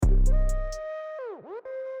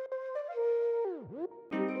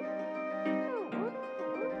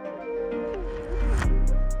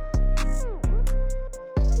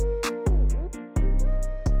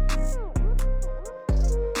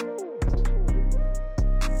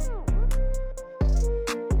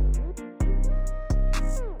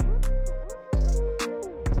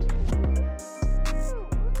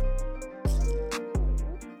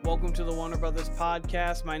to the Warner Brothers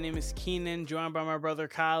podcast. My name is Keenan, joined by my brother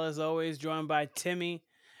Kyle, as always, joined by Timmy.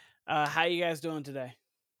 How you guys doing today?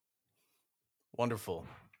 Wonderful.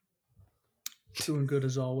 Doing good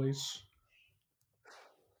as always.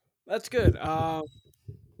 That's good.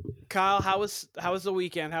 Kyle, how was the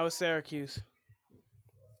weekend? How was Syracuse?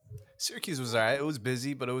 Syracuse was all right. It was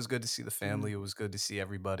busy, but it was good to see the family. It was good to see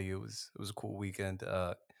everybody. It was a cool weekend.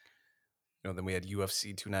 Then we had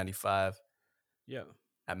UFC 295 Yeah.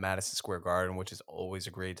 at Madison Square Garden, which is always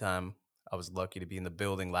a great time. I was lucky to be in the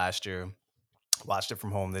building last year. Watched it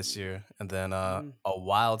from home this year, and then a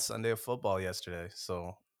wild Sunday of football yesterday.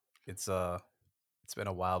 So it's been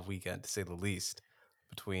a wild weekend to say the least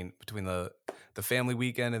between the family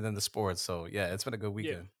weekend and then the sports. So yeah, it's been a good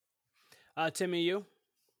weekend. Timmy,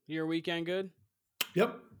 your weekend good?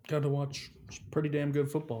 Yep, got to watch pretty damn good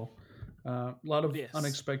football. A lot of Yes.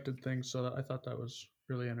 unexpected things, so I thought that was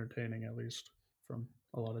really entertaining, at least from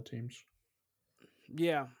a lot of teams.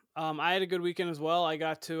 Yeah. I had a good weekend as well. I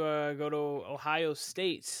got to go to Ohio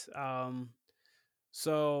State.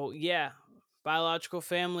 So yeah, biological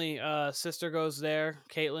family. Sister goes there.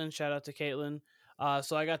 Caitlin, shout out to Caitlin.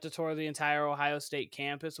 So I got to tour the entire Ohio State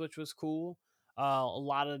campus, which was cool. A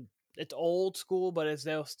lot of it's old school, but it's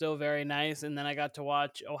still very nice. And then I got to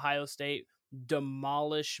watch Ohio State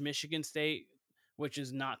demolish Michigan State, which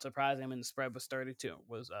is not surprising. I mean, the spread was 32.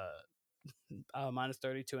 Was minus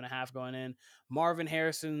 32.5 going in. Marvin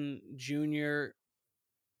Harrison Jr.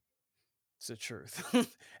 It's the truth.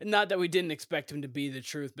 Not that we didn't expect him to be the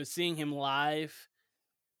truth, but seeing him live,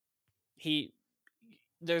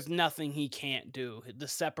 there's nothing he can't do. The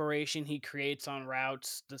separation he creates on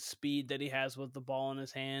routes, the speed that he has with the ball in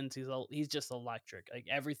his hands, he's just electric. Like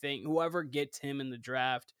everything, whoever gets him in the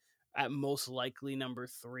draft at most likely number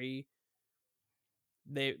 3,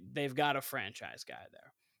 they've got a franchise guy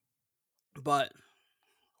there. But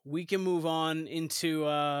we can move on into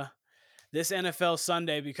this NFL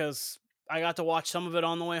Sunday because I got to watch some of it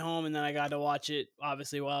on the way home, and then I got to watch it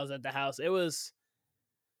obviously while I was at the house.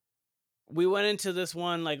 We went into this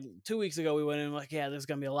one like 2 weeks ago. We went in like, yeah, there's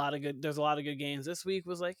a lot of good games. This week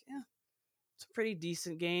was like, yeah, it's pretty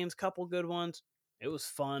decent games, couple good ones. It was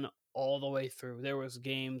fun all the way through. There was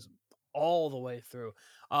games all the way through.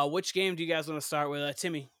 Which game do you guys want to start with?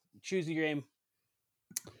 Timmy, choose your game.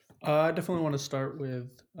 I definitely want to start with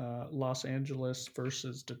Los Angeles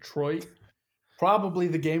versus Detroit. Probably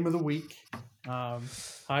the game of the week.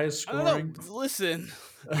 Highest scoring. I don't know. Listen,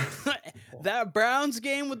 that Browns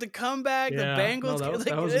game with the comeback, Yeah, the Bengals. no,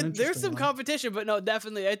 that was an there's interesting some one. competition, but no,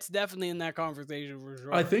 definitely, it's definitely in that conversation for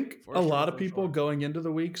sure. I think For a sure, lot of for people sure. going into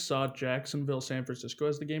the week saw Jacksonville, San Francisco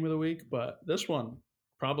as the game of the week, but this one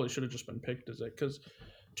probably should have just been picked as it because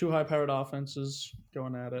two high-powered offenses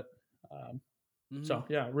going at it. So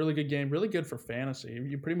yeah, really good game, really good for fantasy.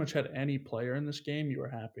 You pretty much had any player in this game, you were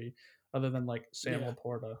happy, other than like Sam Yeah.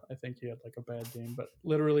 Laporta. I think he had like a bad game, but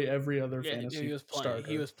literally every other Yeah, fantasy he was playing. starter.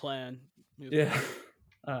 He was playing. Yeah.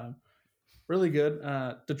 Really good.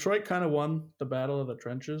 Detroit kind of won the battle of the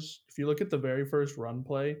trenches. If you look at the very first run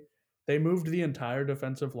play, they moved the entire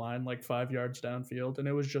defensive line like 5 yards downfield, and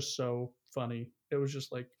it was just so funny. It was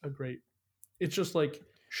just like a great. It's just like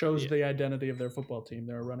shows Yeah. the identity of their football team.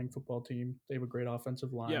 They're a running football team. They have a great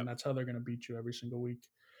offensive line. Yep. That's how they're going to beat you every single week.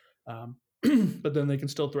 But then they can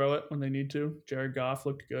still throw it when they need to. Jared Goff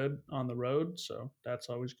looked good on the road, so that's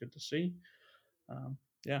always good to see.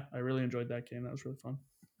 Yeah, I really enjoyed that game. That was really fun.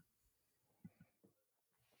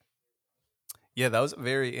 Yeah, that was a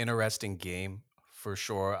very interesting game for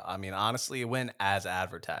sure. I mean, honestly, it went as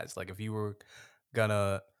advertised. Like if you were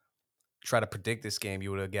gonna try to predict this game,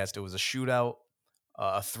 you would have guessed it was a shootout,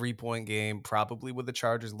 a 3-point game, probably with the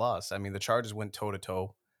Chargers loss. I mean, the Chargers went toe to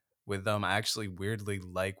toe with them. I actually weirdly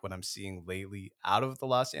like what I'm seeing lately out of the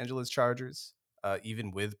Los Angeles Chargers,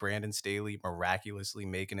 even with Brandon Staley miraculously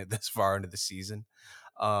making it this far into the season.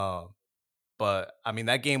 Uh, but I mean,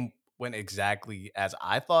 that game went exactly as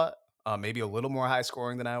I thought. Maybe a little more high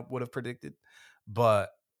scoring than I would have predicted, but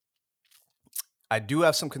I do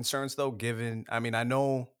have some concerns though. I mean, I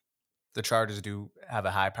know the Chargers do have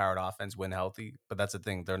a high-powered offense when healthy, but that's the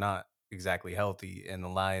thing; they're not exactly healthy, and the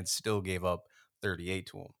Lions still gave up 38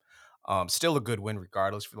 to them. Still a good win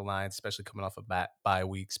regardless for the Lions, especially coming off a bye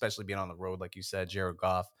week, especially being on the road, like you said, Jared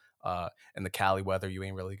Goff. In the Cali weather, you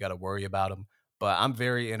ain't really got to worry about him. But I'm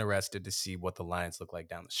very interested to see what the Lions look like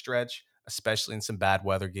down the stretch, especially in some bad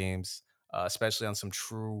weather games, especially on some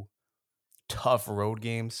true tough road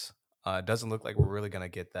games. It doesn't look like we're really going to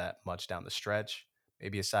get that much down the stretch.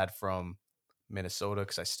 Maybe aside from Minnesota,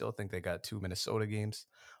 because I still think they got 2 Minnesota games.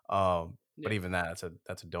 But even that,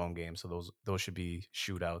 that's a dome game, so those should be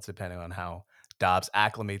shootouts depending on how Dobbs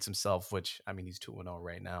acclimates himself, which, I mean, he's 2-0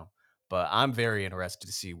 right now. But I'm very interested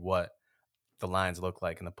to see what the Lions look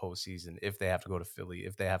like in the postseason if they have to go to Philly,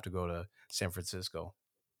 if they have to go to San Francisco,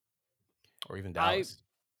 or even Dallas.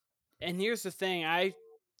 And here's the thing, I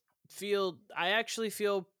actually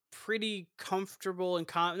feel pretty comfortable and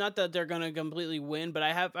not that they're going to completely win, but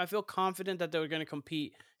I feel confident that they're going to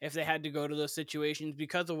compete if they had to go to those situations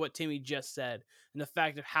because of what Timmy just said and the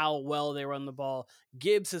fact of how well they run the ball.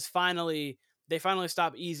 Gibbs has finally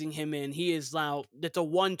stopped easing him in. He is now, it's a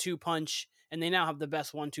 1-2 punch, and they now have the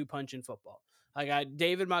best 1-2 punch in football. I got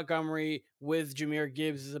David Montgomery with Jahmyr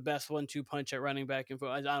Gibbs is the best 1-2 punch at running back in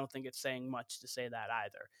football. I don't think it's saying much to say that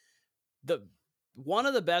either. One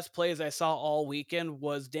of the best plays I saw all weekend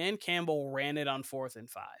was Dan Campbell ran it on 4th and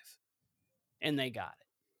 5, and they got it.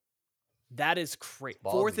 That is great.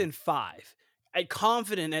 4th and 5,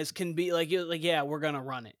 confident as can be. Yeah, we're gonna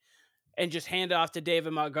run it, and just hand it off to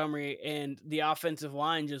David Montgomery, and the offensive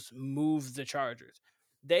line just moves the Chargers.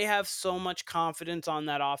 They have so much confidence on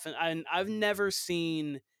that offense, and I've never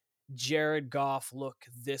seen Jared Goff look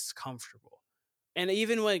this comfortable. And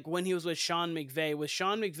even like when he was with Sean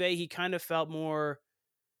McVay, he kind of felt more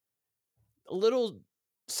a little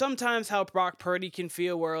sometimes how Brock Purdy can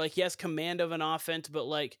feel, where like he has command of an offense, but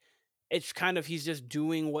like it's kind of he's just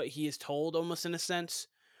doing what he is told almost in a sense.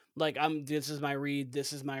 Like this is my read,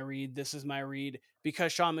 this is my read, this is my read.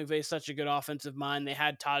 Because Sean McVay is such a good offensive mind, they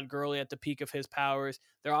had Todd Gurley at the peak of his powers.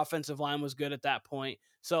 Their offensive line was good at that point,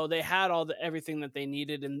 so they had everything that they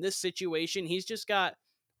needed. In this situation, he's just got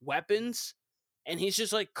weapons, and he's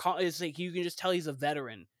just like it's like you can just tell he's a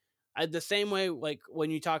veteran. The same way, like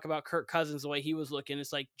when you talk about Kirk Cousins, the way he was looking,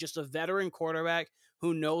 it's like just a veteran quarterback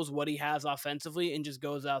who knows what he has offensively and just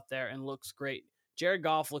goes out there and looks great. Jared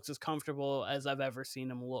Goff looks as comfortable as I've ever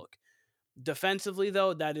seen him look. Defensively,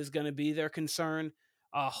 though, that is going to be their concern.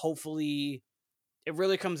 Hopefully, it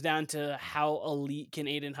really comes down to how elite can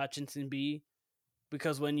Aiden Hutchinson be,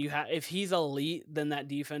 because if he's elite, then that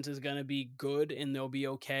defense is going to be good and they'll be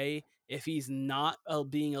okay. If he's not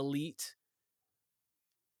being elite,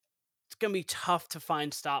 it's going to be tough to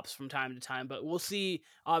find stops from time to time, but we'll see,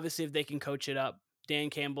 obviously, if they can coach it up. Dan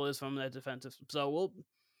Campbell is from that defensive, so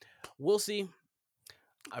we'll see.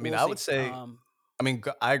 I mean, I would say,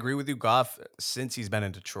 I agree with you. Goff, since he's been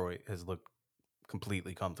in Detroit, has looked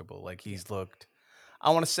completely comfortable. Like he's looked,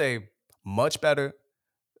 I want to say, much better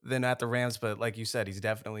than at the Rams, but like you said, he's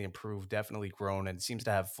definitely improved, definitely grown, and seems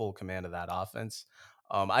to have full command of that offense.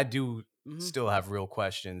 I do still have real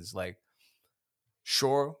questions. Like,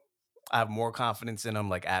 sure, I have more confidence in him,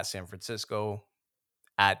 like at San Francisco,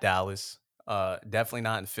 at Dallas. Definitely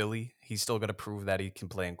not in Philly. He's still going to prove that he can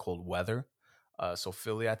play in cold weather. So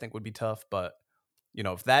Philly, I think, would be tough. But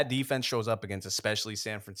if that defense shows up against especially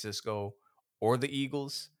San Francisco or the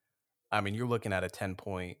Eagles, I mean, you're looking at a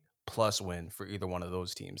 10-point plus win for either one of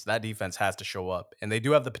those teams. That defense has to show up, and they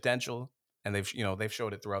do have the potential, and they've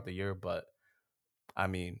showed it throughout the year. But I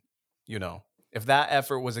mean, if that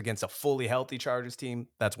effort was against a fully healthy Chargers team,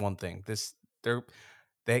 that's one thing.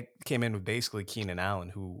 They came in with basically Keenan Allen,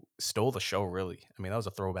 who stole the show, really. I mean, that was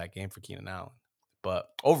a throwback game for Keenan Allen. But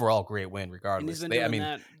overall, great win regardless. And he's been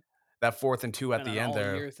doing that 4th and 2 at the end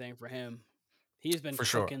there. All-year thing for him. He's been for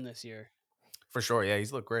cooking this year. For sure, yeah,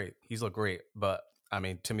 he's looked great. But I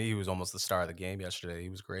mean, to me, he was almost the star of the game yesterday. He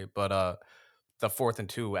was great. But the 4th and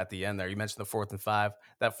 2 at the end there, you mentioned the 4th and 5.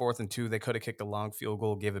 That 4th and 2, they could have kicked a long field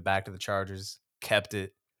goal, gave it back to the Chargers, kept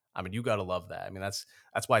it. I mean, you got to love that. I mean, that's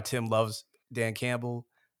why Tim loves Dan Campbell.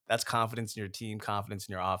 That's confidence in your team, confidence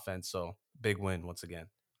in your offense. So big win once again.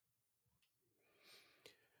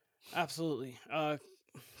 Absolutely.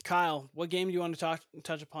 Kyle, what game do you want to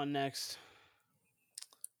touch upon next?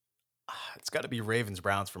 It's got to be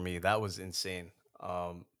Ravens-Browns for me. That was insane.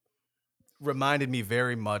 Reminded me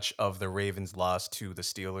very much of the Ravens loss to the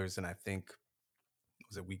Steelers, and I think,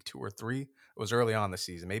 was it week 2 or 3? It was early on the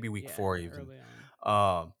season, maybe week 4 even.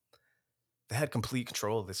 They had complete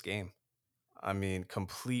control of this game. I mean,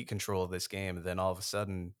 complete control of this game. And then all of a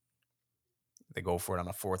sudden, they go for it on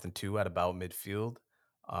a 4th and 2 at about midfield.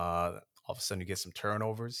 All of a sudden, you get some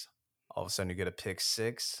turnovers. All of a sudden, you get a pick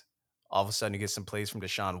 6. All of a sudden, you get some plays from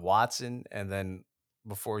Deshaun Watson. And then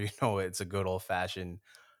before you know it, it's a good old-fashioned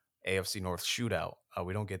AFC North shootout.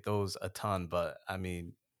 We don't get those a ton, but, I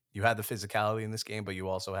mean, you had the physicality in this game, but you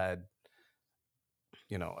also had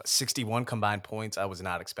 61 combined points. I was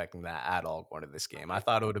not expecting that at all going to this game. I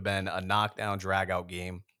thought it would have been a knockdown, drag-out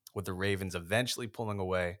game with the Ravens eventually pulling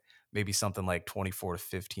away, maybe something like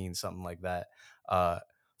 24-15, something like that.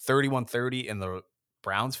 31-30 in the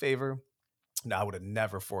Browns' favor. No, I would have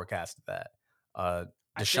never forecasted that.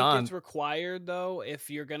 I think it's required, though, if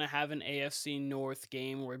you're going to have an AFC North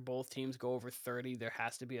game where both teams go over 30, there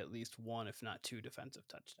has to be at least one, if not two, defensive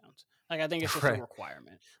touchdowns. Like, I think it's just a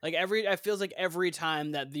requirement. Like, it feels like every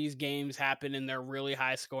time that these games happen and they're really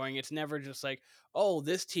high scoring, it's never just like, oh,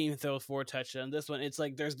 this team throws 4 touchdowns. This one, it's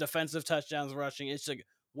like there's defensive touchdowns rushing. It's like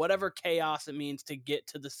whatever chaos it means to get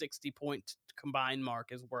to the 60-point combined mark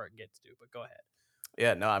is where it gets to. But go ahead.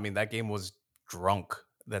 Yeah, no, I mean, that game was drunk.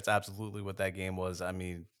 That's absolutely what that game was. I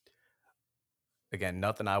mean, again,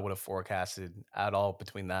 nothing I would have forecasted at all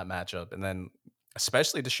between that matchup. And then,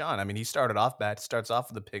 especially Deshaun. I mean, he started off bad, starts off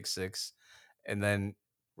with a pick six, and then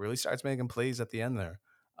really starts making plays at the end there.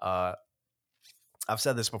 I've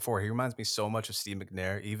said this before. He reminds me so much of Steve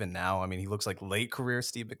McNair, even now. I mean, he looks like late career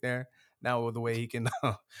Steve McNair now with the way he can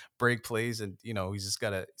break plays, and he's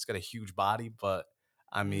got a huge body. But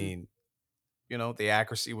I mean, the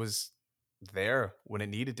accuracy was there when it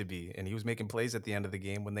needed to be, and he was making plays at the end of the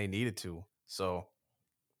game when they needed to. So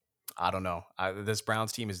I don't know. This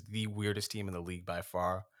Browns team is the weirdest team in the league by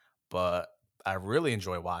far, but I really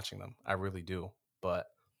enjoy watching them. I really do. But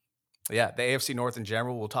yeah, the AFC North in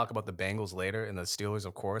general, we'll talk about the Bengals later and the Steelers,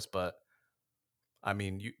 of course, but I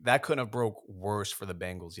mean, that couldn't have broke worse for the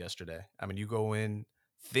Bengals yesterday. I mean, you go in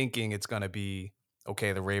thinking it's going to be,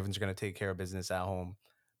 okay, the Ravens are going to take care of business at home.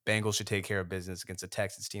 Bengals should take care of business against a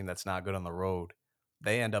Texans team that's not good on the road.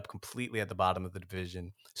 They end up completely at the bottom of the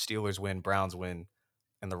division. Steelers win, Browns win,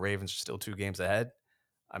 and the Ravens are still 2 games ahead.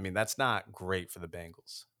 I mean, that's not great for the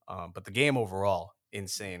Bengals. But the game overall,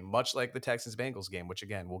 insane. Much like the Texans-Bengals game, which,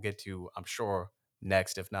 again, we'll get to, I'm sure,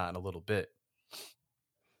 next, if not in a little bit.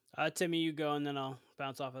 Timmy, you go, and then I'll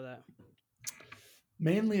bounce off of that.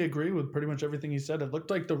 Mainly agree with pretty much everything he said. It looked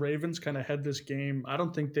like the Ravens kind of had this game. I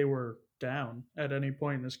don't think they were down at any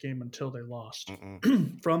point in this game until they lost.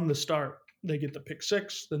 From the start, they get the pick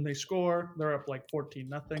six, then they score. They're up like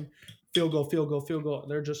 14-0. Field goal, field goal, field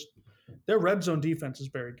goal. Their red zone defense is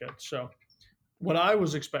very good. So what I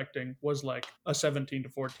was expecting was like a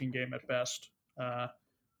 17-14 game at best.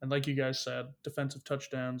 And like you guys said, defensive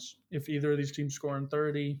touchdowns. If either of these teams score in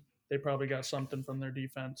 30, they probably got something from their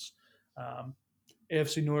defense.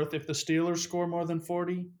 AFC North, if the Steelers score more than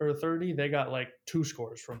 40 or 30, they got like 2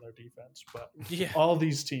 scores from their defense. But all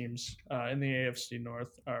these teams in the AFC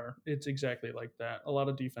North it's exactly like that. A lot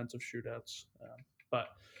of defensive shootouts. But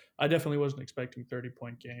I definitely wasn't expecting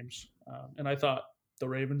 30-point games. And I thought the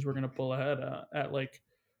Ravens were going to pull ahead at like,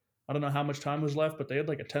 I don't know how much time was left, but they had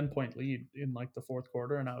like a 10-point lead in like the fourth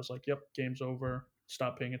quarter. And I was like, yep, game's over.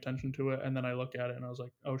 Stop paying attention to it. And then I look at it and I was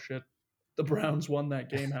like, oh shit, the Browns won that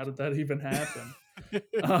game. How did that even happen?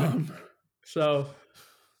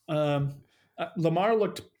 Lamar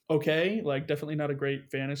looked okay. Like definitely not a great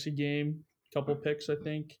fantasy game. Couple picks, I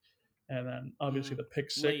think. And then obviously the pick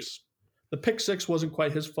six. Late. The pick six wasn't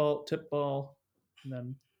quite his fault. Tip ball and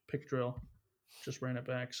then pick drill. Just ran it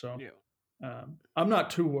back. So I'm not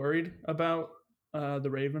too worried about the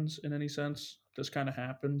Ravens in any sense. This kind of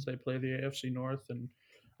happens. They play the AFC North, and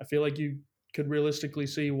I feel like you could realistically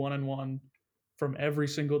see 1-1 from every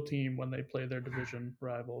single team when they play their division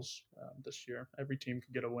rivals this year. Every team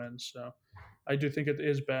could get a win. So I do think it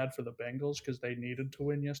is bad for the Bengals because they needed to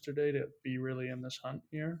win yesterday to be really in this hunt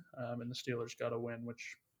here. And the Steelers got a win,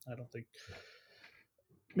 which I don't think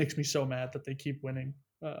makes me so mad that they keep winning.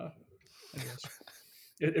 I guess.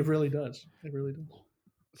 It really does. It really does.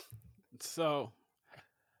 So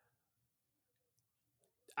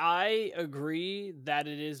I agree that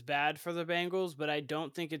it is bad for the Bengals, but I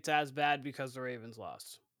don't think it's as bad because the Ravens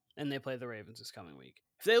lost and they play the Ravens this coming week.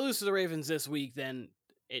 If they lose to the Ravens this week, then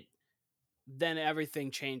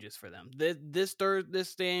everything changes for them.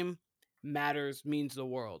 This game means the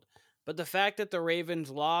world. But the fact that the Ravens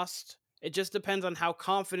lost, it just depends on how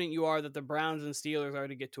confident you are that the Browns and Steelers are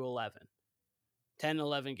to get to 10,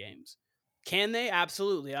 11 games. Can they?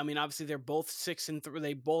 Absolutely. I mean, obviously they're both 6-3.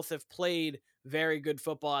 They both have played very good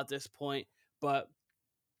football at this point, but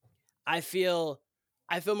I feel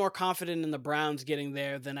more confident in the Browns getting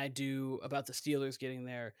there than I do about the Steelers getting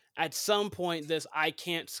there. At some point, this I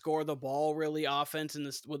can't score the ball really offense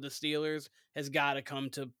with the Steelers has got to come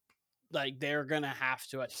to, like, they're going to have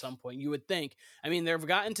to at some point. You would think. I mean, they've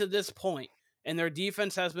gotten to this point, and their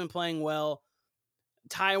defense has been playing well.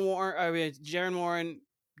 Jalen Warren,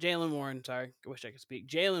 I wish I could speak.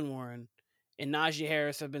 Jalen Warren and Najee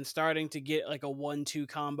Harris have been starting to get like a 1-2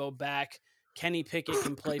 combo back. Kenny Pickett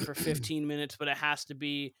can play for 15 minutes, but it has to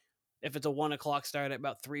be, if it's a 1 o'clock start, at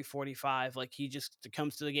about 3:45. Like, he just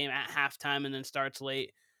comes to the game at halftime and then starts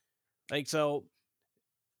late. Like, so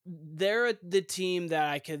they're the team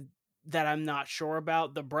that I'm not sure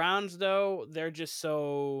about. The Browns, though, they're just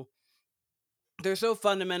so they're so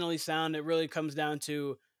fundamentally sound. It really comes down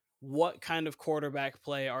to what kind of quarterback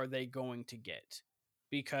play are they going to get?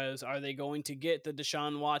 Because are they going to get the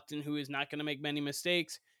Deshaun Watson who is not going to make many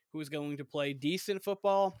mistakes, who is going to play decent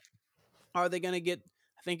football? Are they going to get,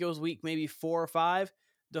 I think it was week maybe 4 or 5,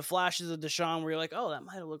 the flashes of Deshaun where you're like, oh, that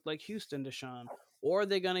might have looked like Houston Deshaun? Or are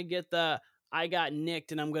they going to get the, I got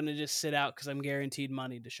nicked and I'm going to just sit out because I'm guaranteed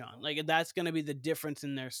money Deshaun? Like, that's going to be the difference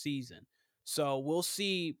in their season. So we'll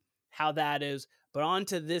see how that is. But on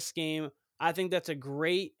to this game. I think that's a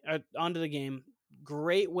great, onto the game,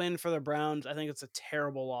 great win for the Browns. I think it's a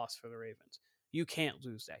terrible loss for the Ravens. You can't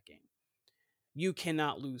lose that game. You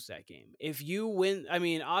cannot lose that game. If you win, I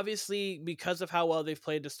mean, obviously, because of how well they've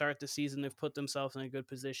played to start the season, they've put themselves in a good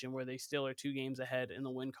position where they still are 2 games ahead in the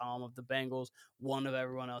win column of the Bengals, one of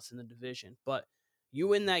everyone else in the division. But you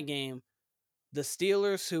win that game, the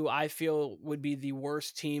Steelers, who I feel would be the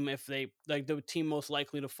worst team if they, like the team most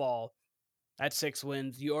likely to fall at 6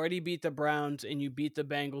 wins. You already beat the Browns and you beat the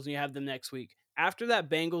Bengals and you have them next week. After that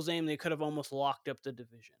Bengals game, they could have almost locked up the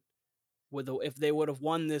division if they would have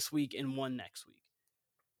won this week and won next week.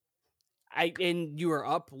 And you are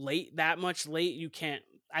up late, that much late, you can't.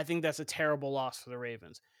 I think that's a terrible loss for the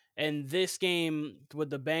Ravens. And this game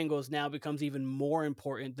with the Bengals now becomes even more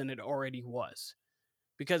important than it already was.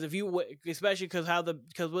 Because if you, especially because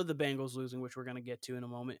with the Bengals losing, which we're going to get to in a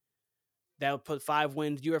moment, that would put 5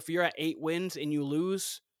 wins. If you're at 8 wins and you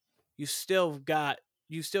lose, you still got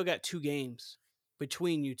 2 games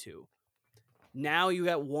between you two. Now you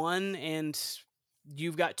got 1 and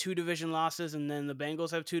you've got 2 division losses, and then the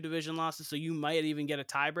Bengals have 2 division losses, so you might even get a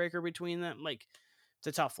tiebreaker between them. Like, it's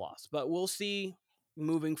a tough loss, but we'll see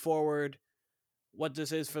moving forward what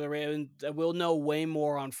this is for the Ravens. We'll know way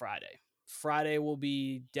more on Friday. Friday will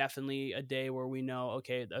be definitely a day where we know,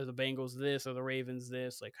 okay, are the Bengals this or the Ravens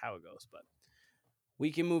this, like how it goes. But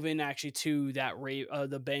we can move in actually to that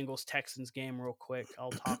the Bengals Texans game real quick.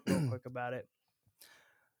 I'll talk real quick about it.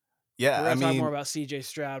 Yeah, We're gonna talk more about CJ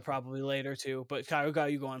Stroud probably later too. But Kyle,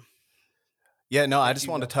 got you going. Yeah, no, I just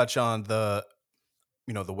wanted to touch on the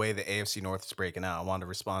way the AFC North is breaking out. I wanted to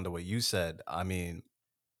respond to what you said. I mean,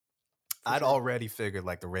 I'd already figured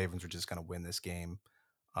like the Ravens were just going to win this game.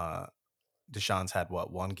 Deshaun's had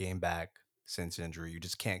one game back since injury. You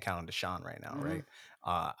just can't count on Deshaun right now, right?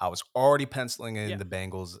 I was already penciling in the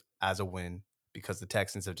Bengals as a win because the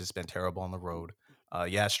Texans have just been terrible on the road.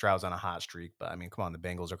 Yeah, Stroud's on a hot streak, but I mean, come on, the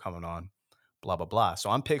Bengals are coming on, blah, blah, blah. So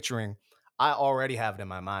I'm picturing, I already have it in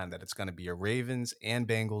my mind that it's going to be a Ravens and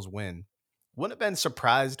Bengals win. Wouldn't have been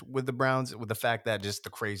surprised with the Browns with the fact that just the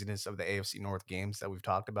craziness of the AFC North games that we've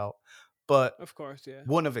talked about. But of course, yeah,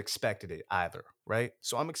 wouldn't have expected it either, right?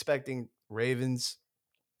 So I'm expecting Ravens,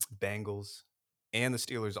 Bengals, and the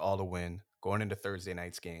Steelers all to win going into Thursday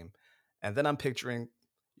night's game. And then I'm picturing,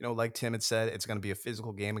 like Tim had said, it's going to be a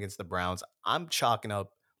physical game against the Browns. I'm chalking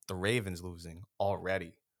up the Ravens losing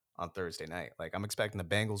already on Thursday night. Like, I'm expecting the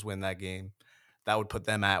Bengals win that game. That would put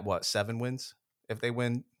them at 7 wins if they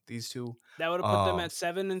win these two? That would have put them at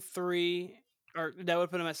 7-3, or that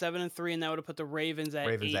would put them at 7-3, and that would have put the Ravens at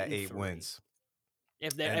 8 wins.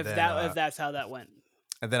 If that's how that went.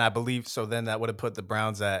 And then I believe so. Then that would have put the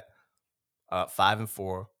Browns at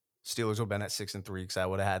 5-4. Steelers would have been at 6-3 because I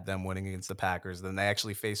would have had them winning against the Packers. Then they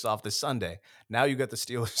actually face off this Sunday. Now you got the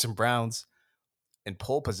Steelers and Browns in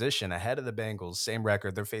pole position ahead of the Bengals. Same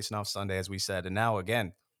record. They're facing off Sunday, as we said. And now,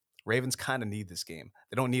 again, Ravens kind of need this game.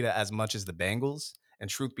 They don't need it as much as the Bengals. And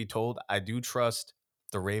truth be told, I do trust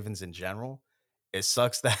the Ravens in general. It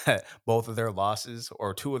sucks that both of their losses,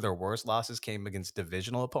 or 2 of their worst losses, came against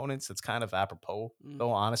divisional opponents. It's kind of apropos,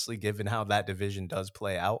 though, honestly, given how that division does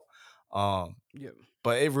play out.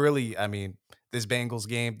 But it really, I mean, this Bengals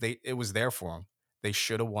game, it was there for them. They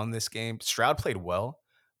should have won this game. Stroud played well,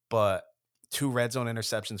 but 2 red zone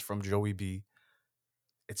interceptions from Joey B.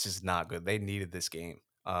 It's just not good. They needed this game.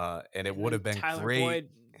 And it would have been great.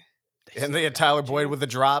 And they had Tyler Boyd with a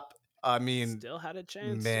drop. I mean, still had a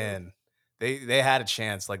chance. Man, they had a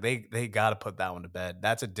chance. Like, they got to put that one to bed.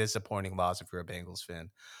 That's a disappointing loss if you're a Bengals fan.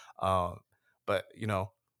 But,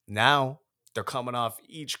 now they're coming off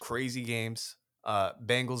each crazy games.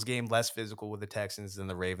 Bengals game less physical with the Texans than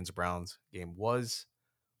the Ravens-Browns game was.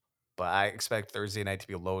 But I expect Thursday night to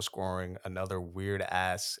be low scoring, another weird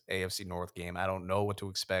ass AFC North game. I don't know what to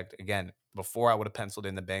expect. Again, before I would have penciled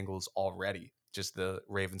in the Bengals already, just the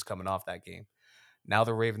Ravens coming off that game. Now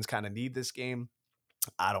the Ravens kind of need this game.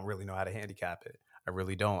 I don't really know how to handicap it. I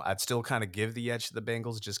really don't. I'd still kind of give the edge to the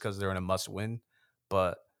Bengals just because they're in a must win.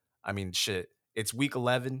 But I mean, shit, it's week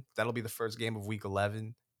 11. That'll be the first game of week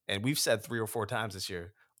 11. And we've said 3 or 4 times this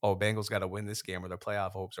year, oh, Bengals got to win this game or their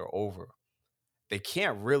playoff hopes are over. They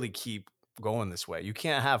can't really keep going this way. You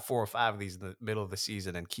can't have 4 or 5 of these in the middle of the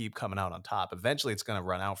season and keep coming out on top. Eventually, it's going to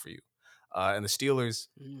run out for you. And the Steelers,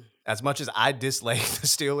 as much as I dislike the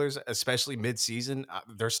Steelers, especially mid-season,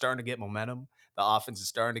 they're starting to get momentum. The offense is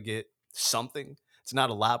starting to get something. It's not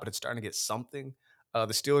a lot, but it's starting to get something. The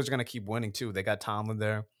Steelers are going to keep winning, too. They got Tomlin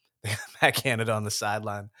there. They have Matt Canada on the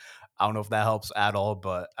sideline. I don't know if that helps at all,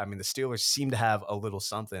 but, I mean, the Steelers seem to have a little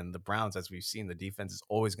something. The Browns, as we've seen, the defense is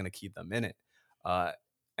always going to keep them in it.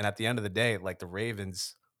 And at the end of the day, like the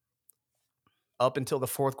Ravens, up until the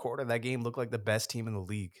fourth quarter, that game looked like the best team in the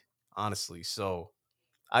league, honestly. So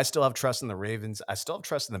I still have trust in the Ravens. I still have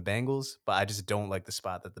trust in the Bengals, but I just don't like the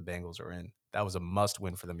spot that the Bengals are in. That was a must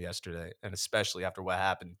win for them yesterday, and especially after what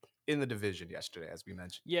happened in the division yesterday, as we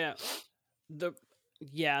mentioned.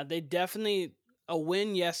 They definitely, a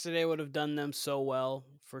win yesterday would have done them so well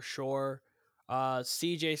for sure.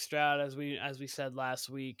 CJ Stroud, as we said last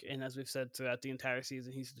week, and as we've said throughout the entire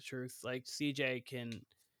season, he's the truth. Like CJ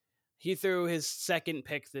he threw his second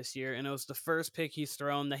pick this year, and it was the first pick he's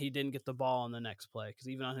thrown that he didn't get the ball on the next play. Because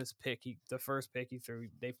even on his pick, the first pick he threw,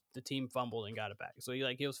 the team fumbled and got it back. So he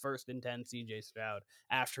was 1st and 10, CJ Stroud,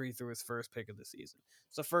 after he threw his first pick of the season.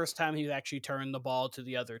 It's the first time he's actually turned the ball to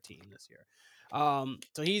the other team this year.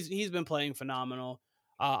 So he's been playing phenomenal.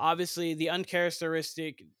 Obviously, the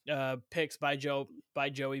uncharacteristic picks by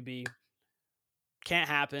Joey B can't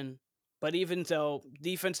happen. But even so,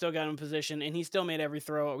 defense still got him in position, and he still made every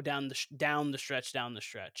throw down the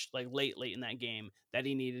stretch, like late in that game that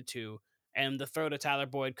he needed to. And the throw to Tyler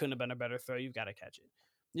Boyd couldn't have been a better throw. You've got to catch it.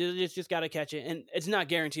 You just got to catch it. And it's not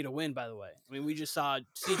guaranteed to win, by the way. I mean, we just saw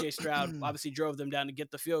CJ Stroud obviously drove them down to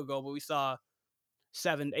get the field goal, but we saw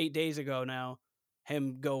 7-8 days ago now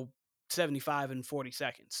him go 75 in 40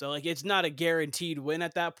 seconds. So, like, it's not a guaranteed win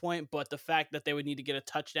at that point, but the fact that they would need to get a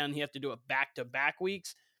touchdown, he have to do it back-to-back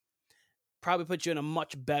weeks, probably put you in a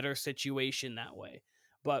much better situation that way.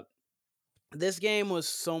 But this game was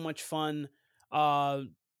so much fun.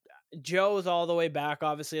 Joe is all the way back,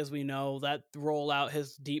 obviously, as we know. That rollout,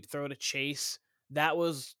 his deep throw to Chase,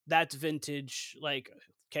 that's vintage. Like,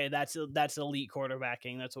 okay, that's elite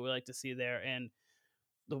quarterbacking. That's what we like to see there. And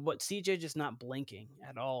what CJ just not blinking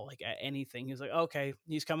at all, like at anything. He was like, okay,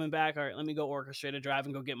 he's coming back. All right, let me go orchestrate a drive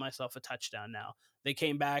and go get myself a touchdown now. They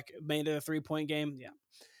came back, made it a 3-point game. Yeah.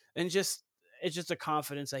 And it's just a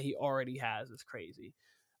confidence that he already has is crazy.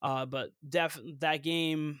 But definitely that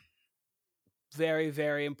game, very,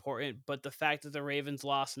 very important. But the fact that the Ravens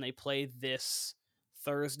lost and they play this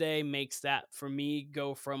Thursday makes that, for me,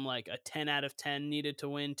 go from like a 10 out of 10 needed to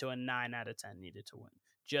win to a 9 out of 10 needed to win.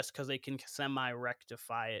 Just because they can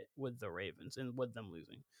semi-rectify it with the Ravens and with them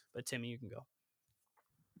losing. But Timmy, you can go.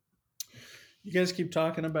 You guys keep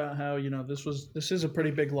talking about how, this is a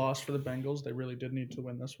pretty big loss for the Bengals. They really did need to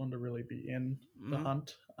win this one to really be in the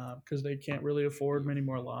hunt, because they can't really afford many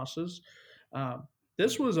more losses.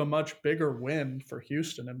 This was a much bigger win for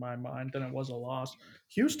Houston in my mind than it was a loss.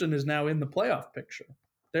 Houston is now in the playoff picture.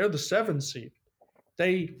 They're the 7 seed.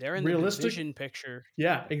 They're in the division picture.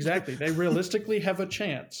 Yeah, exactly. They realistically have a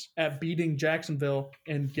chance at beating Jacksonville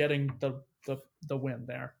and getting the win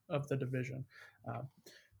there of the division,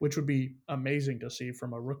 which would be amazing to see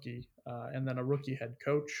from a rookie, and then a rookie head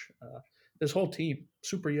coach. This whole team,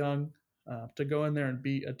 super young, to go in there and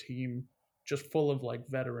beat a team just full of like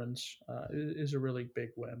veterans is a really big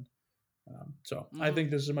win. I think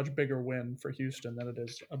this is a much bigger win for Houston than it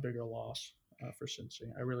is a bigger loss for Cincy.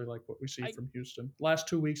 I really like what we see from Houston. Last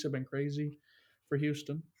 2 weeks have been crazy for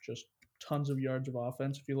Houston. Just tons of yards of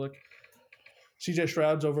offense. If you look, CJ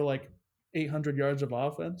Stroud's over like 800 yards of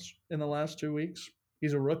offense in the last 2 weeks.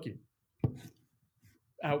 He's a rookie,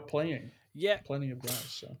 outplaying plenty of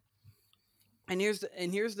guys. So, and here's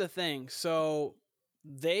the thing. So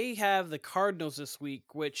they have the Cardinals this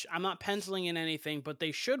week, which I'm not penciling in anything, but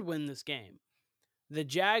they should win this game. The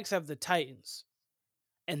Jags have the Titans,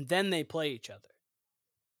 and then they play each other.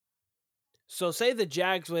 So say the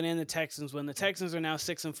Jags win and the Texans win. The Texans are now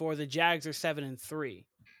 6-4. The Jags are 7-3.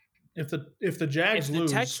 If the Jags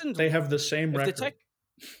lose, Texans, they have the same record.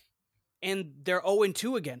 And they're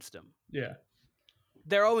 0-2 against them. Yeah.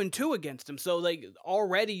 They're 0-2 against them. So like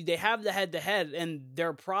already they have the head-to-head, and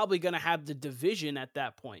they're probably going to have the division at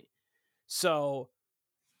that point. So,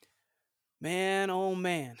 man, oh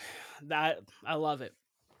man, I love it.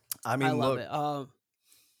 I mean, look,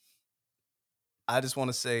 I just want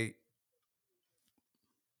to say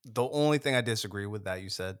the only thing I disagree with that you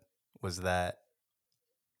said was that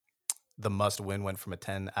the must win went from a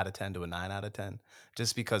 10 out of 10 to a 9 out of 10.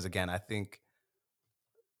 Just because, again, I think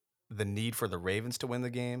the need for the Ravens to win the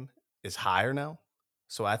game is higher now.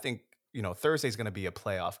 So I think Thursday's going to be a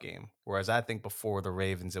playoff game. Whereas I think before the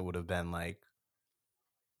Ravens, it would have been like,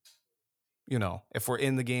 if we're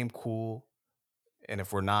in the game, cool. And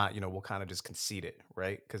if we're not, we'll kind of just concede it,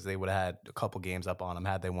 right? Because they would have had a couple games up on them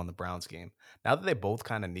had they won the Browns game. Now that they both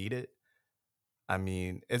kind of need it, I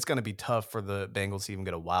mean, it's going to be tough for the Bengals to even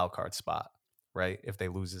get a wild card spot, right? If they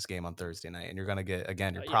lose this game on Thursday night. And you're going to get,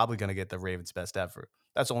 again, you're probably going to get the Ravens' best effort.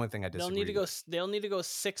 That's the only thing I disagree with. They'll need to go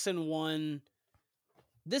 6-1.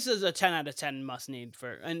 This is a 10 out of 10 must need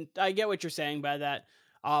and I get what you're saying by that.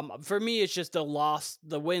 For me, it's just the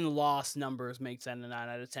win-loss numbers make sense a 9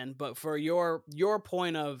 out of 10. But for your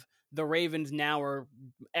point of the Ravens now are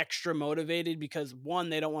extra motivated because 1,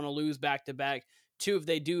 they don't want to lose back-to-back. 2, if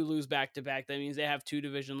they do lose back-to-back, that means they have 2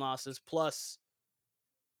 division losses plus,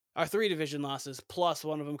 or 3 division losses plus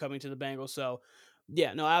one of them coming to the Bengals. So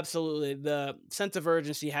yeah, no, absolutely. The sense of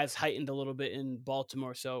urgency has heightened a little bit in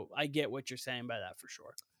Baltimore. So I get what you're saying by that for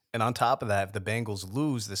sure. And on top of that, if the Bengals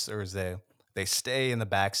lose this Thursday, they stay in the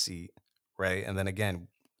back seat, right? And then again,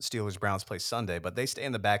 Steelers-Browns play Sunday, but they stay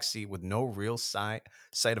in the back seat with no real sight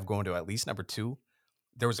of going to at least number 2.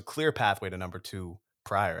 There was a clear pathway to number 2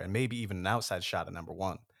 prior, and maybe even an outside shot at number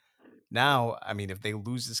 1. Now, I mean, if they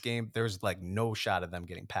lose this game, there's like no shot of them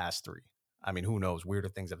getting past 3. I mean, who knows? Weirder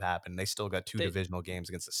things have happened. They still got 2 divisional games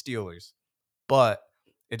against the Steelers, but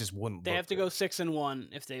it just wouldn't. They have to go 6-1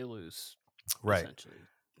 if they lose. Right. Essentially,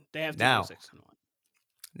 they have to go 6-1.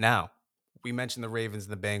 Now, we mentioned the Ravens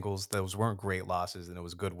and the Bengals. Those weren't great losses, and it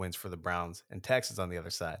was good wins for the Browns and Texans on the other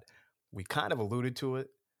side. We kind of alluded to it.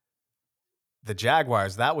 The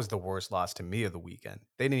Jaguars, that was the worst loss to me of the weekend.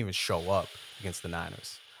 They didn't even show up against the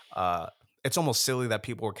Niners. It's almost silly that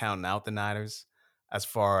people were counting out the Niners as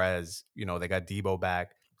far as, they got Debo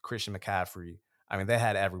back, Christian McCaffrey. I mean, they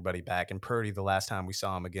had everybody back. And Purdy, the last time we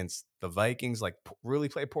saw him against the Vikings, really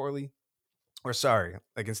played poorly. Or sorry,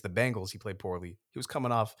 against the Bengals, he played poorly. He was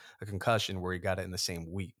coming off a concussion where he got it in the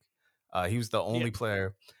same week. He was the only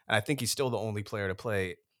player, and I think he's still the only player to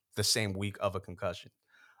play the same week of a concussion.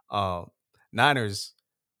 Niners,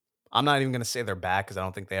 I'm not even going to say they're back because I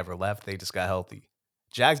don't think they ever left. They just got healthy.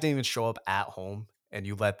 Jags didn't even show up at home, and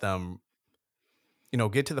you let them,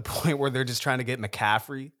 get to the point where they're just trying to get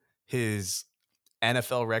McCaffrey his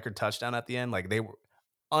NFL record touchdown at the end. Like, they were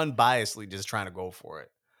unbiasedly just trying to go for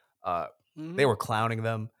it. They were clowning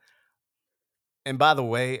them. And by the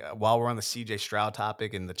way, while we're on the CJ Stroud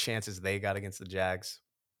topic and the chances they got against the Jags,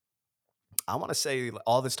 I want to say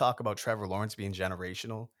all this talk about Trevor Lawrence being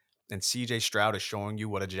generational and CJ Stroud is showing you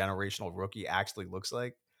what a generational rookie actually looks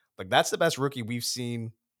like. Like, that's the best rookie we've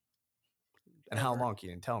seen. And how long,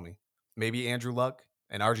 Keenan? Tell me. Maybe Andrew Luck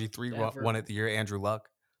and RG3 won it the year Andrew Luck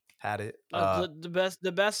had it.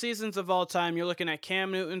 The best seasons of all time. You're looking at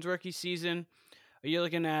Cam Newton's rookie season. You're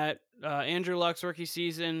looking at Andrew Luck's rookie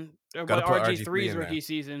season, or RG3's rookie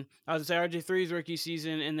season. I was going to say RG3's rookie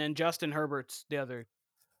season, and then Justin Herbert's the other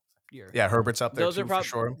year. Yeah, Herbert's up there for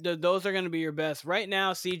sure. Those are going to be your best. Right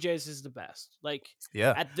now, CJ's is the best.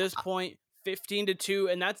 At this point,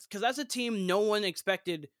 15-2, and that's because that's a team no one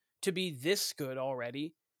expected to be this good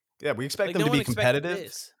already. Yeah, we expect them to be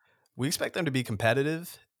competitive. We expect them to be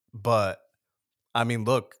competitive, but I mean,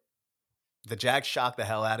 look, the Jags shocked the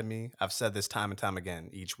hell out of me. I've said this time and time again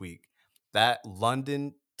each week. That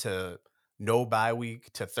London to no bye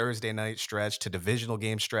week to Thursday night stretch to divisional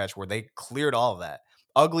game stretch where they cleared all of that.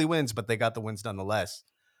 Ugly wins, but they got the wins nonetheless.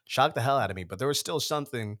 Shocked the hell out of me. But there was still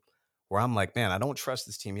something where I'm like, man, I don't trust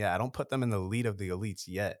this team yet. I don't put them in the lead of the elites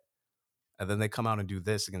yet. And then they come out and do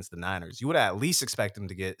this against the Niners. You would at least expect them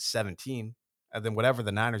to get 17. And then whatever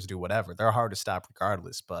the Niners do, whatever. They're hard to stop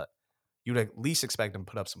regardless. But you'd at least expect them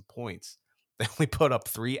to put up some points. They only put up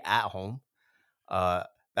 3 at home.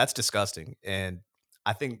 That's disgusting. And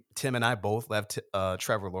I think Tim and I both left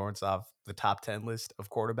Trevor Lawrence off the top 10 list of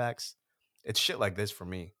quarterbacks. It's shit like this for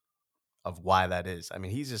me of why that is. I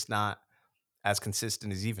mean, he's just not as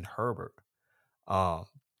consistent as even Herbert.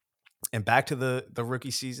 And back to the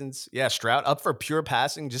rookie seasons. Yeah, Stroud up for pure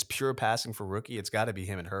passing, just pure passing for rookie. It's got to be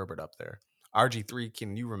him and Herbert up there. RG3,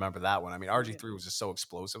 can you remember that one? I mean, RG3 was just so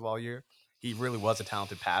explosive all year. He really was a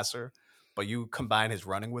talented passer. But you combine his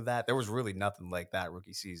running with that, there was really nothing like that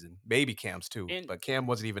rookie season. Maybe Cam's too, but Cam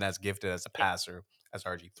wasn't even as gifted as a passer as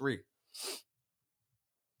RG3.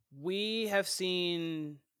 We have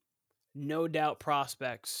seen no doubt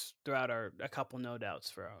prospects throughout a couple no doubts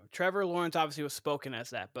for Trevor Lawrence. Obviously was spoken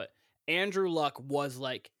as that, but Andrew Luck was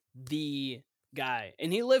like the guy,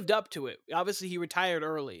 and he lived up to it. Obviously, he retired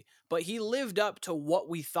early, but he lived up to what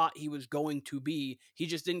we thought he was going to be. He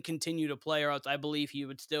just didn't continue to play, or else I believe he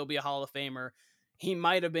would still be a Hall of Famer. he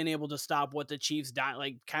might have been able to stop what the Chiefs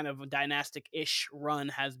kind of a dynastic-ish run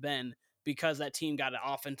has been, because that team got an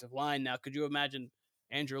offensive line now. Could you imagine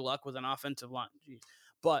Andrew Luck with an offensive line? Jeez.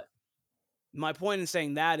 But my point in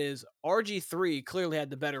saying that is RG3 clearly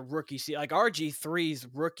had the better rookie season. Like, RG3's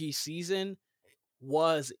rookie season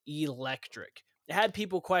was electric. It had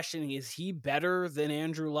people questioning, is he better than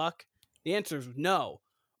Andrew Luck? The answer is no.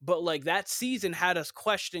 But like, that season had us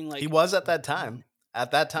questioning, like, he was at that time.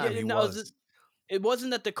 At that time, he was. It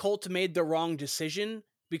wasn't that the Colts made the wrong decision,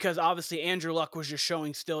 because obviously Andrew Luck was just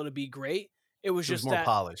showing still to be great. It was just more that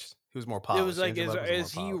polished. He was more polished. it was like,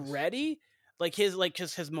 is he ready? Like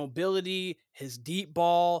just his mobility, his deep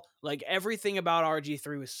ball, like everything about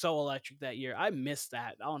RG3 was so electric that year. I missed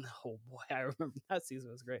that. Oh boy, I remember that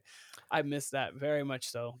season was great. I missed that very much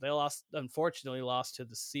so. They unfortunately lost to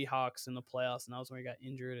the Seahawks in the playoffs, and that was when he got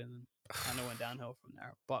injured, and then kind of went downhill from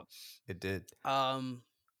there. But it did. I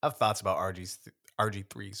have thoughts about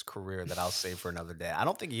RG3's career that I'll save for another day. I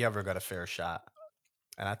don't think he ever got a fair shot.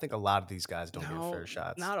 And I think a lot of these guys don't get fair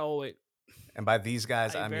shots. Not always. And by these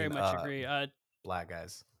guys, I very mean much agree. Black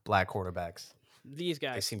guys, black quarterbacks. These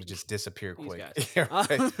guys, they seem to just disappear quick. Right?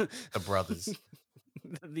 The brothers.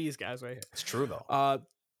 These guys right here. It's true though.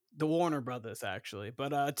 The Warner brothers, actually.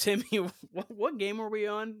 But Timmy, what game were we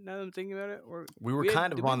on? Now that I'm thinking about it, we were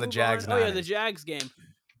kind of on the Jags. Oh yeah, the Jags game.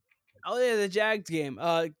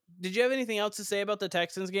 Did you have anything else to say about the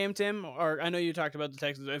Texans game, Tim? Or I know you talked about the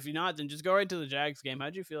Texans. If you're not, then just go right to the Jags game.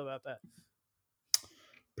 How'd you feel about that?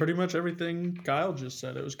 Pretty much everything Kyle just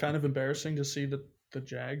said. It was kind of embarrassing to see the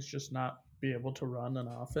Jags just not be able to run an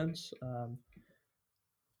offense.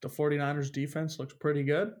 The 49ers defense looks pretty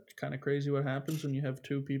good. It's kind of crazy what happens when you have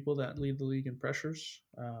two people that lead the league in pressures.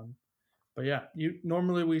 But yeah,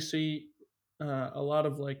 normally we see a lot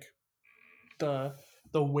of like the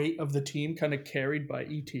weight of the team kind of carried by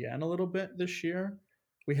ETN a little bit this year.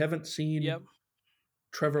 We haven't seen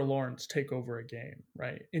Trevor Lawrence take over a game,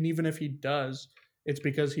 right? And even if he does, it's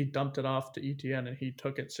because he dumped it off to ETN and he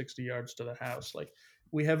took it 60 yards to the house. Like,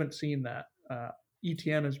 we haven't seen that.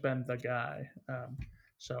 ETN has been the guy.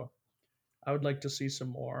 So I would like to see some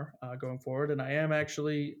more going forward. And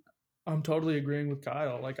I'm totally agreeing with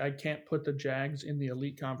Kyle. Like, I can't put the Jags in the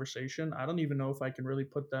elite conversation. I don't even know if I can really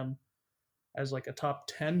put them as like a top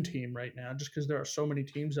 10 team right now, just because there are so many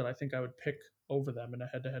teams that I think I would pick over them in a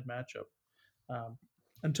head-to-head matchup.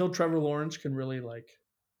 Until Trevor Lawrence can really like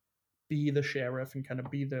be the sheriff and kind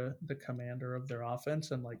of be the commander of their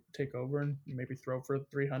offense and like take over and maybe throw for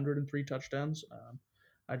 303 touchdowns.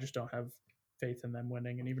 I just don't have faith in them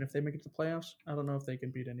winning. And even if they make it to the playoffs, I don't know if they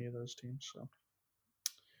can beat any of those teams. So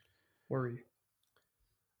worry.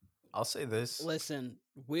 I'll say this. Listen,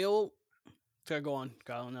 go on,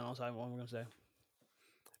 Kyle, and then I'll say what I'm going to say.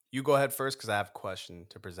 You go ahead first because I have a question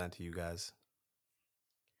to present to you guys.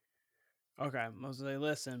 Okay, I was going to say,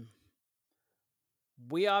 listen,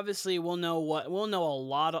 we obviously will know a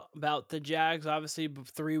lot about the Jags, obviously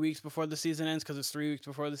 3 weeks before the season ends, because it's 3 weeks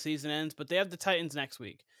before the season ends, but they have the Titans next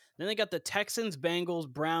week. Then they got the Texans, Bengals,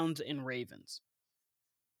 Browns, and Ravens.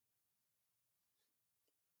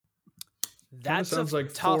 That sounds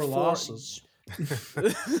like four losses.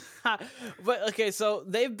 But okay, so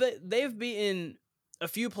they've beaten a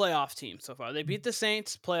few playoff teams so far. They beat the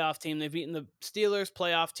Saints, playoff team. They've beaten the Steelers,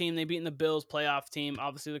 playoff team. They've beaten the Bills, playoff team.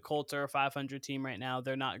 Obviously, the Colts are a 500 team right now.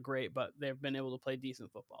 They're not great, but they've been able to play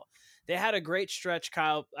decent football. They had a great stretch,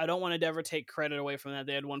 Kyle. I don't want to ever take credit away from that.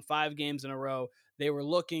 They had won 5 games in a row. They were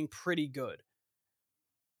looking pretty good.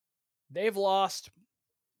 They've lost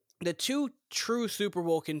the 2 true Super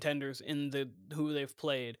Bowl contenders in who they've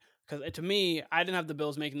played. Because to me, I didn't have the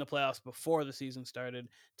Bills making the playoffs before the season started.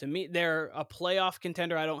 To me, they're a playoff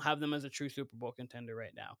contender. I don't have them as a true Super Bowl contender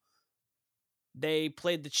right now. They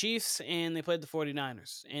played the Chiefs and they played the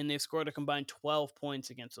 49ers. And they've scored a combined 12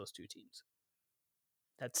 points against those 2 teams.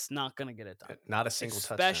 That's not going to get it done. Not a single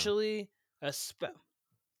touchdown.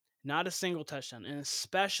 Not a single touchdown. And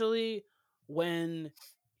especially when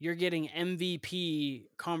you're getting MVP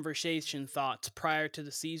conversation thoughts prior to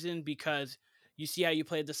the season, because you see how you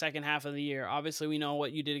played the second half of the year. Obviously, we know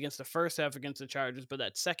what you did against the first half against the Chargers, but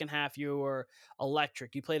that second half, you were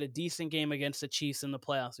electric. You played a decent game against the Chiefs in the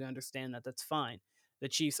playoffs. We understand that. That's fine. The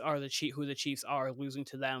Chiefs are who the Chiefs are. Losing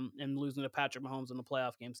to them and losing to Patrick Mahomes in the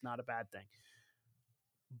playoff game is not a bad thing.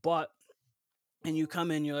 And you come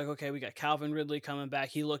in, you're like, okay, we got Calvin Ridley coming back.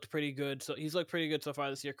 He looked pretty good. So he's looked pretty good so far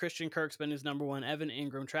this year. Christian Kirk's been his number 1. Evan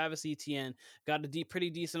Ingram, Travis Etienne, got a pretty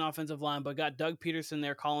decent offensive line, but got Doug Peterson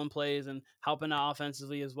there calling plays and helping out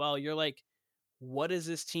offensively as well. You're like, what is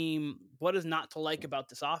this team? What is not to like about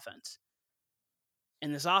this offense?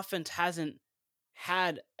 And this offense hasn't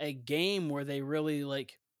had a game where they really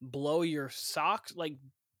like blow your socks. Like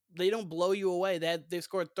they don't blow you away. They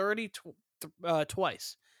scored 30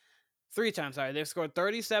 twice. 3 times, sorry. They've scored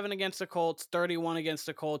 37 against the Colts, 31 against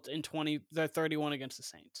the Colts, and 31 against the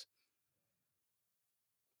Saints.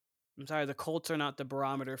 I'm sorry, the Colts are not the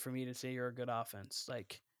barometer for me to say you're a good offense.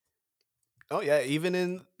 Like, oh yeah, even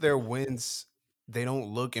in their wins, they don't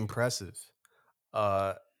look impressive.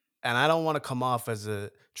 And I don't want to come off as a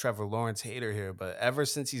Trevor Lawrence hater here, but ever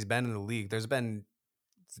since he's been in the league, there's been,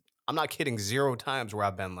 I'm not kidding, 0 times where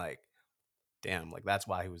I've been like, damn, like that's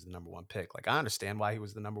why he was the number 1 pick. Like I understand why he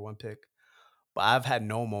was the number 1 pick, but I've had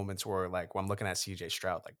no moments where like when I'm looking at CJ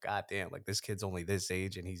Stroud, like, God damn, like this kid's only this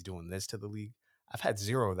age and he's doing this to the league. I've had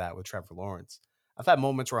 0 of that with Trevor Lawrence. I've had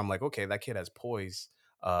moments where I'm like, okay, that kid has poise.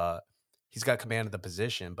 He's got command of the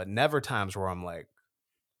position, but never times where I'm like,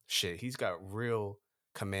 shit, he's got real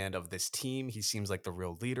command of this team. He seems like the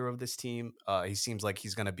real leader of this team. He seems like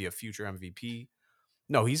he's going to be a future MVP.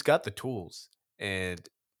 No, he's got the tools, and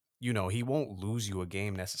he won't lose you a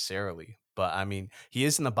game necessarily. But I mean, he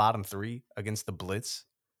is in the bottom 3 against the blitz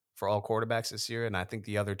for all quarterbacks this year, and I think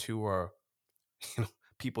the other 2 are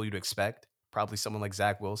people you'd expect. Probably someone like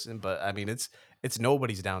Zach Wilson, but I mean, it's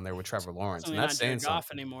nobody's down there with Trevor Lawrence, and certainly that's not saying Jared Goff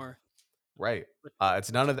something, anymore. right? Which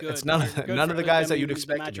It's none of the, it's good. none Good none for of the like guys them that you'd the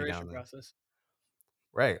expect to be maturation down there. process.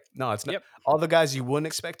 Right. No, it's not. Yep. All the guys you wouldn't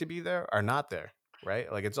expect to be there are not there,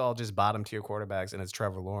 right? Like it's all just bottom tier quarterbacks, and it's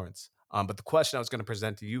Trevor Lawrence. But the question I was going to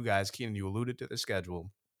present to you guys, Keenan, you alluded to the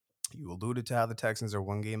schedule. You alluded to how the Texans are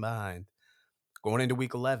 1 game behind. Going into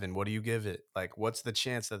week 11, what do you give it? Like, what's the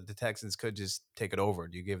chance that the Texans could just take it over?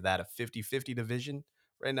 Do you give that a 50-50 division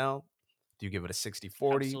right now? Do you give it a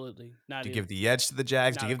 60-40? Absolutely. Do you give the edge to the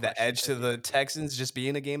Jags? Do Not you a give the question. edge to the Texans just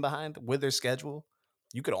being a game behind with their schedule?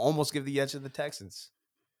 You could almost give the edge to the Texans.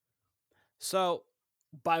 So,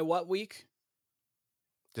 by what week?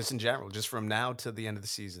 Just in general, just from now to the end of the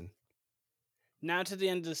season. Now to the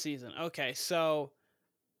end of the season. Okay, so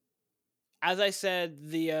as I said,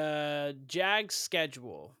 the Jags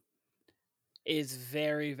schedule is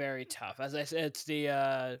very, very tough. As I said, it's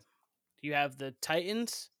the you have the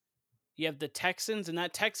Titans, you have the Texans, and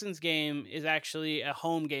that Texans game is actually a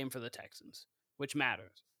home game for the Texans, which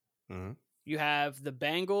matters. Mm-hmm. You have the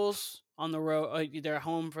Bengals on the road. They're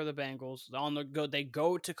home for the Bengals. They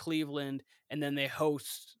go to Cleveland, and then they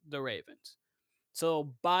host the Ravens.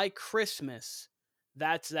 So by Christmas,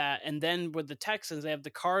 that's that. And then with the Texans, they have the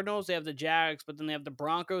Cardinals, they have the Jags, but then they have the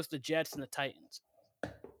Broncos, the Jets, and the Titans.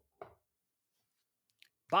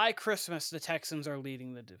 By Christmas, the Texans are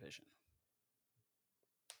leading the division.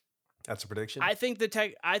 That's a prediction. I think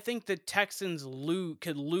the Texans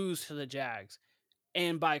could lose to the Jags,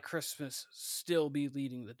 and by Christmas still be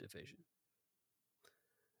leading the division.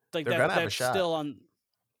 Like they're gonna have a shot.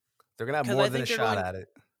 They're gonna have more than a shot at it.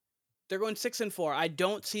 They're going 6-4. I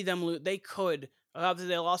don't see them lose. They could. Obviously,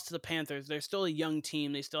 they lost to the Panthers. They're still a young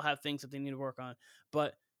team. They still have things that they need to work on.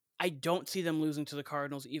 But I don't see them losing to the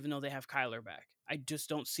Cardinals, even though they have Kyler back. I just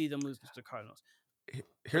don't see them losing to the Cardinals.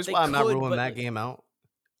 Here's why I'm not ruling that game out.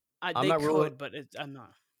 I'm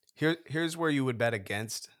not. Here's where you would bet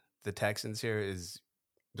against the Texans here is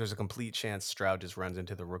there's a complete chance Stroud just runs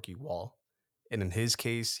into the rookie wall. And in his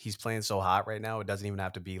case, he's playing so hot right now, it doesn't even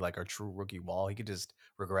have to be like a true rookie wall. He could just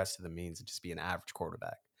regress to the means and just be an average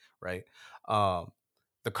quarterback, right?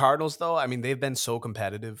 The Cardinals, though, I mean, they've been so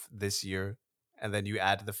competitive this year. And then you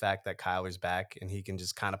add to the fact that Kyler's back and he can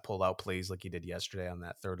just kind of pull out plays like he did yesterday on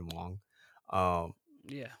that 3rd and long.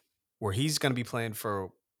 Yeah. Where he's going to be playing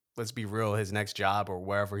for, let's be real, his next job or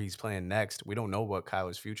wherever he's playing next. We don't know what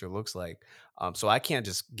Kyler's future looks like. So I can't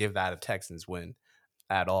just give that a Texans win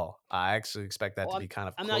at all. I actually expect that to be kind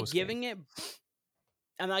of I'm close. I'm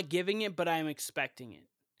not giving it, but I'm expecting it.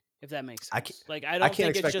 If that makes sense. I don't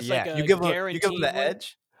think it's just like a guarantee. You give them the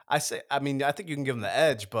edge. I think you can give them the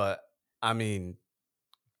edge, but I mean,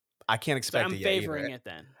 I can't expect it. I'm favoring it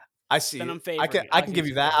then. I see. Then I'm favoring it. I can give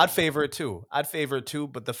you that. I'd favor it too.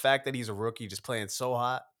 But the fact that he's a rookie just playing so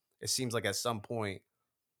hot, it seems like at some point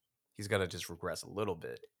he's got to just regress a little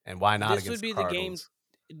bit. And why not against the Cardinals?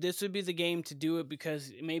 This would be the game to do it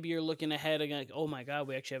because maybe you're looking ahead and like, oh my God,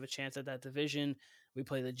 we actually have a chance at that division. We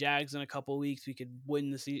play the Jags in a couple of weeks. We could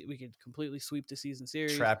win we could completely sweep the season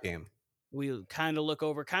series. Trap game. We kind of look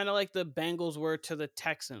over, kind of like the Bengals were to the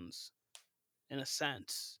Texans in a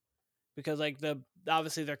sense. Because like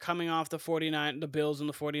obviously they're coming off the Bills and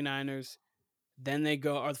the 49ers. Then they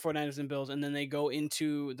go, or the 49ers and Bills, and then they go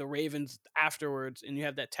into the Ravens afterwards. And you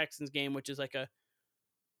have that Texans game, which is like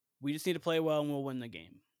we just need to play well and we'll win the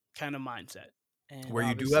game kind of mindset. And where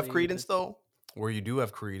you do have credence, though,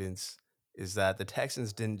 is that the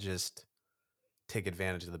Texans didn't just take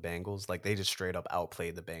advantage of the Bengals. Like they just straight up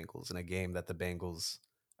outplayed the Bengals in a game that the Bengals,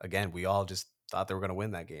 again, we all just thought they were going to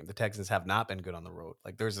win that game. The Texans have not been good on the road.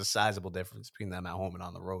 Like there's a sizable difference between them at home and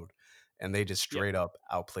on the road. And they just straight up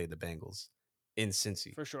outplayed the Bengals in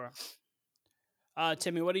Cincy. For sure.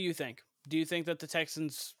 Timmy, what do you think? Do you think that the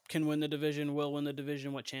Texans can win the division, will win the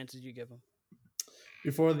division? What chances do you give them?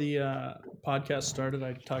 Before the podcast started,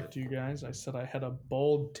 I talked to you guys. I said I had a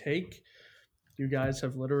bold take. You guys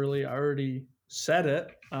have literally already said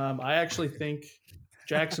it. I actually think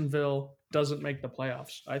Jacksonville doesn't make the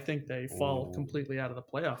playoffs. I think they fall completely out of the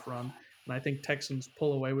playoff run, and I think Texans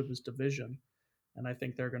pull away with this division, and I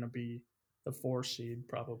think they're going to be the 4 seed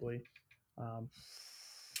probably.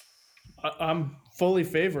 I'm fully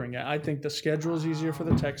favoring it. I think the schedule is easier for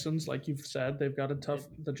the Texans. Like you've said, they've got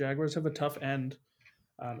the Jaguars have a tough end.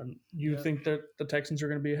 And you think that the Texans are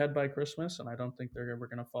going to be ahead by Christmas, and I don't think they're ever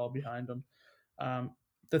going to fall behind them.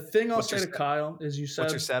 The thing I'll say to Kyle is you said...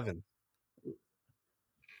 What's your 7?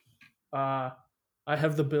 I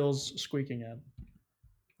have the Bills squeaking in.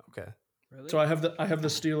 Okay. Really? So I have the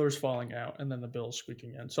Steelers falling out, and then the Bills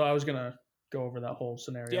squeaking in. So I was going to go over that whole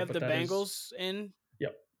scenario. Do you have the Bengals in?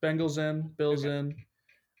 Yep. Bengals in, Bills in,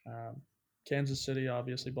 Kansas City,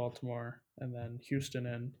 obviously Baltimore, and then Houston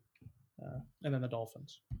in, and then the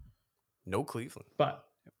Dolphins. No Cleveland. But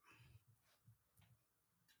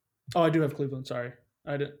I do have Cleveland. Sorry,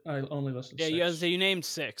 I only listed. Yeah, 6. you named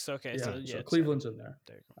 6. Okay, yeah, so Cleveland's in there.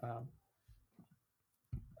 There you go.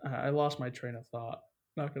 I lost my train of thought.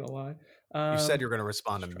 Not gonna lie. You said you're gonna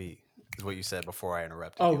respond to me. Is what you said before I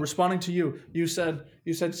interrupted. Oh, responding to you. You said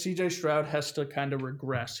CJ Stroud has to kind of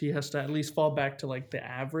regress. He has to at least fall back to like the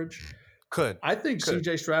average. I think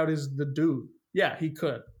CJ Stroud is the dude. Yeah, he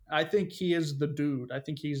could. I think he is the dude. I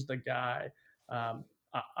think he's the guy.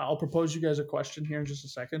 I'll propose you guys a question here in just a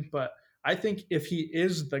second, but I think if he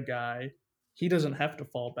is the guy, he doesn't have to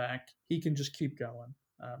fall back. He can just keep going.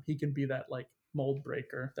 He can be that like mold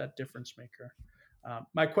breaker, that difference maker.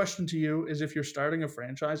 My question to you is, if you're starting a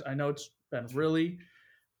franchise, I know it's been really,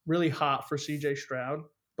 really hot for CJ Stroud,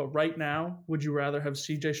 but right now, would you rather have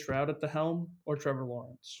CJ Stroud at the helm or Trevor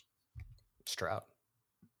Lawrence? Stroud.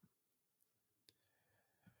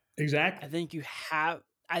 Exactly. I think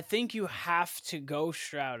you have to go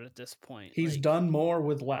Stroud at this point. He's done more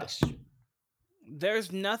with less.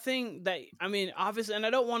 There's nothing that, I mean, obviously, and I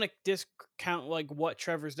don't want to discount like what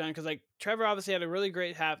Trevor's done, because like Trevor obviously had a really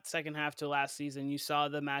great second half to last season. You saw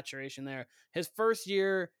the maturation there. His first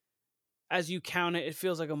year, as you count it, it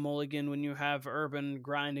feels like a mulligan when you have Urban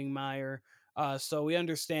grinding Meyer. So we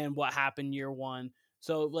understand what happened year 1.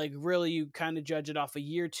 So like really, you kind of judge it off of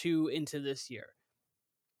year 2 into this year.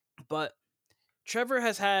 But Trevor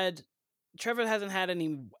hasn't had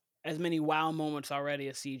as many wow moments already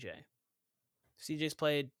as CJ. CJ's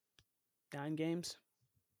played 9 games.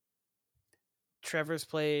 Trevor's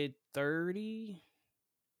played 30.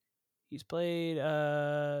 He's played,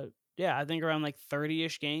 I think around like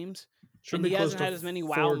 30-ish games. Should be he hasn't had as many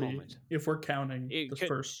wow moments. If we're counting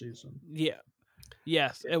first season. Yeah.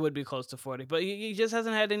 Yes, it would be close to 40. But he just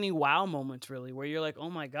hasn't had any wow moments, really, where you're like, oh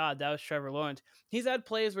my God, that was Trevor Lawrence. He's had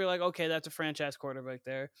plays where you're like, okay, that's a franchise quarterback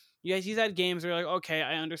there. Yeah, he's had games where you're like, okay,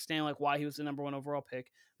 I understand like why he was the number 1 overall pick.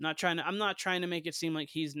 I'm not trying to make it seem like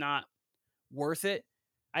he's not worth it.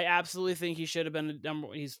 I absolutely think he should have been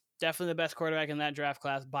he's definitely the best quarterback in that draft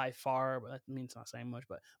class by far. But that means not saying much,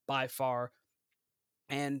 but by far.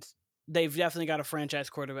 And they've definitely got a franchise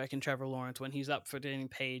quarterback in Trevor Lawrence. When he's up for getting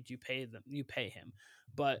paid, you pay him.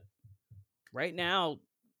 But right now,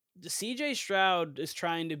 the CJ Stroud is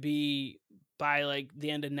trying to be, by like the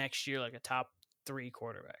end of next year, like a top 3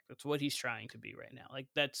 quarterback. That's what he's trying to be right now. Like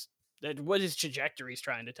that's what his trajectory is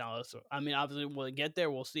trying to tell us. I mean, obviously, will it get there?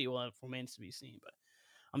 We'll see. Well, it remains to be seen. But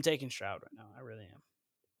I'm taking Stroud right now. I really am.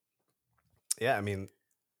 Yeah, I mean,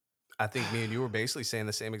 I think me and you were basically saying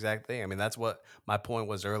the same exact thing. I mean, that's what my point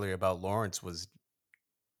was earlier about Lawrence was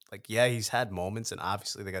like, yeah, he's had moments, and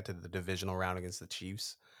obviously they got to the divisional round against the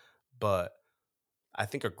Chiefs. But I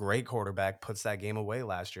think a great quarterback puts that game away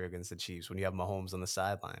last year against the Chiefs when you have Mahomes on the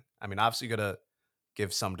sideline. I mean, obviously you got to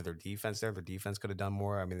give some to their defense there. Their defense could have done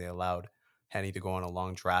more. I mean, they allowed Henny to go on a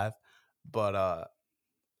long drive. But, I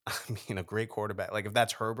mean, a great quarterback. Like, if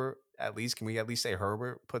that's Herbert, at least, can we at least say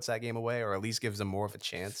Herbert puts that game away or at least gives them more of a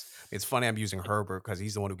chance? I mean, it's funny I'm using Herbert because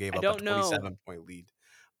he's the one who gave up a 27-point lead.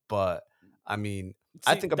 But, I mean,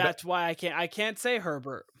 I think that's why I can't say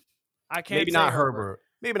Herbert. I can't maybe say not Herbert.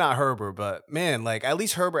 Maybe not Herbert, but, man, like, at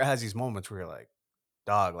least Herbert has these moments where you're like,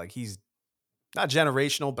 dog, like, he's not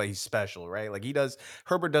generational, but he's special, right? Like,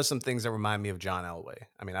 Herbert does some things that remind me of John Elway.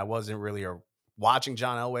 I mean, I wasn't really watching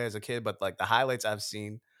John Elway as a kid, but, like, the highlights I've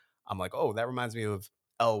seen, I'm like, oh, that reminds me of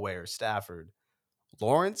Elway or Stafford.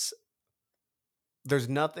 Lawrence, there's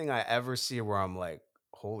nothing I ever see where I'm like,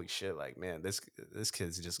 holy shit, like, man, this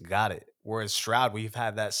kid's just got it. Whereas Stroud, we've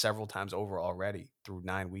had that several times over already through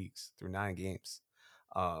 9 weeks, through 9 games.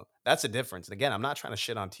 That's a difference. And again, I'm not trying to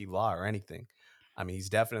shit on T. Law or anything. I mean, he's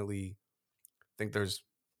definitely, I think there's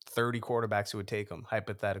 30 quarterbacks who would take him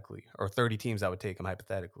hypothetically, or 30 teams that would take him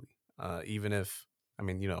hypothetically. Even if, I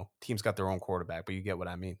mean, teams got their own quarterback, but you get what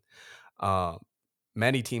I mean.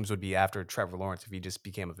 Many teams would be after Trevor Lawrence if he just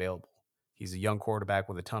became available. He's a young quarterback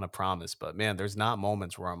with a ton of promise, but man, there's not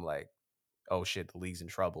moments where I'm like, oh shit, the league's in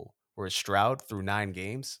trouble. Whereas Stroud through 9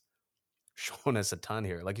 games, showing us a ton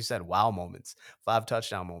here. Like you said, wow moments, 5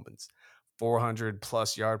 touchdown moments, 400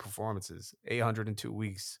 plus yard performances, 802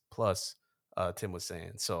 weeks plus, Tim was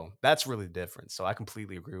saying. So that's really the difference. So I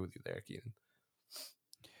completely agree with you there, Keenan.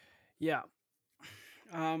 Yeah.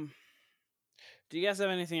 Do you guys have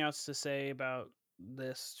anything else to say about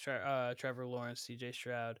this Trevor Lawrence, CJ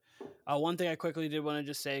Stroud? One thing I quickly did want to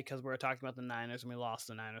just say, because we're talking about the Niners and we lost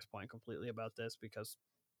the Niners point completely about this because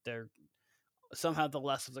they're somehow the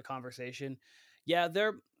less of the conversation. Yeah,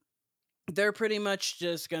 they're pretty much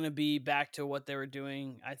just going to be back to what they were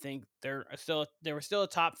doing. I think they were still a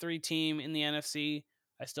top 3 team in the NFC.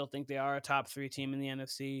 I still think they are a top 3 team in the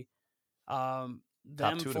NFC.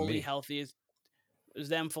 Them fully healthy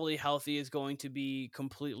is going to be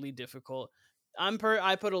completely difficult. I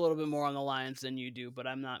put a little bit more on the Lions than you do, but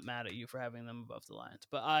I'm not mad at you for having them above the Lions.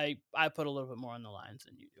 But I put a little bit more on the Lions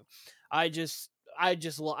than you do.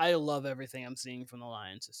 I love everything I'm seeing from the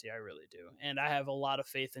Lions this year. I really do, and I have a lot of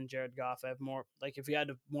faith in Jared Goff. I have more, like, if you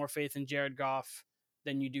had more faith in Jared Goff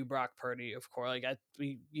than you do Brock Purdy, of course. Like,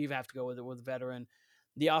 you have to go with it with a veteran.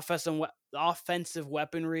 The offensive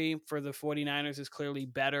weaponry for the 49ers is clearly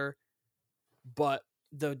better, but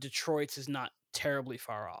the Detroit's is not terribly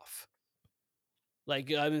far off.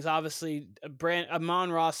 Like, I mean, it's obviously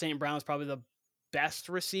Amon-Ra St. Brown is probably the best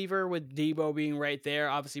receiver, with Debo being right there.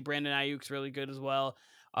 Obviously, Brandon Ayuk's really good as well.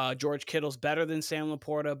 George Kittle's better than Sam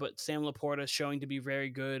Laporta, but Sam Laporta is showing to be very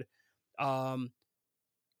good.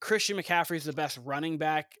 Christian McCaffrey's the best running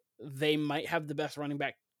back. They might have the best running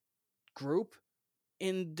back group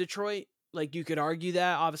in Detroit. Like, you could argue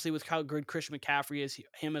that, obviously, with how good Christian McCaffrey is,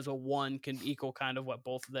 him as a 1 can equal kind of what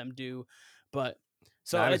both of them do. But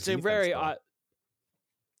so it's a very odd.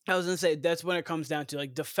 I was going to say, that's when it comes down to,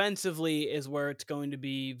 like, defensively is where it's going to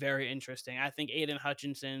be very interesting. I think Aiden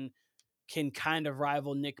Hutchinson can kind of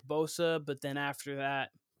rival Nick Bosa, but then after that,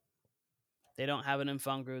 they don't have an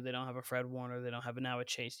Mfungru, they don't have a Fred Warner, they don't have now a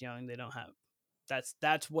Chase Young, they don't have.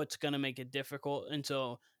 That's what's going to make it difficult. And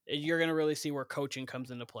so you're going to really see where coaching comes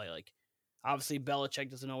into play. Like, obviously, Belichick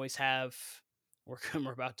doesn't always have. We're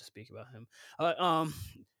about to speak about him.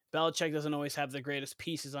 Belichick doesn't always have the greatest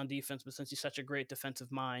pieces on defense, but since he's such a great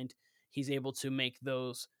defensive mind, he's able to make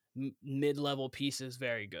those mid-level pieces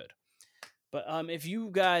very good. But if you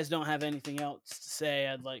guys don't have anything else to say,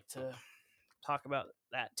 I'd like to talk about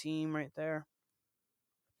that team right there.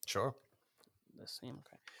 Sure. This team,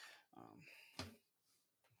 okay.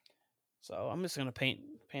 So I'm just gonna paint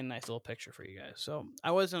a nice little picture for you guys. So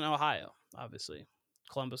I was in Ohio, obviously,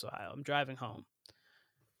 Columbus, Ohio. I'm driving home.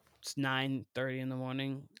 It's 9:30 in the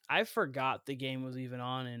morning. I forgot the game was even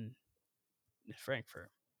on in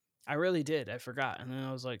Frankfurt. I really did. I forgot. And then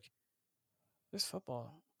I was like, there's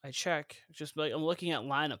football. I check. Just like, I'm looking at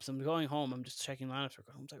lineups. I'm going home. I'm just checking lineups.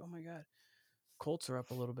 I'm like, oh my God. Colts are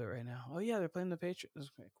up a little bit right now. Oh yeah, they're playing the Patriots.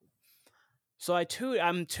 Okay, cool. So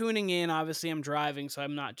I'm tuning in. Obviously, I'm driving, so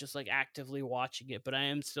I'm not just like actively watching it, but I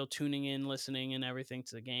am still tuning in, listening, and everything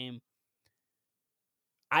to the game.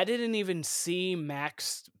 I didn't even see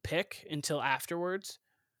Mac's pick until afterwards,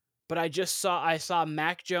 but I saw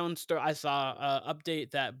Mac Jones. I saw an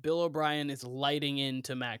update that Bill O'Brien is lighting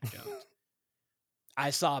into Mac Jones.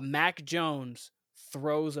 I saw Mac Jones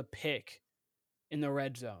throws a pick in the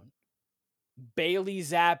red zone. Bailey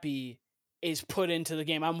Zappi is put into the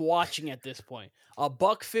game. I'm watching at this point.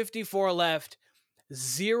 $1:54 left,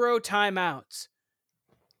 0 timeouts,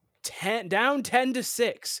 down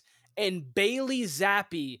 10-6, and Bailey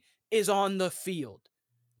Zappi is on the field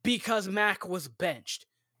because Mac was benched.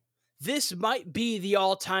 This might be the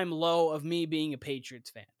all-time low of me being a Patriots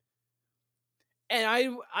fan.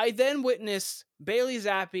 And I then witness Bailey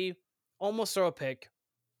Zappi almost throw a pick,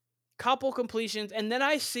 couple completions, and then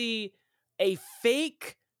I see a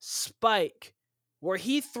fake spike where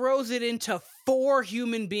he throws it into 4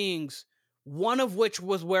 human beings, one of which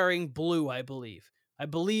was wearing blue, I believe. I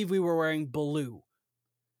believe we were wearing blue.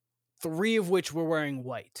 3 of which were wearing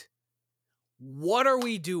white. What are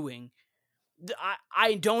we doing?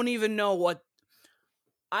 I don't even know what.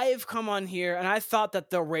 I have come on here and I thought that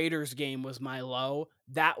the Raiders game was my low.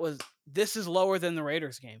 This is lower than the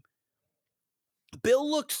Raiders game. Bill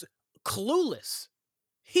looks clueless.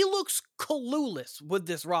 He looks clueless with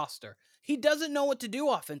this roster. He doesn't know what to do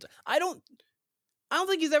offense. I don't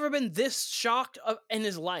think he's ever been this shocked in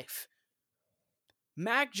his life.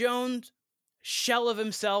 Mac Jones, shell of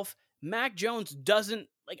himself. Mac Jones doesn't,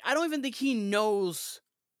 I don't even think he knows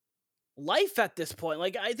life at this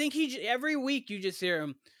point. I think every week you just hear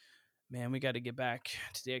him, man, we got to get back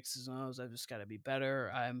to the X's and O's. I've just got to be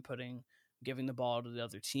better. I'm giving the ball to the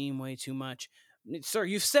other team way too much. Sir,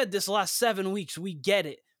 you've said this last 7 weeks. We get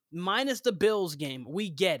it. Minus the Bills game, we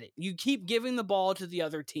get it. You keep giving the ball to the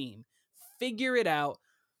other team. Figure it out.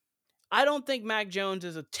 I don't think Mac Jones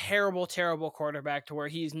is a terrible, terrible quarterback to where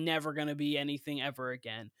he's never going to be anything ever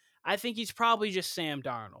again. I think he's probably just Sam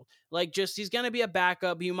Darnold. He's going to be a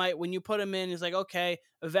backup. You might, when you put him in, he's like, okay,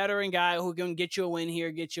 a veteran guy who can get you a win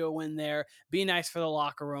here, get you a win there, be nice for the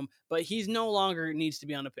locker room. But he's no longer needs to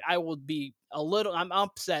be on I'm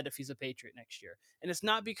upset if he's a Patriot next year. And it's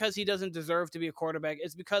not because he doesn't deserve to be a quarterback.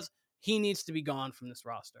 It's because he needs to be gone from this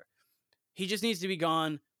roster. He just needs to be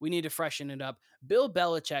gone. We need to freshen it up. Bill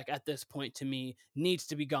Belichick, at this point, to me, needs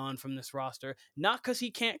to be gone from this roster. Not because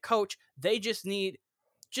he can't coach. They just need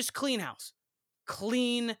clean house.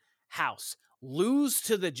 Clean house. Lose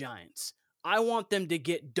to the Giants. I want them to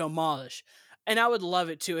get demolished. And I would love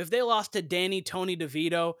it, too. If they lost to Tony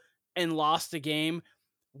DeVito and lost the game,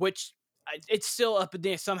 which it's still up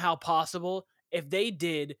there somehow possible. If they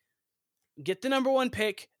did get the number 1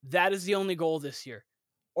 pick, that is the only goal this year.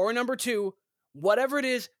 Or number 2, whatever it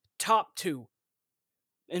is, top 2.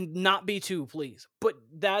 And not be 2, please. But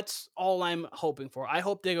that's all I'm hoping for. I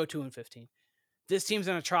hope they go 2-15. This team's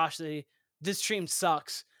an atrocity. This team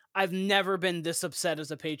sucks. I've never been this upset as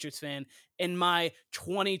a Patriots fan in my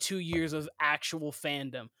 22 years of actual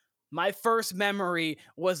fandom. My first memory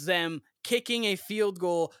was them kicking a field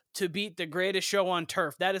goal to beat the greatest show on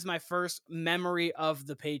turf. That is my first memory of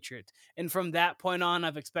the Patriots. And from that point on,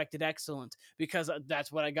 I've expected excellence because that's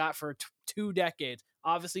what I got for 2 decades.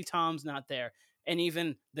 Obviously, Tom's not there. And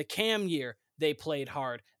even the Cam year, they played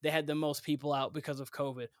hard. They had the most people out because of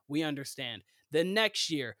COVID. We understand. The next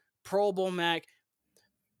year, Pro Bowl Mac,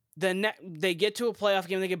 they get to a playoff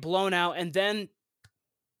game, they get blown out, and then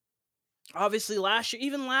obviously last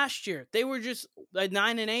year, they were just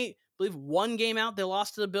 9-8. I believe 1 game out. They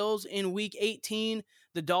lost to the Bills in week 18.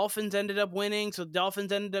 The Dolphins ended up winning, so the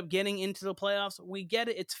Dolphins ended up getting into the playoffs. We get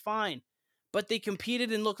it. It's fine. But they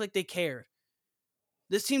competed and looked like they cared.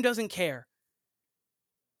 This team doesn't care.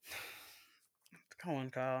 Come on,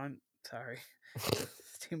 Kyle. I'm sorry.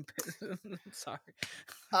 I'm sorry.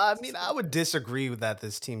 I mean, I would disagree with that.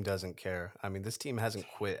 This team doesn't care. I mean, this team hasn't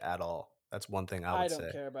quit at all. That's one thing I would say. I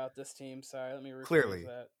don't care about this team. Sorry, let me rephrase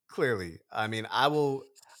that. Clearly. I mean,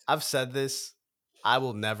 I've said this. I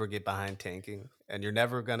will never get behind tanking. And you're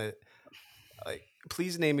never going to,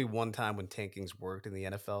 please name me one time when tanking's worked in the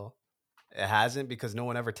NFL. It hasn't because no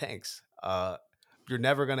one ever tanks. You're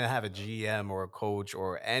never going to have a GM or a coach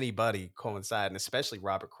or anybody coincide, and especially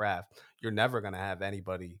Robert Kraft. You're never going to have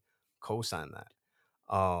anybody co-sign that.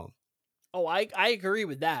 I agree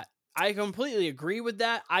with that. I completely agree with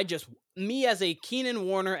that. Me as a Keenan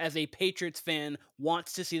Warner, as a Patriots fan,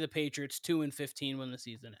 wants to see the Patriots 2-15 when the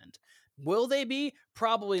season ends. Will they be?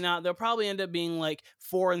 Probably not. They'll probably end up being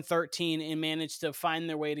 4-13 and manage to find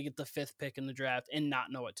their way to get the 5th pick in the draft and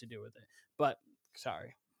not know what to do with it. But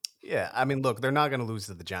sorry. Yeah, I mean, look, they're not going to lose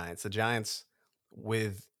to the Giants. The Giants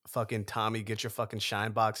with fucking Tommy, get your fucking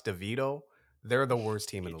shine box, DeVito, they're the worst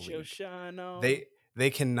team in the league. Shine on. They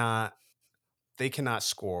cannot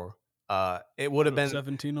score. It would have been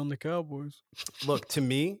 17 on the Cowboys. Look, to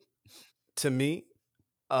me,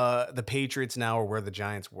 the Patriots now are where the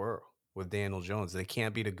Giants were with Daniel Jones. They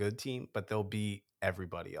can't beat a good team, but they'll beat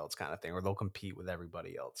everybody else kind of thing, or they'll compete with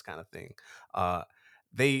everybody else kind of thing.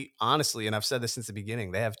 They honestly, and I've said this since the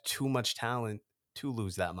beginning, they have too much talent to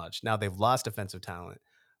lose that much. Now they've lost defensive talent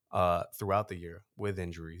throughout the year with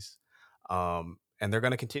injuries, and they're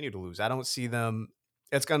going to continue to lose. I don't see them.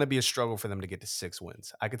 It's going to be a struggle for them to get to 6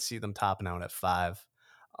 wins. I could see them topping out at 5.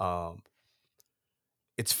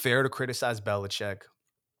 It's fair to criticize Belichick.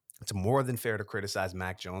 It's more than fair to criticize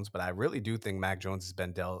Mac Jones, but I really do think Mac Jones has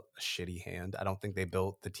been dealt a shitty hand. I don't think they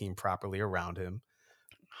built the team properly around him.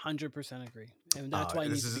 100% agree. And that's why he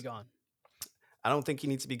needs to be gone. I don't think he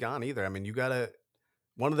needs to be gone either. I mean,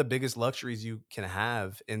 one of the biggest luxuries you can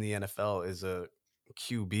have in the NFL is a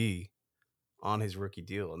QB on his rookie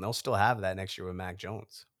deal. And they'll still have that next year with Mac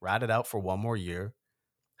Jones. Ride it out for 1 more year.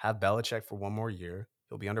 Have Belichick for 1 more year.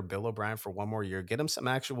 He'll be under Bill O'Brien for 1 more year. Get him some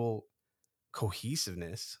actual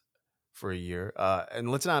cohesiveness for a year.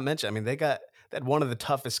 And let's not mention, I mean, they had one of the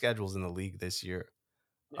toughest schedules in the league this year.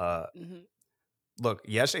 Mm-hmm. Look,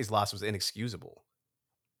 yesterday's loss was inexcusable,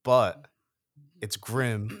 but it's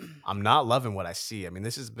grim. I'm not loving what I see. I mean,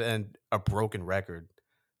 this has been a broken record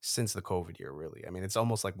since the COVID year, really. I mean, it's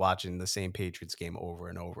almost like watching the same Patriots game over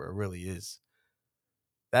and over. It really is.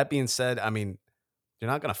 That being said, I mean, you're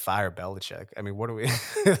not going to fire Belichick. I mean, what are we?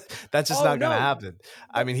 That's just not going to No, happen.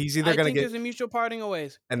 I mean, he's either I going to think get, there's a mutual parting of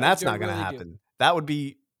ways, and that's not going to happen. That would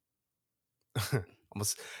be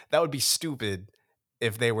almost, that would be stupid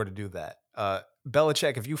if they were to do that.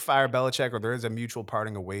 Belichick, if you fire Belichick or there is a mutual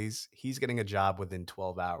parting of ways, he's getting a job within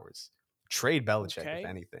 12 hours. Trade Belichick, if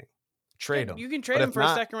anything. Trade him. You can trade him for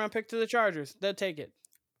a second round pick to the Chargers. They'll take it.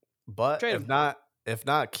 But trade if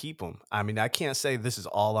not, keep him. I mean, I can't say this is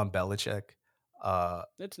all on Belichick.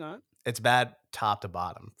 It's not. It's bad top to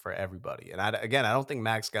bottom for everybody. And I don't think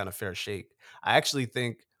Mac's gotten a fair shake. I actually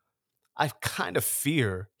think, I kind of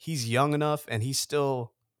fear he's young enough and he's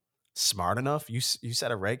still smart enough. You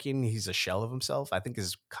said it right, Keaton. He's a shell of himself. I think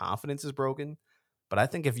his confidence is broken. But I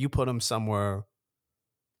think if you put him somewhere,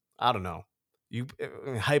 I don't know,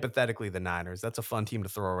 hypothetically the Niners, that's a fun team to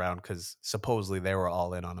throw around because supposedly they were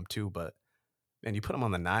all in on him too. But man, you put him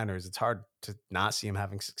on the Niners, it's hard to not see him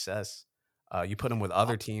having success. You put him with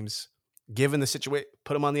other teams, given the situation,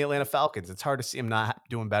 put him on the Atlanta Falcons. It's hard to see him not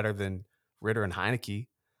doing better than Ritter and Heineke.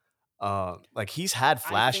 Like he's had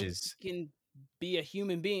flashes. I think he can be a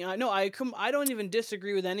human being. I don't even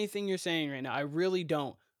disagree with anything you're saying right now. I really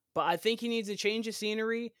don't. But I think he needs to change the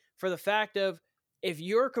scenery for the fact of, if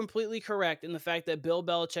you're completely correct in the fact that Bill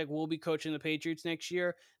Belichick will be coaching the Patriots next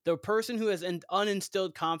year, the person who has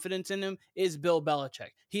uninstilled confidence in him is Bill Belichick.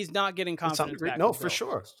 He's not getting confidence back. No, for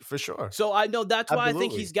sure. So I know that's why I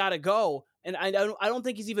think he's got to go. And I don't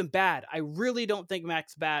think he's even bad. I really don't think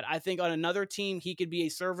Mac's bad. I think on another team, he could be a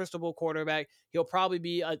serviceable quarterback. He'll probably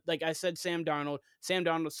be, like I said, Sam Darnold. Sam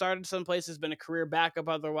Darnold started someplace, has been a career backup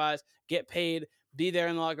otherwise, get paid, be there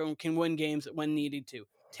in the locker room, can win games when needed to.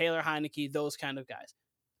 Taylor Heineke, those kind of guys.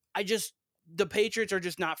 The Patriots are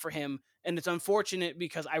just not for him. And it's unfortunate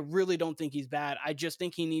because I really don't think he's bad. I just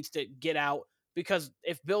think he needs to get out, because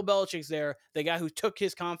if Bill Belichick's there, the guy who took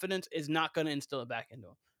his confidence is not going to instill it back into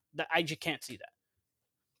him. I just can't see that.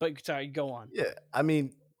 But sorry, go on. Yeah, I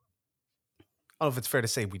mean, I don't know if it's fair to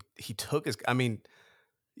say he took his. I mean,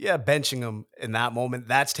 yeah, benching him in that moment,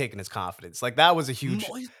 that's taking his confidence. Like that was a huge.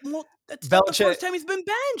 That's not the first time he's been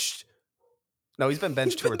benched. No, he's been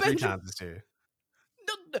benched 2 or 3 times this year.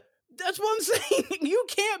 No, that's what I'm saying. You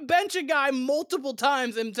can't bench a guy multiple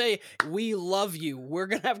times and say, "We love you. We're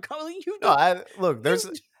gonna have." Look, there's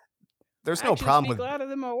no problem with louder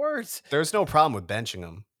than my words. There's no problem with benching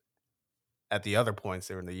him at the other points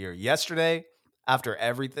there in the year. Yesterday, after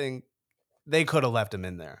everything, they could have left him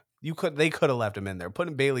in there. They could have left him in there.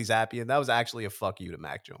 Putting Bailey Zappi in, that was actually a fuck you to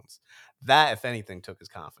Mac Jones. That, if anything, took his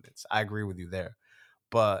confidence. I agree with you there.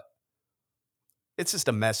 But it's just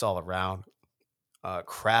a mess all around.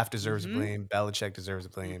 Kraft deserves blame. Belichick deserves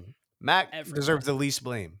blame. Mac deserves the least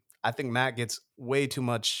blame. I think Mac gets way too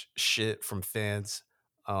much shit from fans.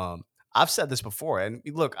 I've said this before, and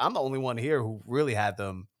look, I'm the only one here who really had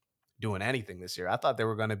them doing anything this year. I thought they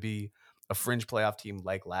were going to be a fringe playoff team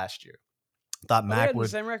like last year. I thought Mac would the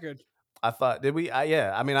same record. I thought, did we?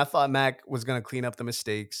 Yeah. I mean, I thought Mac was going to clean up the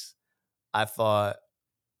mistakes. I thought,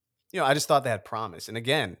 I just thought they had promise. And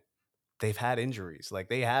again, they've had injuries. Like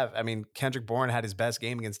they have. I mean, Kendrick Bourne had his best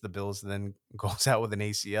game against the Bills, and then goes out with an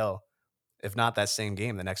ACL. If not that same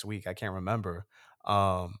game, the next week, I can't remember.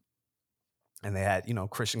 And they had,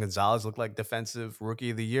 Christian Gonzalez looked like defensive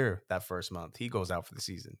rookie of the year that first month. He goes out for the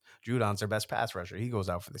season. Judon's their best pass rusher. He goes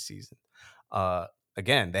out for the season.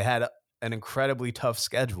 Again, they had an incredibly tough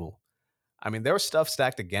schedule. I mean, there was stuff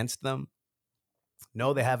stacked against them.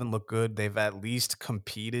 No, they haven't looked good. They've at least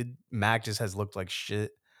competed. Mac just has looked like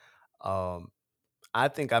shit. I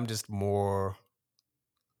think I'm just more,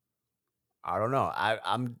 I don't know.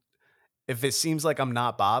 I'm if it seems like I'm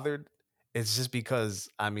not bothered, it's just because,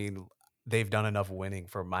 I mean, they've done enough winning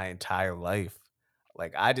for my entire life.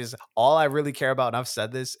 Like all I really care about, and I've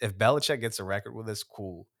said this, if Belichick gets a record with us,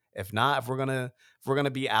 cool. If not, if we're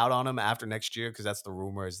gonna be out on him after next year, because that's the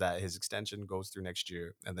rumor, is that his extension goes through next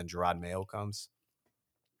year, and then Gerard Mayo comes.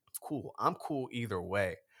 Cool. I'm cool either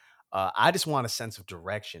way. I just want a sense of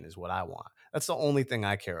direction is what I want. That's the only thing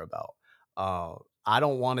I care about. I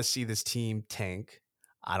don't want to see this team tank.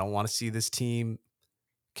 I don't want to see this team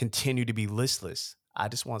continue to be listless. I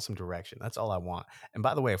just want some direction. That's all I want. And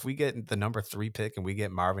by the way, if we get the number 3 pick and we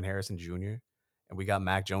get Marvin Harrison Jr. and we got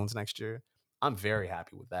Mac Jones next year, I'm very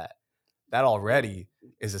happy with that. That already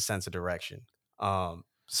is a sense of direction.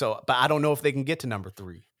 So, but I don't know if they can get to number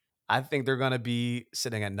 3. I think they're going to be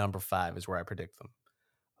sitting at number 5 is where I predict them.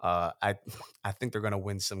 I I think they're going to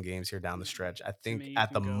win some games here down the stretch. I think you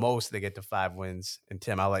at can the go. most they get to 5 wins. And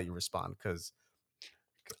Tim, I'll let you respond because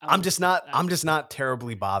I'm I'm just not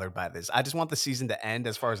terribly bothered by this. I just want the season to end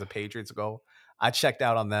as far as the Patriots go. I checked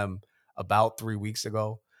out on them about 3 weeks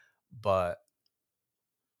ago, but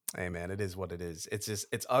hey man, it is what it is.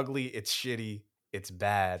 It's ugly, it's shitty, it's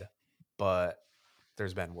bad, but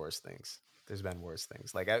there's been worse things. There's been worse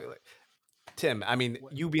things. Tim, I mean,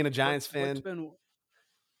 you being a Giants fan,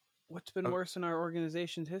 what's been worse in our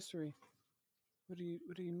organization's history? What do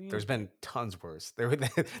you mean? There's been tons worse.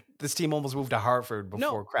 This team almost moved to Hartford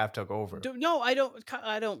before Kraft took over. No, I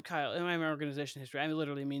don't, Kyle. In my organization history, I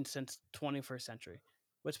literally mean since 21st century.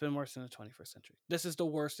 What's been worse in the 21st century? This is the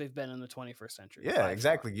worst they've been in the 21st century. Yeah,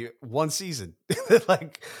 exactly. One season.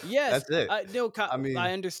 Yes, that's it.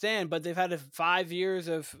 I understand, but they've had 5 years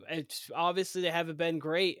of. Obviously, they haven't been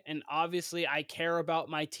great, and obviously, I care about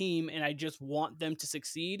my team, and I just want them to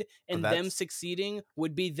succeed. And them succeeding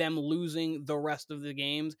would be them losing the rest of the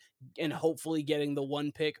games, and hopefully getting the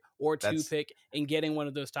 1 pick or 2 pick, and getting one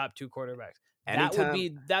of those top 2 quarterbacks.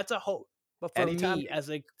 That's a hope. But for me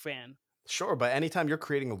as a fan. Sure, but anytime you're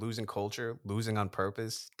creating a losing culture, losing on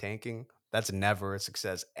purpose, tanking, that's never a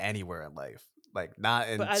success anywhere in life. Not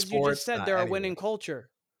in sports. But as you just said, they're a winning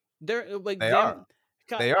culture. They're they are.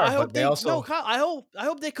 They are. I hope they also. No, Kyle, I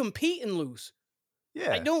hope they compete and lose.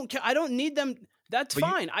 Yeah. I don't need them. That's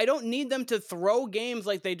fine. I don't need them to throw games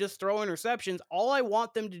like they just throw interceptions. All I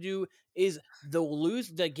want them to do is lose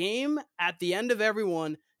the game at the end of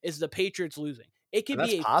everyone is the Patriots losing. It could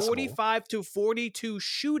be a 45-42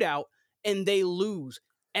 shootout and they lose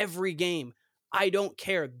every game. I don't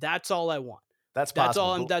care. That's all I want. That's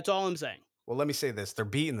possible. That's all I'm saying. Well, let me say this. They're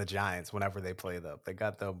beating the Giants whenever they play them. They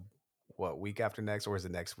got them, week after next, or is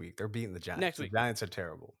it next week? They're beating the Giants. Next week. The Giants are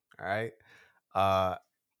terrible. All right. I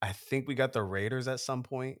think we got the Raiders at some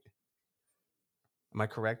point. Am I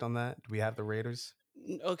correct on that? Do we have the Raiders?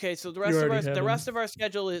 Okay, so the rest of our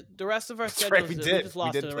schedule is right, we just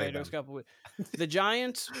lost to the Raiders a couple weeks. The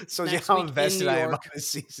Giants. So how invested I am on this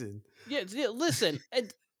season. Yeah, listen.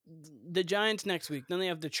 The Giants next week. Then they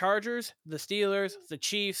have the Chargers, the Steelers, the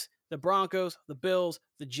Chiefs, the Broncos, the Bills,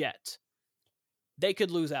 the Jets. They could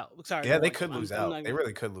lose out. Sorry. Yeah, they could lose out. They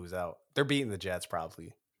really could lose out. They're beating the Jets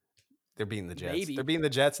probably. They're beating the Jets. Maybe. They're beating the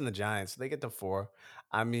Jets and the Giants. So they get to 4.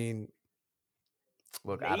 I mean,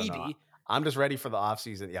 look, I don't know. I'm just ready for the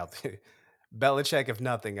offseason. Yeah, Belichick, if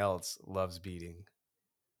nothing else, loves beating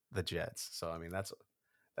the Jets. So I mean, that's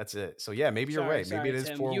it. So yeah, maybe you're right. Maybe it is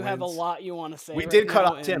Tim, 4 you wins. have a lot you want to say. We did cut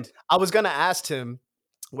off Tim. I was gonna ask Tim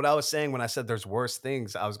what I was saying when I said there's worse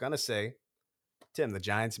things. I was gonna say, Tim, the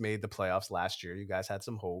Giants made the playoffs last year. You guys had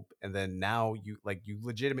some hope, and then now you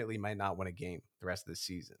legitimately might not win a game the rest of the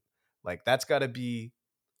season. That's got to be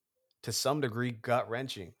to some degree gut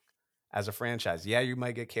wrenching as a franchise. Yeah, you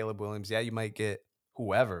might get Caleb Williams. Yeah, you might get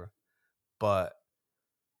whoever, but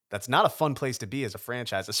that's not a fun place to be as a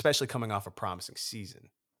franchise, especially coming off a promising season.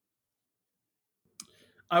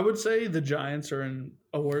 I would say the Giants are in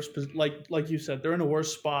a worse, like you said, they're in a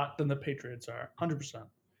worse spot than the Patriots are, 100%.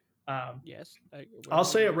 Yes. I'll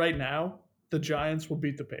say it right now. The Giants will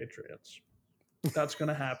beat the Patriots. That's going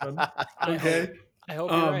to happen. Okay. I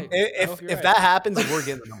hope you're right. If that happens, we're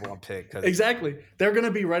getting the number 1 pick. Exactly. They're going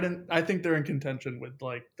to be right in. I think they're in contention with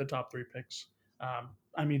the top 3 picks.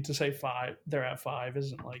 I mean, to say 5, they're at 5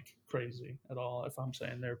 isn't crazy at all. If I'm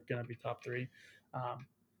saying they're going to be top 3,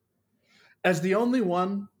 as the only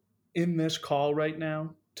one in this call right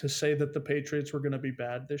now to say that the Patriots were going to be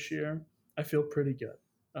bad this year, I feel pretty good.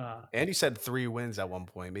 And you said 3 wins at one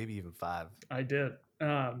point, maybe even 5. I did.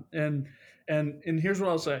 And here's what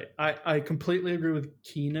I'll say. I completely agree with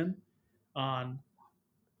Keenan on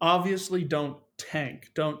obviously don't tank,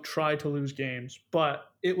 don't try to lose games, but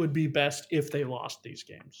it would be best if they lost these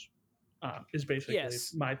games. Is basically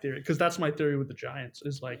my theory, because that's my theory with the Giants.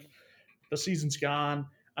 Is the season's gone.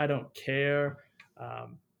 I don't care.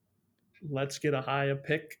 Let's get a higher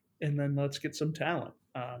pick, and then let's get some talent.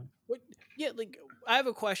 I have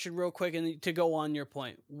a question real quick, and to go on your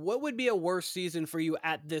point, what would be a worse season for you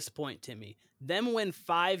at this point, Timmy? Them win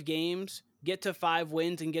 5 games, get to 5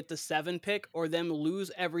 wins, and get the 7 pick, or them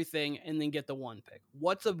lose everything and then get the 1 pick?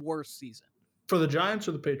 What's a worse season? For the Giants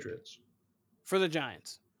or the Patriots? For the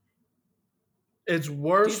Giants. It's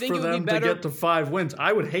worse for them to get to 5 wins.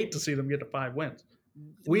 I would hate to see them get to 5 wins.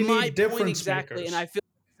 We need difference exactly, makers. And I feel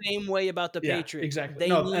the same way about the Patriots. Exactly.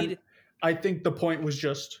 They need. I think the point was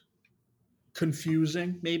just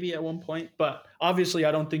confusing maybe at one point, but obviously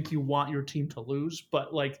I don't think you want your team to lose,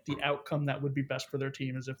 but like the outcome that would be best for their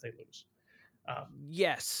team is if they lose.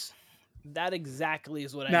 Yes, that exactly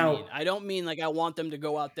is what I Now, mean. I don't mean like I want them to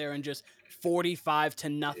go out there and just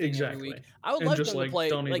 45-0 every exactly. week. I would And like just them to like play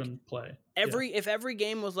don't like even play. if every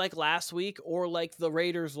game was like last week or like the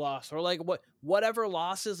Raiders lost or like whatever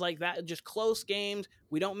losses like that, just close games.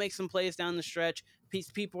 We don't make some plays down the stretch.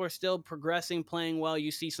 People are still progressing, playing well.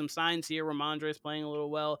 You see some signs here. Ramondre is playing a little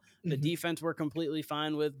well. The defense we're completely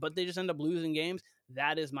fine with, but they just end up losing games.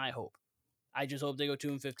 That is my hope. I just hope they go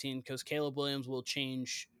 2-15 because Caleb Williams will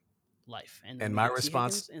change life. And then And we get T.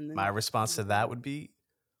 Higgins, and then my response to that would be,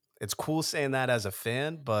 it's cool saying that as a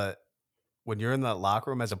fan, but when you're in that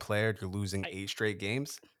locker room as a player, you're losing 8 straight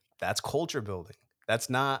games. That's culture building. That's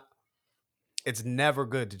not. It's never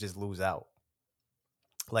good to just lose out.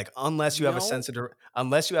 Like unless you have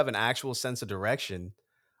unless you have an actual sense of direction,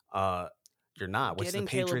 you're not. Which the getting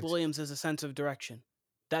Caleb Patriots. Williams is a sense of direction.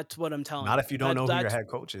 That's what I'm telling you. Not if you don't know who your That's head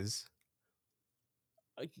coach is.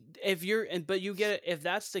 if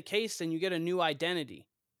that's the case, then you get a new identity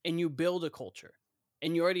and you build a culture,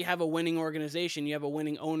 and you already have a winning organization. You have a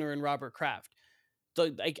winning owner in Robert Kraft.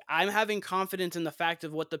 So like I'm having confidence in the fact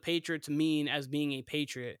of what the Patriots mean as being a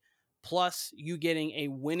Patriot, plus you getting a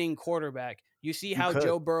winning quarterback. You see how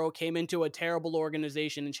Joe Burrow came into a terrible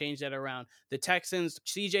organization and changed that around. The Texans,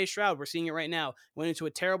 CJ Stroud, we're seeing it right now, went into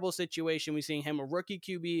a terrible situation. We're seeing him a rookie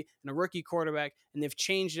QB and a rookie quarterback, and they've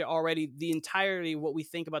changed it already. The entirety of what we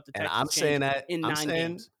think about the And Texans I'm saying that in 9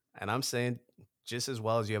 games. And I'm saying just as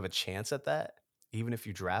well as you have a chance at that, even if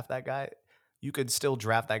you draft that guy, you could still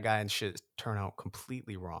draft that guy and shit turn out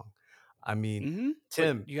completely wrong. I mean,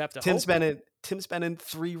 You have to Tim's been in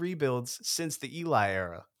 3 rebuilds since the Eli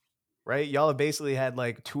era, right? Y'all have basically had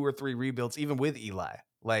like 2 or 3 rebuilds, even with Eli.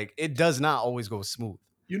 Like it does not always go smooth.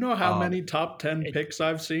 You know how many top 10 picks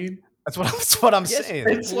I've seen? That's what I'm saying.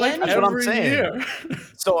 It's like every year.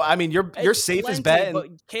 So I mean, your safest bet, but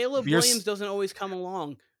Caleb Williams doesn't always come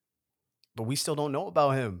along. But we still don't know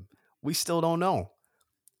about him. We still don't know.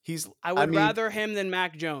 I would rather him than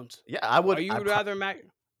Mac Jones. Yeah, I would. You would rather Mac?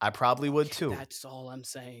 I probably would too. That's all I'm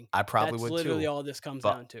saying. I probably would too. That's literally all this comes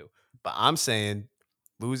down to. But I'm saying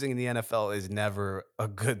losing in the NFL is never a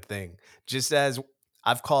good thing. Just as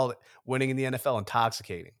I've called winning in the NFL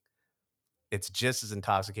intoxicating. It's just as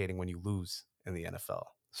intoxicating when you lose in the NFL.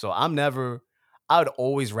 So I would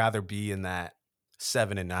always rather be in that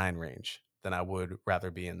 7-9 range than I would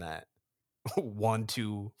rather be in that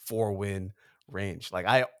 1-4 win range. Like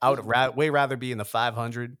I would way rather be in the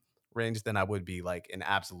 500 range than I would be like an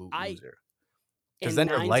absolute loser. Because then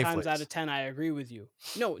 9 times out of 10, I agree with you.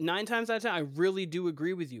 No, 9 times out of 10, I really do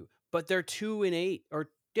agree with you. But they're 2-8,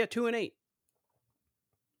 2-8.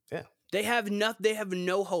 Yeah, they have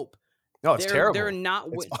no hope. No, it's terrible. They're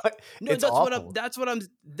not. No, that's awful.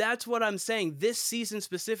 That's what I'm saying. This season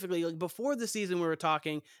specifically, like before the season, we were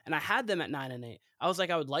talking, and I had them at 9-8. I was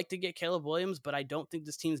like, I would like to get Caleb Williams, but I don't think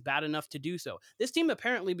this team's bad enough to do so. This team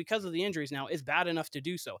apparently, because of the injuries now, is bad enough to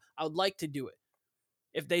do so. I would like to do it.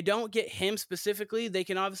 If they don't get him specifically, they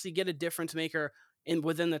can obviously get a difference maker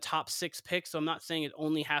within the top 6 picks. So I'm not saying it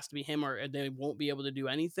only has to be him or they won't be able to do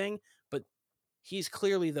anything, but he's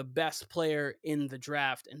clearly the best player in the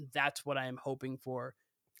draft, and that's what I am hoping for.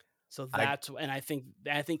 So I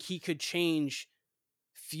think he could change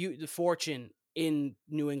the fortune in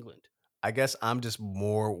New England. I guess I'm just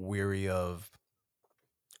more weary of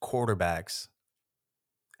quarterbacks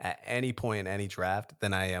at any point in any draft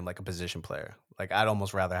than I am like a position player. Like I'd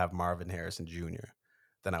almost rather have Marvin Harrison Jr.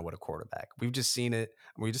 than I would a quarterback. We've just seen it.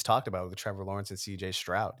 We just talked about it with Trevor Lawrence and CJ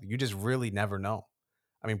Stroud. You just really never know.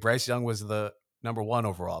 I mean, Bryce Young was the number 1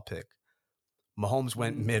 overall pick. Mahomes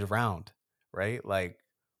went mid-round, right? Like,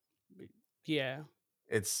 yeah,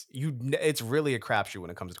 it's really a crapshoot when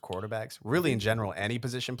it comes to quarterbacks. Really, in general, any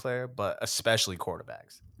position player, but especially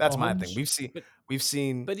quarterbacks. That's my thing. We've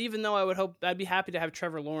seen. But even though I'd be happy to have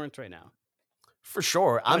Trevor Lawrence right now. For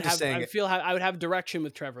sure, I would have direction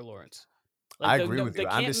with Trevor Lawrence. Like I agree with you.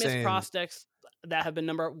 I'm just saying prospects that have been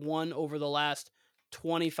number 1 over the last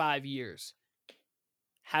 25 years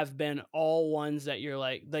have been all ones that you're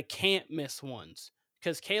like the can't miss ones.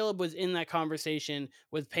 Because Caleb was in that conversation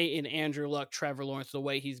with Peyton, Andrew Luck, Trevor Lawrence, the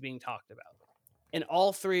way he's being talked about. And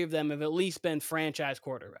all 3 of them have at least been franchise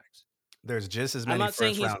quarterbacks. There's just as many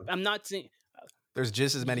There's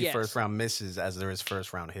just as many first round misses as there is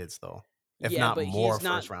first round hits, though. If not more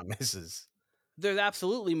first round misses. There's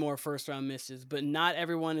absolutely more first round misses, but not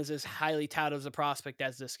everyone is as highly touted as a prospect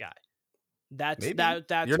as this guy. That's my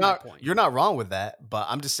point. You're not wrong with that, but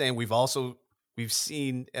I'm just saying we've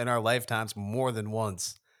seen in our lifetimes more than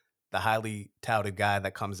once the highly touted guy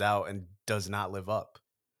that comes out and does not live up.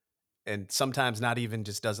 And sometimes not even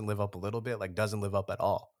just doesn't live up a little bit, like doesn't live up at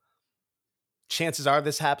all. Chances are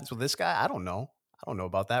this happens with this guy. I don't know. I don't know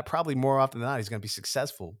about that. Probably more often than not, he's going to be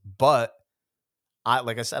successful. But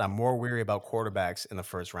like I said, I'm more weary about quarterbacks in the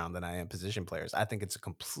first round than I am position players. I think it's a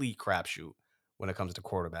complete crapshoot when it comes to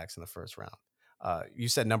quarterbacks in the first round. You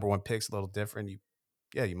said number one pick's a little different.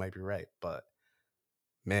 You might be right. But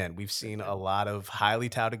man, we've seen a lot of highly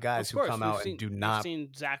touted guys who come out and do not. We've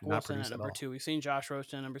seen Zach Wilson at number 2. We've seen Josh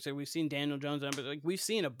Rosen at number 3. We've seen Daniel Jones at number. Like, we've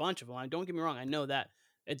seen a bunch of them. Don't get me wrong. I know that.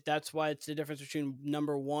 That's why it's the difference between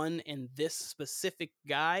number 1 and this specific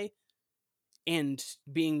guy, and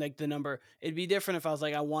being like the number. It'd be different if I was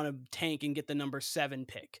like, I want to tank and get the number 7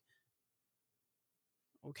 pick.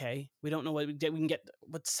 Okay, we don't know what we can get.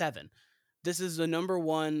 What's 7? This is the number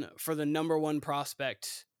 1 for the number 1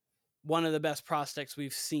 prospect. One of the best prospects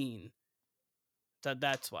we've seen.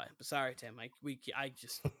 That's why. But sorry, Tim.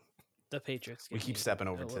 The Patriots. We keep stepping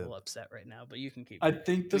over. A little upset right now, but you can keep. I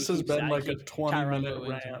think this has been like a 20-minute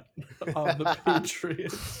rant on the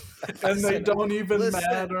Patriots, and they don't even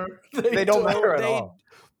matter. They don't matter at all.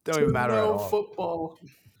 Don't even matter at all. Football.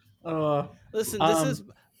 Listen,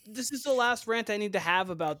 this is the last rant I need to have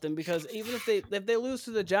about them, because even if they lose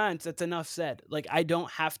to the Giants, that's enough said. Like, I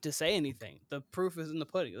don't have to say anything. The proof is in the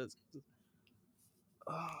pudding.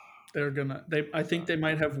 I think they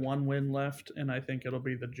might have one win left, and I think it'll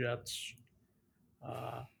be the Jets.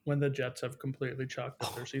 When the Jets have completely chalked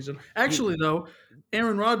up their season. Actually, though,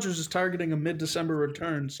 Aaron Rodgers is targeting a mid-December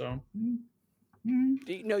return. So,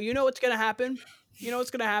 you know what's going to happen. You know what's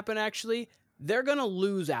going to happen. Actually, they're going to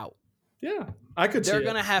lose out. Yeah, I could. They're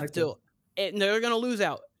going to have to. And they're going to lose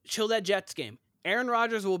out. Chill that Jets game. Aaron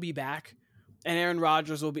Rodgers will be back, and Aaron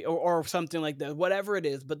Rodgers will be, or something like that, whatever it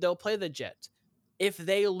is. But they'll play the Jets. If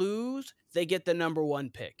they lose, they get the number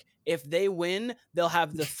 1 pick. If they win, they'll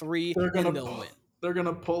have the 3 and they'll win. They're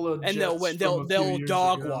gonna pull a Jets, and they'll win. They'll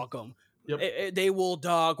dog walk them. Yep. They will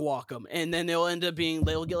dog walk them, and then they'll end up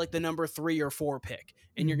they'll get like the number 3 or 4 pick,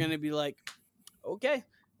 and you're gonna be like, okay,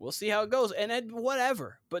 we'll see how it goes, and then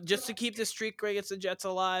whatever. But just to keep the streak against the Jets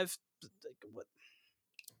alive.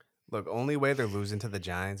 Look, only way they're losing to the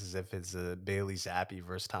Giants is if it's a Bailey Zappi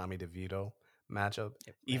versus Tommy DeVito matchup.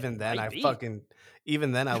 Even then,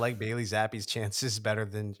 I like Bailey Zappi's chances better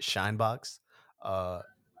than Scheinbach's.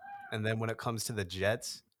 And then when it comes to the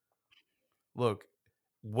Jets, look,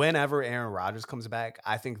 whenever Aaron Rodgers comes back,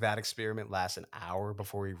 I think that experiment lasts an hour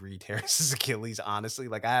before he re-tears his Achilles, honestly.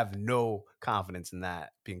 Like, I have no confidence in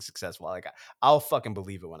that being successful. Like, I'll fucking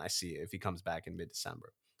believe it when I see it if he comes back in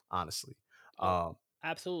mid-December, honestly.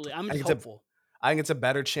 Absolutely. I'm hopeful. I think it's a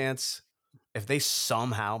better chance if they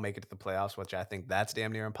somehow make it to the playoffs, which I think that's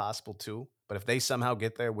damn near impossible too. But if they somehow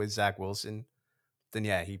get there with Zach Wilson, then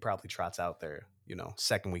yeah, he probably trots out there,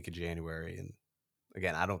 second week of January. And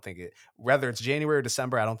again, I don't think whether it's January or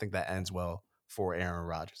December, I don't think that ends well for Aaron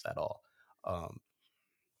Rodgers at all.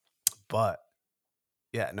 But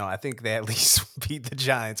yeah, no, I think they at least beat the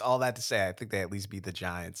Giants. All that to say, I think they at least beat the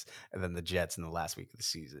Giants and then the Jets in the last week of the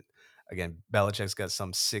season. Again, Belichick's got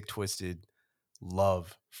some sick, twisted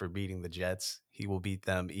love for beating the Jets. He will beat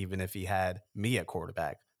them even if he had me at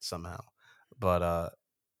quarterback somehow. But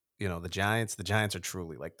the Giants are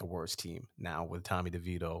truly like the worst team now with Tommy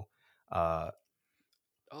DeVito.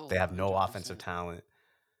 They have no 100%. Offensive talent.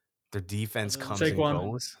 Their defense comes and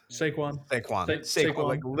goes. Saquon,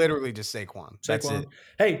 like literally just Saquon. That's it.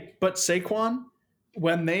 Hey, but Saquon,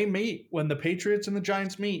 when the Patriots and the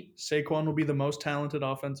Giants meet, Saquon will be the most talented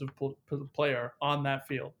offensive player on that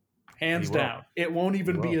field. Hands down. It won't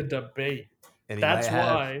even be a debate. And that's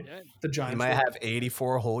why the Giants. He might have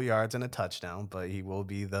 84 whole yards and a touchdown, but he will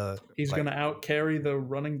be he's going to out carry the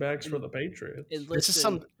running backs for the Patriots. This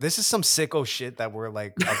is some sicko shit that we're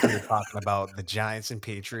like up here talking about the Giants and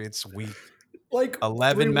Patriots week like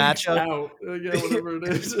 11 matchup. Out. Yeah, whatever it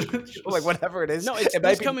is. Like whatever it is. No, it's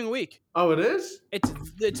this coming week. Oh, it is?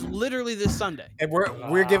 It's literally this Sunday. And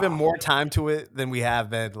we're giving more time to it than we have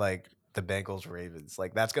been like the Bengals Ravens.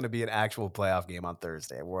 Like that's going to be an actual playoff game on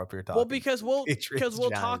Thursday. We're up here talking. Well, because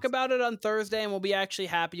we'll talk about it on Thursday and we'll be actually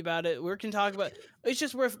happy about it. We can talk about it's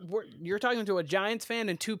just you're talking to a Giants fan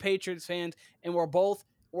and 2 Patriots fans, and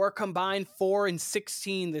we're combined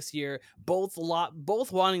 4-16 this year, both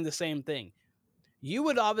wanting the same thing. You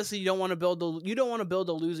would obviously don't want to build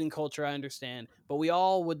a losing culture, I understand, but we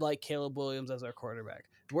all would like Caleb Williams as our quarterback.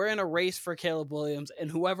 We're in a race for Caleb Williams,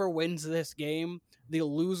 and whoever wins this game, the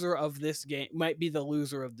loser of this game might be the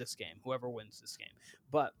loser of this game, whoever wins this game.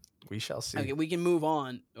 But we shall see. Okay, we can move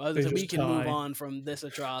on. We can move on from this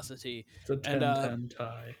atrocity. It's a 10-10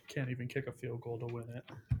 tie. Can't even kick a field goal to win it.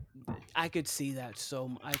 I could see that.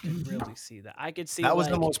 I could really see that. I could see That was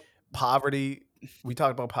the like most poverty. We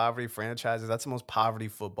talked about poverty franchises. That's the most poverty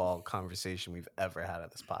football conversation we've ever had on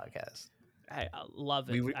this podcast. I love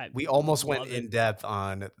it. We almost went love it. in depth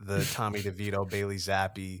on the Tommy DeVito, Bailey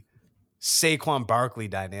Zappi, Saquon Barkley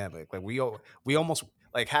dynamic. Like we almost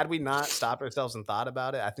like had we not stopped ourselves and thought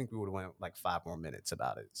about it, I think we would have went like 5 more minutes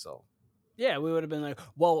about it. So Yeah, we would have been like,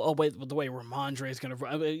 well, oh wait, the way Ramondre is gonna,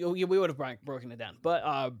 we would have broken it down.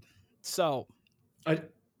 But so I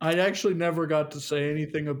actually never got to say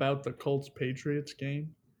anything about the Colts Patriots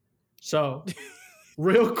game. So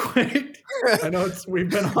real quick, I know we've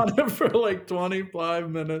been on it for like 25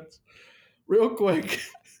 minutes. Real quick,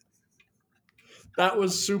 that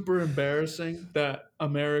was super embarrassing that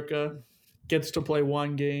America gets to play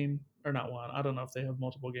one game, or not one. I don't know if they have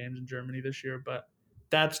multiple games in Germany this year, but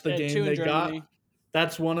that's the game they got.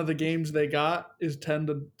 That's one of the games they got is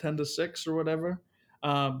 10 to 6 or whatever.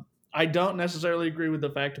 I don't necessarily agree with the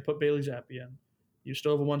fact to put Bailey Zappi in. You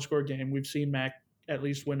still have a 1-score game. We've seen Mac at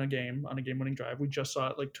least win a game on a game-winning drive. We just saw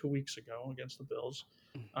it like 2 weeks ago against the Bills.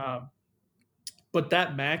 But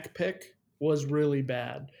that Mac pick was really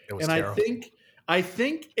bad. it was terrible. I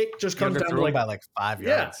think it just comes down to by like 5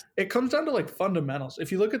 yards. Yeah, it comes down to like fundamentals.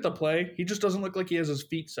 If you look at the play, he just doesn't look like he has his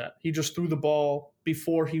feet set. He just threw the ball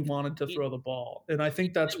before he wanted to throw the ball. And I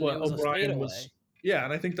think that's what O'Brien was. Yeah,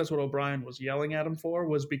 and I think that's what O'Brien was yelling at him for,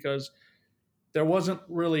 was because there wasn't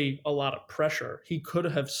really a lot of pressure. He could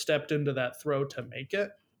have stepped into that throw to make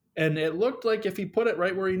it. And it looked like if he put it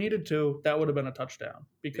right where he needed to, that would have been a touchdown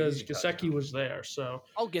because Gesicki was there. So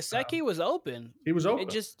Gesicki was open. He was open.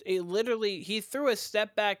 It literally, he threw a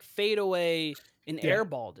step back fadeaway and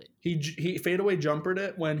airballed it. He fadeaway jumpered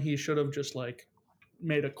it when he should have just like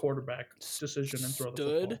made a quarterback decision and throw the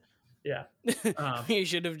football. Yeah. He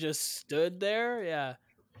should have just stood there. Yeah.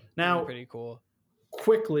 Now, pretty cool.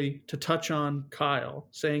 Quickly to touch on Kyle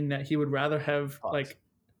saying that he would rather have like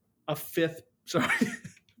a fifth. Sorry.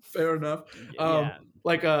 Fair enough.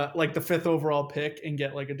 Like the 5th overall pick and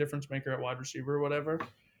get like a difference maker at wide receiver or whatever.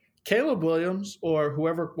 Caleb Williams or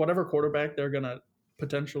whatever quarterback they're gonna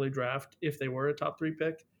potentially draft if they were a top 3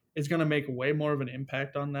 pick is gonna make way more of an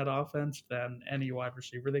impact on that offense than any wide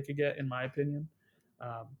receiver they could get, in my opinion.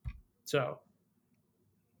 So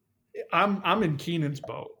I'm in Keenan's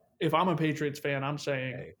boat. If I'm a Patriots fan, I'm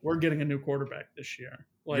saying we're getting a new quarterback this year.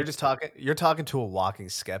 Like, you're talking to a walking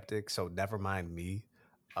skeptic, so never mind me.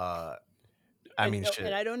 And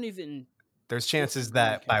I don't even. There's chances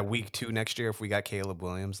that by week 2 next year, if we got Caleb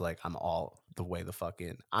Williams, like I'm all the way the fuck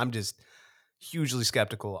in. I'm just hugely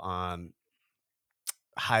skeptical on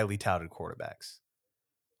highly touted quarterbacks.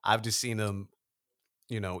 I've just seen them,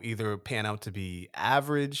 either pan out to be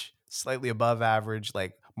average, slightly above average.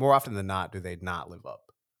 Like more often than not, do they not live up?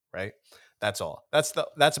 Right. That's all. That's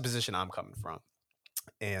a position I'm coming from,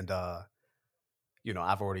 and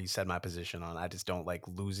I've already said my position on. I just don't like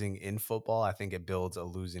losing in football. I think it builds a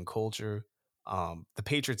losing culture. The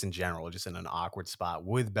Patriots in general are just in an awkward spot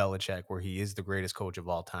with Belichick, where he is the greatest coach of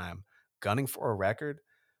all time, gunning for a record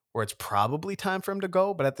where it's probably time for him to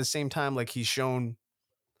go. But at the same time, like he's shown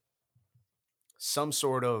some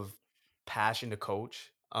sort of passion to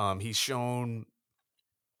coach. He's shown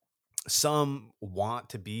some want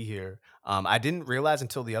to be here. I didn't realize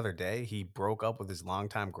until the other day he broke up with his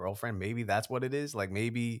longtime girlfriend. Maybe that's what it is. Like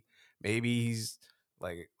maybe he's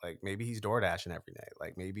like maybe he's door dashing every night.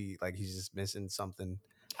 Like maybe like he's just missing something.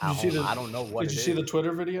 I don't know what. Did you see the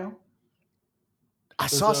Twitter video? I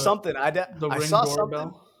saw something. I saw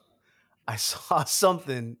something. I saw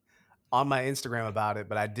something on my Instagram about it,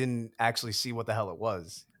 but I didn't actually see what the hell it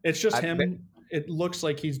was. It's just him. It looks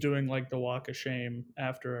like he's doing like the walk of shame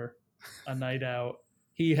after a night out.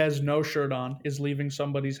 He has no shirt on, is leaving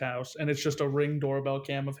somebody's house, and it's just a Ring doorbell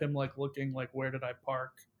cam of him like looking like, where did I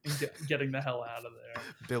park, and getting the hell out of there.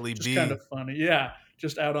 Billy just B. Kind of funny. Yeah,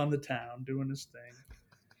 just out on the town doing his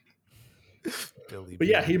thing. Billy but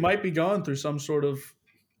B. Yeah, he might be going through some sort of,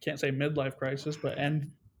 can't say midlife crisis, but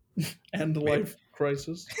end life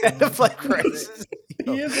crisis. End of life crisis.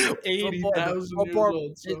 He is 80,000 years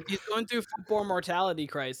old. So. He's going through football mortality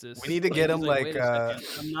crisis. We need to get him like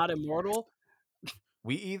I'm not immortal.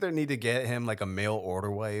 We either need to get him like a mail order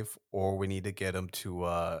wife, or we need to get him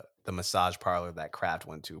to the massage parlor that Kraft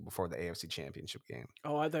went to before the AFC Championship game.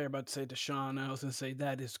 Oh, I thought you were about to say Deshaun. I was going to say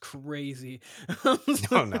that is crazy. No.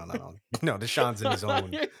 Deshaun's in his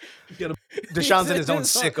own. Deshaun's in his own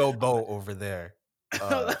sicko boat over there.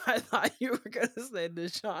 I thought you were going to say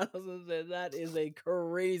Deshaun. I was going to say that is a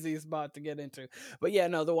crazy spot to get into. But yeah,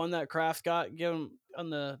 no, the one that Kraft got, give him on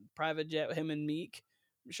the private jet, him and Meek.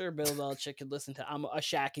 I'm sure Bill Belichick could listen to "I'm a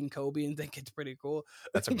Shaq and Kobe" and think it's pretty cool.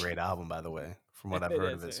 That's a great album, by the way, from what I've It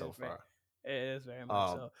heard of is. it so far. It is very much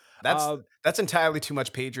Um, so. that's Uh, that's entirely too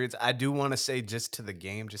much Patriots. I do want to say just to the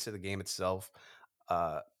game itself.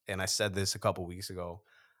 And I said this a couple weeks ago.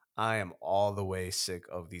 I am all the way sick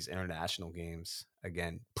of these international games.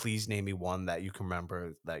 Again, please name me one that you can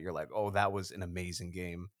remember that you're like, oh, that was an amazing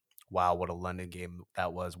game. Wow, what a London game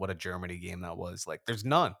that was. What a Germany game that was. Like, there's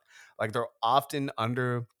none. Like, they're often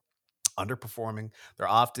underperforming. They're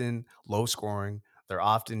often low scoring. They're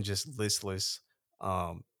often just listless.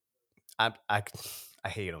 Um, I I I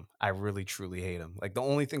hate them. I really truly hate them. Like the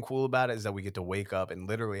only thing cool about it is that we get to wake up and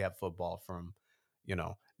literally have football from, you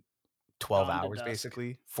know, 12 Dawn to hours dusk.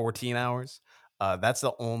 basically, 14 hours. That's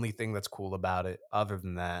the only thing that's cool about it. Other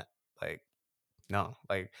than that, like no,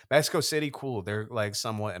 like Mexico City, cool. They're like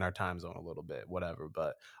somewhat in our time zone a little bit, whatever.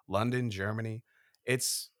 But London, Germany,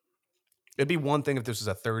 it'd be one thing if this was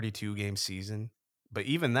a 32 game season, but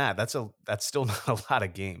even that's still not a lot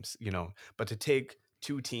of games, you know. But to take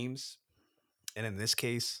two teams, and in this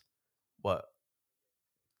case, what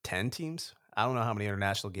 10 teams? I don't know how many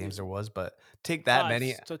international games there was, but take that 5,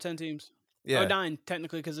 many. so 10 teams. Oh, Yeah. 9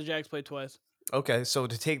 technically because the Jags played twice. Okay, so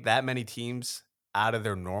to take that many teams out of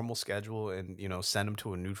their normal schedule and send them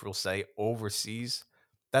to a neutral site overseas,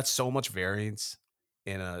 that's so much variance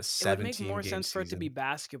in a It would make 17 more game sense for it to be season.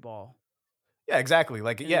 basketball Yeah, exactly.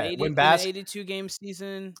 Like in an yeah, 82 game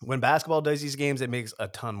season. when basketball does these games, it makes a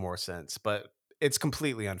ton more sense, but it's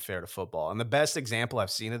completely unfair to football. And the best example I've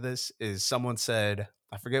seen of this is someone said,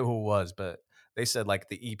 I forget who it was, but they said like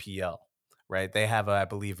the EPL, right? They have I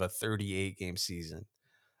believe a 38 game season.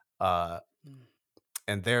 Uh Mm.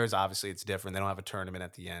 and theirs obviously it's different. They don't have a tournament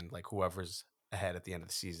at the end. Like whoever's ahead at the end of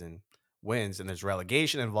the season wins, and there's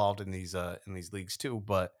relegation involved in these leagues too.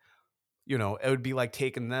 But it would be like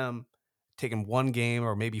taking one game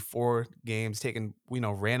or maybe four games, taking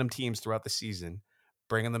random teams throughout the season,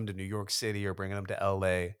 bringing them to New York City or bringing them to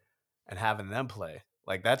LA, and having them play.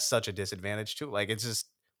 Like that's such a disadvantage too. Like it's just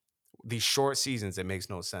these short seasons. It makes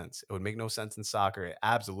no sense. It would make no sense in soccer. It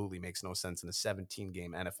absolutely makes no sense in a 17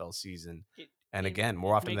 game NFL season. It, And it, again,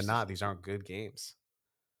 more it often than makes not, these aren't good games.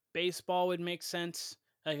 baseball would make sense.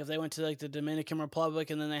 Like if they went to like the Dominican Republic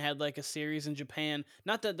and then they had like a series in Japan.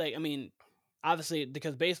 Not that I mean, obviously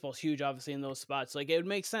because baseball's huge, obviously in those spots. Like it would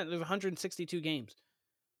make sense. There's 162 games.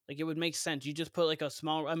 Like it would make sense. You just put like a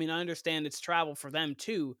small. I mean, I understand it's travel for them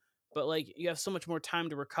too, but like you have so much more time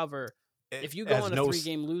to recover. It If you go has on a no, 3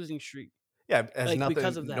 game losing streak, yeah, it has like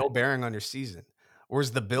because nothing, of no that. bearing on your season.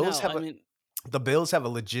 Whereas No, I mean, the Bills have a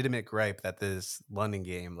legitimate gripe that this London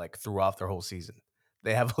game like threw off their whole season.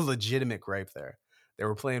 They have a legitimate gripe there. They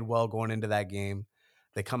were playing well going into that game.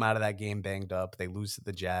 They come out of that game banged up. They lose to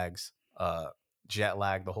the Jags. Jet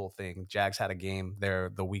lag, the whole thing. Jags had a game there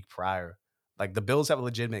the week prior. Like the Bills have a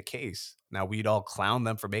legitimate case. Now we'd all clown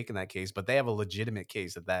them for making that case, but they have a legitimate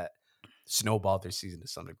case that snowballed their season to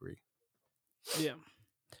some degree. yeah.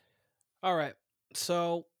 All right.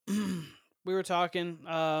 So we were talking.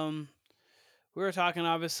 Obviously,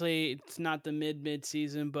 it's not the mid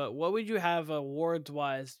season, but what would you have awards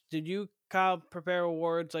wise? Did you, Kyle, prepare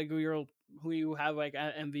awards like who you have like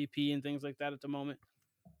at MVP and things like that at the moment?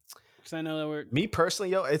 Because I know that we're Me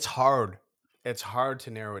personally, yo, it's hard. It's hard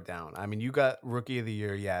to narrow it down. I mean, you got rookie of the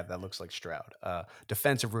year. Yeah, that looks like Stroud.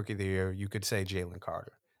 Defensive rookie of the year, you could say Jalen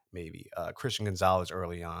Carter, maybe. Christian Gonzalez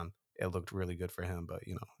early on, it looked really good for him, but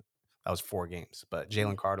that was 4 games. But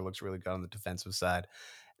Jalen Carter looks really good on the defensive side.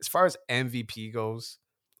 As far as MVP goes,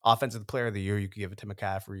 offensive player of the year, you could give it to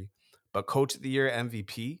McCaffrey. But coach of the year,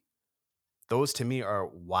 MVP, those to me are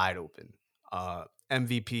wide open.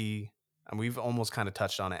 MVP, and we've almost kind of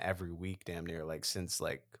touched on it every week, damn near, like since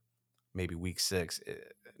like maybe week 6.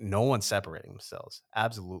 No one's separating themselves.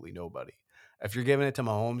 Absolutely nobody. If you're giving it to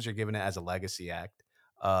Mahomes, you're giving it as a legacy act.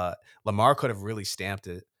 Lamar could have really stamped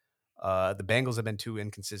it. The Bengals have been too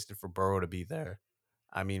inconsistent for Burrow to be there.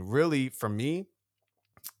 I mean, really,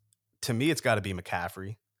 to me, it's got to be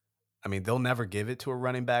McCaffrey. I mean, they'll never give it to a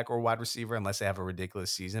running back or wide receiver unless they have a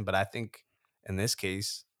ridiculous season. But I think in this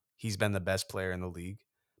case, he's been the best player in the league,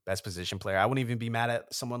 best position player. I wouldn't even be mad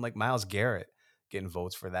at someone like Myles Garrett getting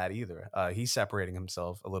votes for that either. He's separating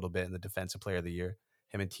himself a little bit in the defensive player of the year,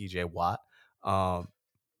 him and TJ Watt. In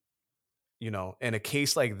a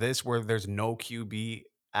case like this where there's no QB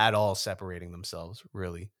at all separating themselves,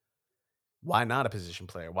 really, why not a position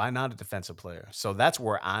player? Why not a defensive player? So that's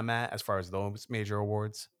where I'm at as far as those major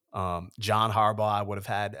awards. John Harbaugh, I would have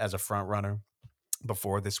had as a front runner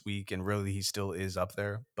before this week, and really he still is up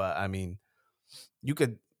there. But I mean, you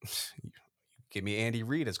could give me Andy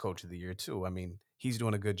Reid as coach of the year too. I mean, he's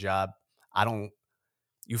doing a good job. I don't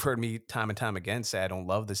you've heard me time and time again say I don't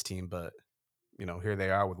love this team, but here they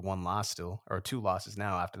are with one loss still, or two losses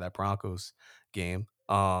now after that Broncos game.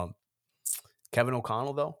 Kevin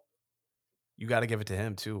O'Connell, though, you got to give it to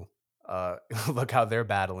him too. Look how they're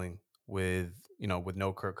battling with with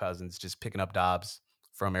no Kirk Cousins, just picking up Dobbs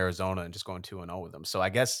from Arizona and just going 2-0 with them. So I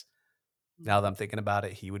guess now that I'm thinking about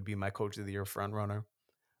it, he would be my coach of the year front runner.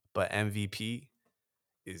 But MVP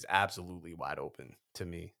is absolutely wide open to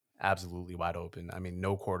me. Absolutely wide open. I mean,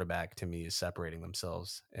 no quarterback to me is separating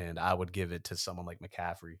themselves. And I would give it to someone like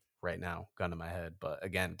McCaffrey right now, gun to my head. But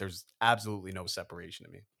again, there's absolutely no separation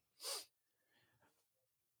to me.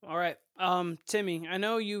 All right. Timmy, I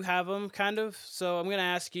know you have them kind of, so I'm going to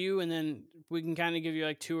ask you and then we can kind of give you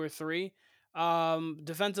like two or three.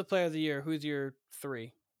 Defensive player of the year, who's your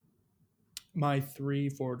three? My three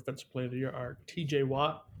for defensive player of the year are TJ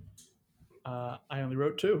Watt. I only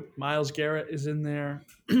wrote two. Myles Garrett is in there.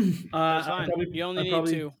 That's fine. You only need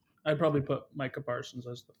two. I'd probably put Micah Parsons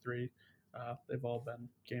as the three. They've all been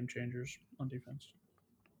game changers on defense.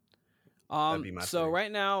 That'd be my so three.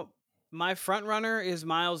 Right now, my front runner is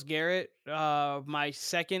Myles Garrett. My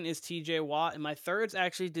second is TJ Watt, and my third's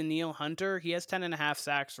actually Danielle Hunter. He has 10.5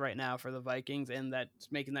 sacks right now for the Vikings, and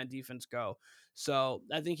that's making that defense go. So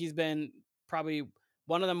I think he's been probably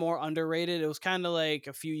one of the more underrated. It was kind of like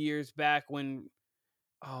a few years back when,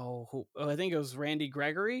 I think it was Randy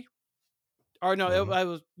Gregory. Or no, I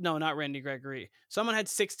was not Randy Gregory. Someone had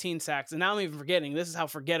 16 sacks, and now I'm even forgetting. This is how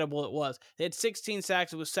forgettable it was. They had 16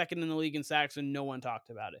 sacks. It was second in the league in sacks, and no one talked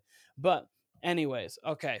about it. But anyways,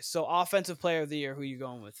 okay. So offensive player of the year, who are you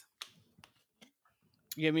going with?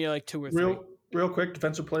 Give me like two or three. Real quick,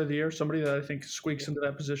 defensive player of the year. Somebody that I think squeaks into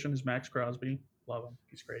that position is Max Crosby. Love him.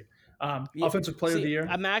 He's great. Offensive player of the year.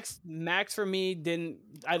 Max for me I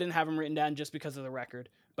didn't have him written down just because of the record.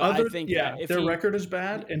 But I think their record is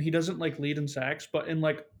bad, and he doesn't like lead in sacks. But in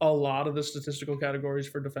like a lot of the statistical categories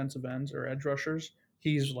for defensive ends or edge rushers,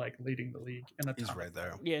 he's like leading the league in a ton. He's right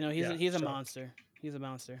there. Yeah, no, he's a monster. He's a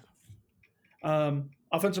monster.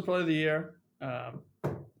 Offensive player of the year.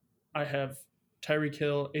 I have Tyreek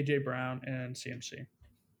Hill, AJ Brown, and CMC.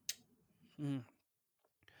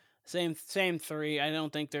 Same three. I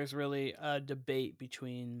don't think there's really a debate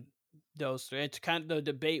between those three. It's kind of the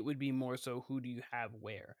debate would be more so who do you have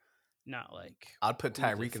where, not like I'd put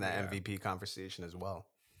Tyreek in that MVP conversation as well.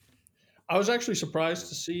 I was actually surprised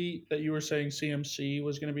to see that you were saying CMC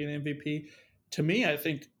was going to be an MVP. To me, I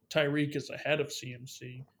think Tyreek is ahead of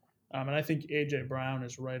CMC, and I think AJ Brown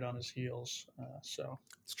is right on his heels. So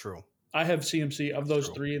it's true. I have CMC of those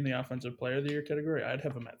three in the offensive player of the year category. I'd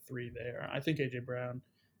have him at 3 there. I think AJ Brown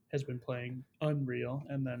has been playing unreal,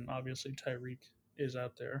 and then obviously Tyreek is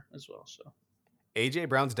out there as well. So AJ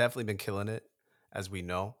Brown's definitely been killing it, as we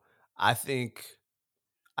know. I think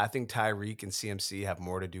Tyreek and CMC have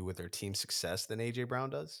more to do with their team success than AJ Brown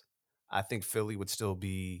does. I think Philly would still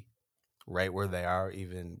be right where they are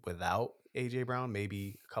even without AJ Brown,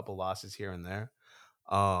 maybe a couple losses here and there.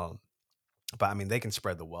 But I mean, they can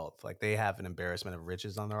spread the wealth. Like they have an embarrassment of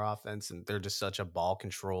riches on their offense, and they're just such a ball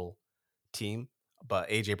control team. But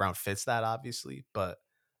AJ Brown fits that, obviously. But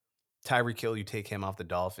Tyreek Hill, you take him off the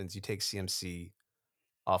Dolphins, you take CMC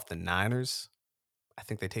off the Niners. I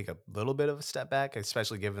think they take a little bit of a step back,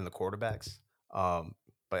 especially given the quarterbacks.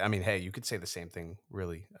 But I mean, hey, you could say the same thing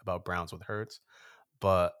really about Browns with Hurts.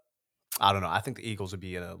 But I don't know. I think the Eagles would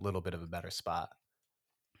be in a little bit of a better spot,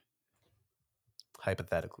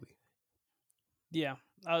 hypothetically. Yeah,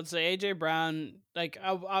 I would say AJ Brown. Like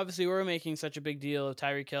obviously, we're making such a big deal of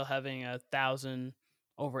Tyreek Hill having 1,000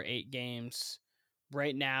 over 8 games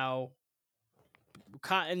right now.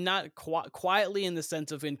 Not quietly in the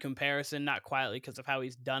sense of in comparison, not quietly because of how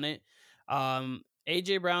he's done it.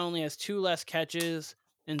 AJ Brown only has 2 less catches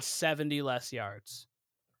and 70 less yards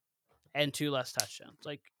and 2 less touchdowns.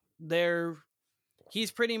 Like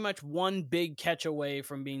he's pretty much one big catch away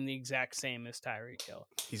from being the exact same as Tyreek Hill.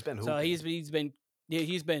 He's been hooping. So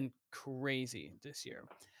he's been crazy this year.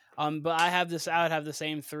 But I would have the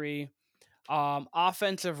same 3.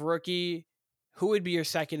 Offensive rookie, who would be your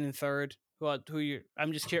second and third?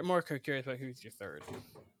 I'm just more curious about who's your third.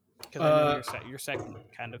 Because I know your second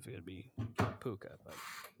kind of would be Puka. But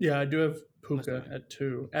yeah, I do have Puka at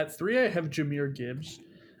 2. At 3, I have Jahmyr Gibbs.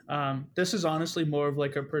 This is honestly more of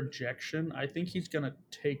like a projection. I think he's going to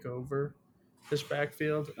take over this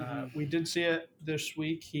backfield. We did see it this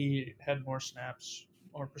week. He had more snaps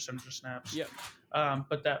or percentage of snaps. Yep.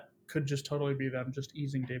 But that could just totally be them just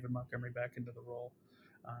easing David Montgomery back into the role.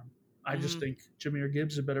 I just think Jahmyr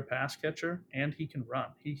Gibbs is a better pass catcher, and he can run.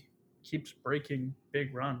 He keeps breaking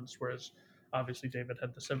big runs, whereas Obviously, David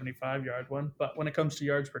had the 75-yard one, but when it comes to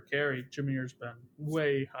yards per carry, Jameer's been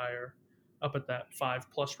way higher, up at that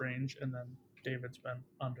 5+ range, and then David's been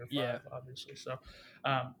under 5, obviously. So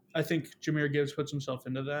I think Jameer Gibbs puts himself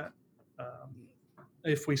into that.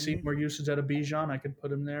 If we see more usage out of Bijan, I could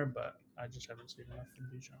put him there, but I just haven't seen enough from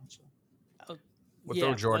Bijan. So we'll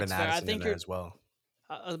throw Jordan Addison in there as well.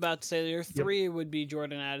 I was about to say your 3 would be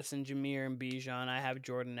Jordan Addison, Jameer, and Bijan. I have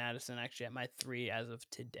Jordan Addison actually at my 3 as of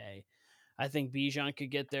today. I think Bijan could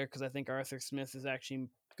get there because I think Arthur Smith is actually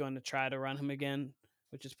going to try to run him again,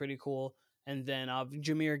 which is pretty cool. And then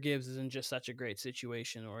Jameer Gibbs is in just such a great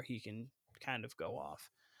situation where he can kind of go off.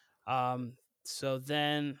 So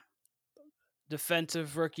then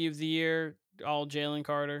defensive rookie of the year, all Jalen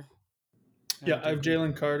Carter. Yeah, I have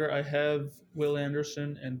Jalen Carter. I have Will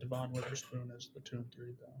Anderson and Devon Witherspoon as the 2 and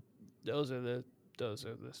 3 though. Those are the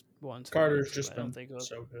ones. Carter's just been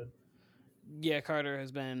so good. Yeah, Carter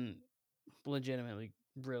has been legitimately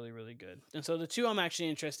really, really good. And so the 2 I'm actually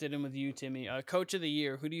interested in with you, Timmy, coach of the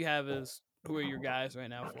year. Who are your guys right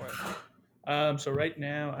now for it? So right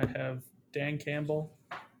now I have Dan Campbell,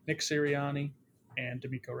 Nick Sirianni, and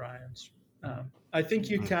DeMeco Ryans. I think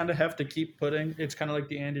you kind of have to keep putting. It's kind of like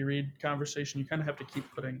the Andy Reid conversation. You kind of have to keep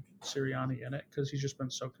putting Sirianni in it because he's just been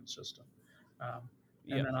so consistent.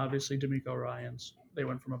 And then obviously DeMeco Ryans. They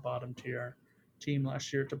went from a bottom tier team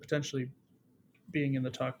last year to potentially being in the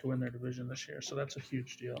talk to win their division this year. So that's a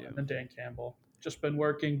huge deal. And then Dan Campbell, just been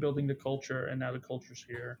working, building the culture, and now the culture's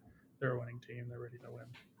here. They're a winning team. They're ready to win.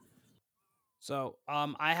 So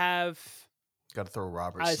I have got to throw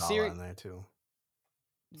Robert Saleh in there too.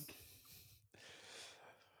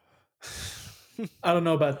 I don't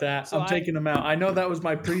know about that. So I'm taking him out. I know that was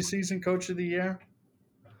my preseason coach of the year.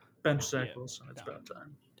 Bench Zach Wilson. It's about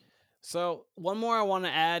time. So one more I want to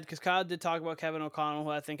add, because Kyle did talk about Kevin O'Connell, who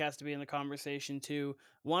I think has to be in the conversation too.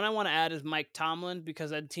 One I want to add is Mike Tomlin, because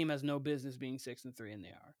that team has no business being 6-3, and they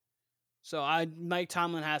are. So Mike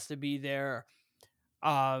Tomlin has to be there.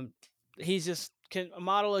 He's just a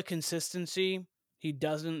model of consistency. He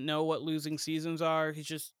doesn't know what losing seasons are. He's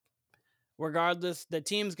just, regardless, the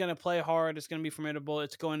team's going to play hard. It's going to be formidable.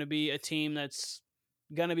 It's going to be a team that's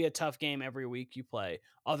going to be a tough game every week you play,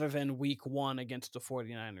 other than week 1 against the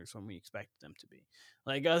 49ers when we expected them to be.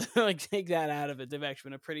 Like take that out of it. They've actually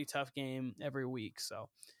been a pretty tough game every week. So,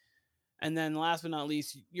 and then last but not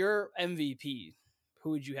least, your MVP. Who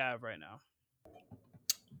would you have right now?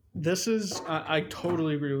 This is, I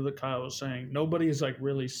totally agree with what Kyle was saying. Nobody is like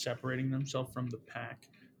really separating themselves from the pack.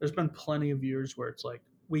 There's been plenty of years where it's like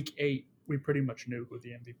week 8, we pretty much knew who the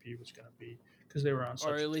MVP was going to be because they were on such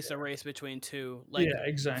or at least a race between 2. Like, yeah,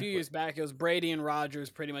 exactly. A few years back, it was Brady and Rodgers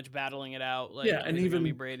pretty much battling it out. Like, yeah, and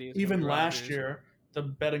even last year, the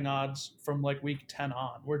betting odds from like week 10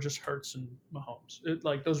 on were just Hurts and Mahomes.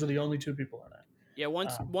 Those were the only 2 people in it. Yeah,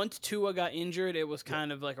 once Tua got injured, it was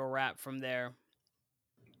kind of like a wrap from there.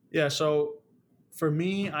 Yeah, so for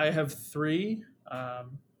me, I have 3.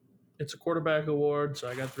 It's a quarterback award, so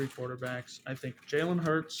I got 3 quarterbacks. I think Jalen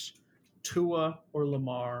Hurts, Tua, or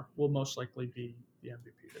Lamar will most likely be the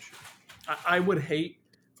MVP this year. I would hate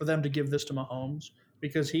for them to give this to Mahomes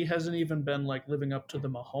because he hasn't even been like living up to the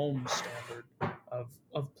Mahomes standard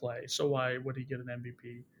of play. So why would he get an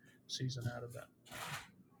MVP season out of that?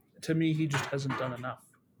 To me, he just hasn't done enough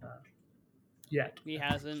yet. He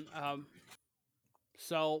hasn't.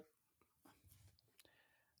 So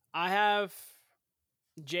I have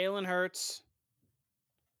Jalen Hurts.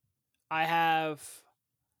 I have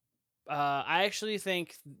I actually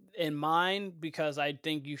think in mine, because I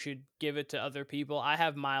think you should give it to other people, I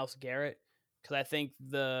have Myles Garrett, because I think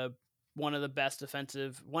one of the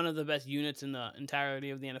best units in the entirety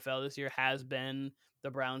of the NFL this year has been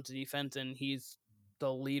the Browns defense, and he's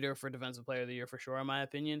the leader for Defensive Player of the Year for sure, in my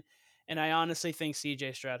opinion. And I honestly think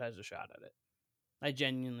CJ Stroud has a shot at it. I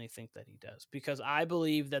genuinely think that he does, because I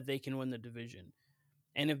believe that they can win the division.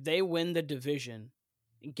 And if they win the division,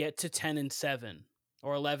 get to 10-7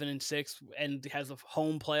 or 11-6, and has a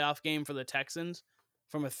home playoff game for the Texans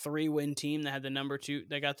from a 3-win team that had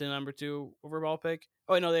they got the number 2 overall pick.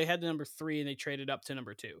 Oh no, they had the number 3 and they traded up to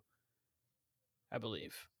number 2, I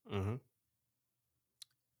believe. Mm-hmm.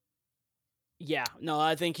 Yeah, no,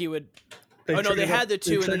 I think he would. They had the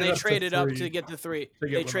 2 and then they traded up to get the 3.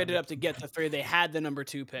 They traded up to get the 3. They had the number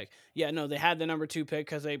 2 pick. Yeah, no, they had the number 2 pick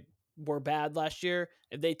because they were bad last year.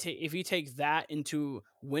 If he takes that into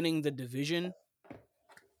winning the division,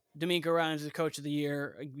 DeMeco Ryans is the coach of the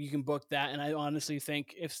year. You can book that, and I honestly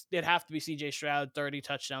think it'd have to be CJ Stroud, 30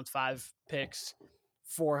 touchdowns, 5 picks,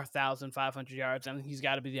 4,500 yards. I mean, he's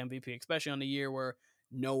got to be the MVP, especially on a year where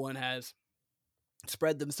no one has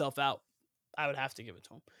spread themselves out. I would have to give it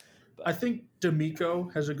to him. I think D'Amico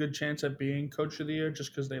has a good chance at being coach of the year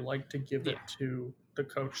just because they like to give it to the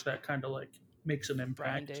coach that kind of like makes an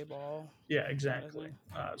Brian impact. Daboll. Yeah, exactly.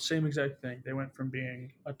 Same exact thing. They went from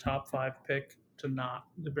being a top 5 pick to not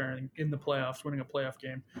being in the playoffs, winning a playoff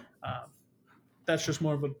game. That's just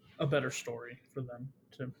more of a better story for them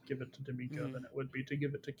to give it to D'Amico than it would be to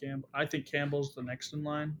give it to Campbell. I think Campbell's the next in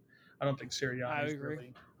line. I don't think Sirianni's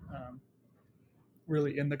um,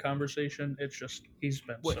 really in the conversation. It's just he's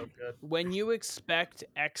been so good. When you expect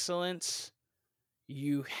excellence,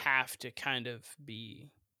 you have to kind of be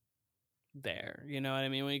there. You know what I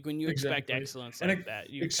mean? When you expect excellence like that,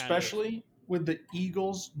 you especially with the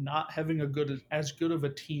Eagles not having as good of a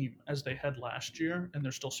team as they had last year, and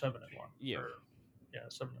they're still 7-1. Yeah,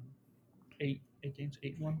 8 games,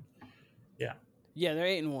 8-1. Yeah, they're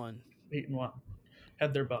 8-1. 8-1.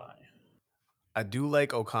 Had their bye. I do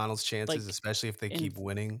like O'Connell's chances, especially if they keep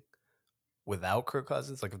winning without Kirk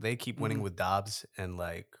Cousins. Like if they keep winning with Dobbs and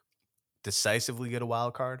like decisively get a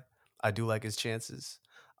wild card, I do like his chances.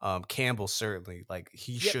 Campbell certainly, like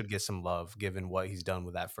he should get some love given what he's done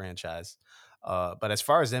with that franchise. But as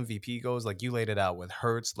far as MVP goes, like you laid it out with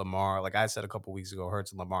Hurts, Lamar, like I said a couple weeks ago,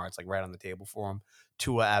 Hurts and Lamar, it's like right on the table for him.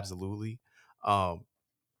 Tua, absolutely. But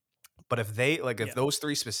if if those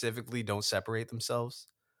three specifically don't separate themselves,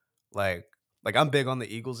 like I'm big on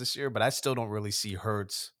the Eagles this year, but I still don't really see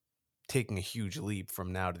Hurts taking a huge leap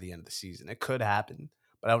from now to the end of the season. It could happen,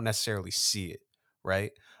 but I don't necessarily see it,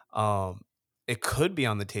 right? It could be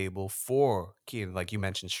on the table for Keenan, like you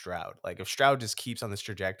mentioned Stroud. Like if Stroud just keeps on this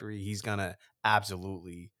trajectory, he's gonna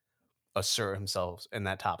absolutely assert himself in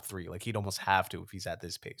that top 3. Like he'd almost have to if he's at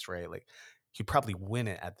this pace, right? Like he'd probably win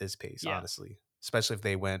it at this pace, honestly. Especially if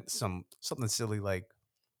they went something silly like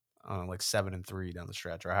 7-3 down the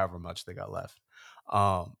stretch or however much they got left.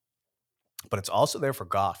 But it's also there for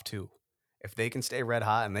Goff too. If they can stay red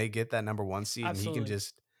hot and they get that number 1 seed, Absolutely. and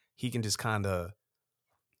he can just kind of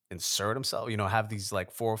insert himself, have these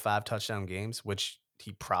like 4 or 5 touchdown games, which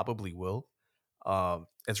he probably will.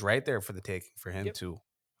 It's right there for the taking for him too,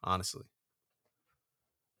 honestly.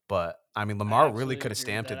 But I mean, Lamar really could have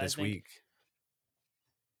stamped it this week.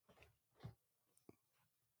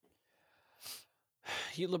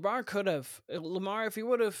 Lamar could have. If Lamar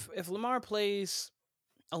plays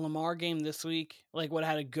a Lamar game this week, like would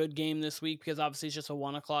have had a good game this week, because obviously it's just a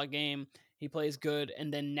 1:00 game. He plays good,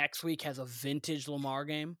 and then next week has a vintage Lamar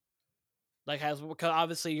game. Because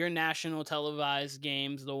obviously your national televised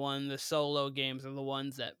games, the solo games are the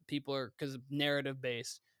ones that people are, because narrative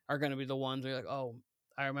based, are going to be the ones where you're like, oh,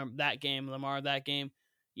 I remember that game, Lamar, that game.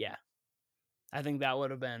 Yeah, I think that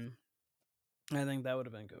would have been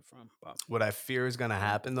good for him. But what I fear is going to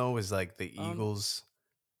happen though is like the Eagles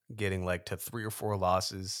getting like to 3 or 4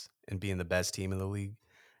 losses and being the best team in the league,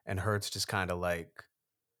 and Hurts just kind of like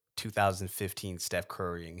 2015 Steph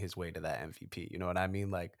Currying his way to that MVP. You know what I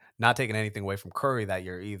mean? Like not taking anything away from Curry that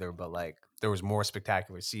year either, but like there was more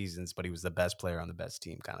spectacular seasons, but he was the best player on the best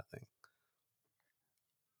team kind of thing.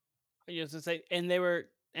 I used to say, and they were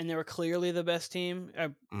clearly the best team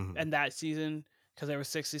in that season, because they were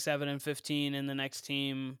 67-15, and the next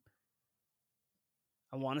team,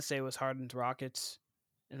 I want to say, was Harden's Rockets,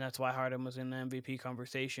 and that's why Harden was in the MVP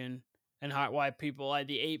conversation, and why people like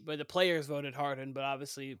the players voted Harden, but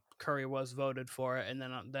obviously Curry was voted for it, and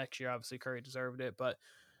then next year obviously Curry deserved it. But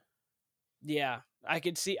yeah, I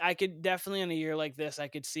could definitely, in a year like this, I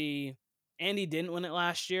could see Andy didn't win it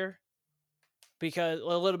last year because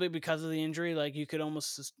a little bit because of the injury. Like you could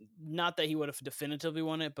almost, not that he would have definitively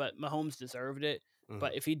won it, but Mahomes deserved it.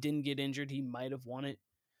 But if he didn't get injured, he might have won it.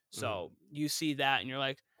 So you see that and you're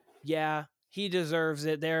like, yeah, he deserves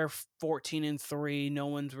it. They're 14-3. No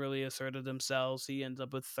one's really asserted themselves. He ends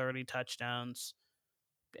up with 30 touchdowns.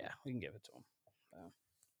 Yeah, we can give it to him.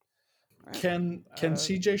 Right. Can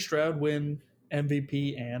CJ Stroud win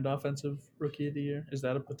MVP and Offensive Rookie of the Year? Is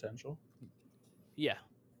that a potential? Yeah.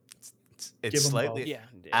 It's slightly. Yeah.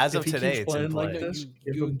 As of today, it's in play. Like this,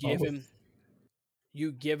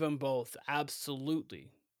 you give him both.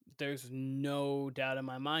 Absolutely. There's no doubt in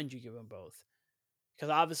my mind you give them both.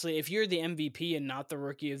 Because obviously, if you're the MVP and not the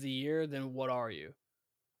Rookie of the Year, then what are you?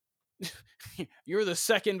 You're the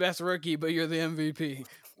second best rookie, but you're the MVP.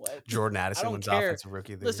 What? Jordan Addison wins Offensive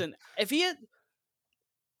Rookie of the Year. Listen, if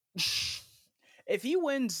he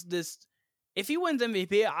wins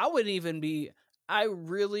MVP, I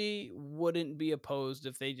really wouldn't be opposed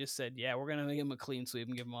if they just said, yeah, we're going to give him a clean sweep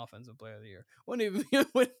and give him Offensive Player of the Year. I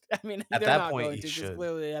mean, at that point, he should.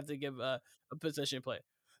 Clearly they have to give a position play.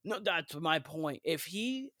 No, that's my point. If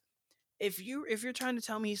you're trying to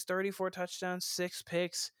tell me he's 34 touchdowns, 6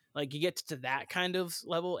 picks, like he gets to that kind of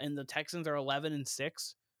level, and the Texans are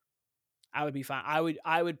 11-6, I would be fine.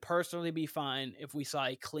 I would personally be fine if we saw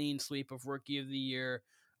a clean sweep of Rookie of the Year,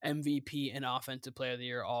 MVP, and Offensive Player of the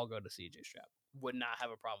Year all go to CJ Stroud. Would not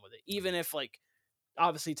have a problem with it. Even if, like,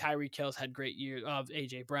 obviously Tyreek Hill's had great years of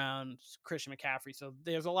AJ Brown, Christian McCaffrey. So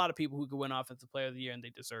there's a lot of people who could win Offensive Player of the Year and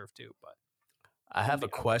they deserve to. But I have a you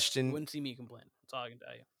question. wouldn't see me complain. That's all I can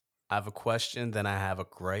tell you. I have a question, then I have a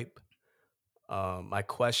gripe. My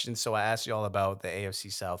question. So I asked y'all about the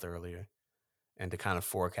AFC South earlier, and to kind of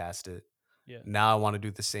forecast it. Yeah. Now I want to do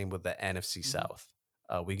the same with the NFC South.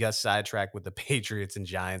 We got sidetracked with the Patriots and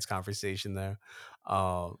Giants conversation there.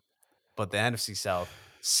 But the NFC South,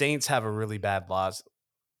 Saints have a really bad loss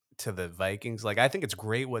to the Vikings. Like, I think it's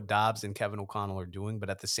great what Dobbs and Kevin O'Connell are doing, but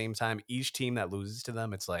at the same time, each team that loses to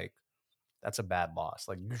them, it's like, that's a bad loss.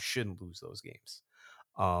 Like, you shouldn't lose those games.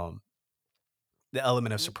 The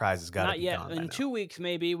element of surprise has got to be gone. In 2 weeks,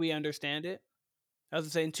 maybe we understand it. I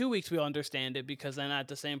was saying, in 2 weeks we'll understand it, because then at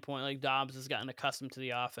the same point, like, Dobbs has gotten accustomed to the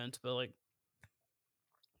offense, but like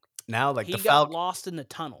now, like, he got lost in the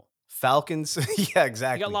tunnel. Falcons, yeah,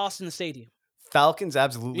 exactly. He got lost in the stadium. Falcons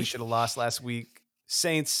absolutely should have lost last week.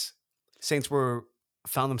 Saints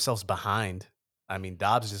found themselves behind. I mean,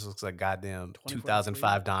 Dobbs just looks like goddamn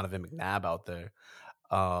 2005 Donovan McNabb out there.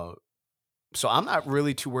 So I'm not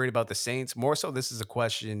really too worried about the Saints. More so, this is a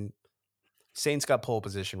question. Saints got pole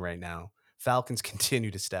position right now. Falcons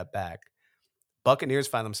continue to step back. Buccaneers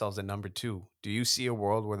find themselves at number 2. Do you see a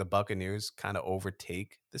world where the Buccaneers kind of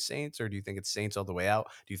overtake the Saints, or do you think it's Saints all the way out?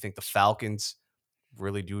 Do you think the Falcons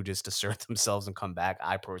really do just assert themselves and come back?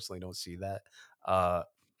 I personally don't see that.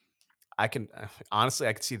 I can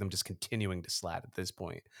see them just continuing to slide at this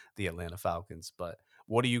point, the Atlanta Falcons. But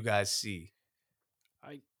what do you guys see?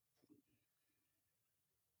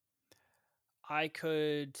 I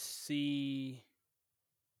could see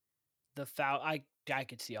the I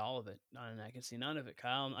could see all of it, and I can see none of it,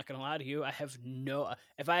 Kyle. I'm not gonna lie to you. I have no.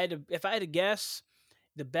 If I had to guess,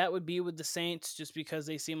 the bet would be with the Saints, just because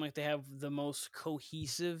they seem like they have the most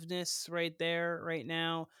cohesiveness right there right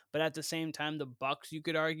now. But at the same time, the Bucs, you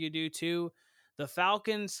could argue, do too. The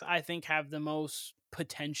Falcons, I think, have the most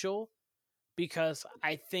potential, because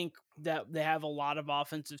I think that they have a lot of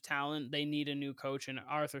offensive talent. They need a new coach, and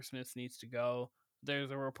Arthur Smith needs to go.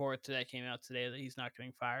 There's a report that came out today that he's not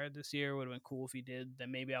getting fired this year. It would have been cool if he did.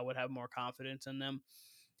 Then maybe I would have more confidence in them.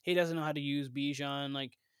 He doesn't know how to use Bijan.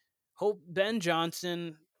 Like, hope Ben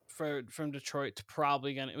Johnson from Detroit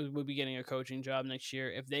would be getting a coaching job next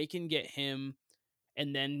year. If they can get him,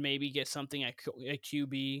 and then maybe get something at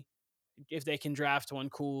QB, if they can draft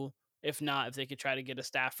one, cool. If not, if they could try to get a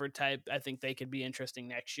Stafford type, I think they could be interesting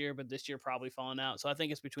next year. But this year probably falling out. So I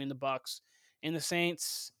think it's between the Bucs and the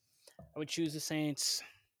Saints. I would choose the Saints.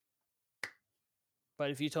 But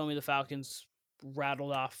if you told me the Falcons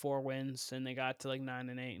rattled off 4 wins and they got to like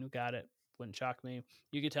 9-8 and got it, wouldn't shock me.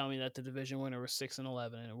 You could tell me that the division winner was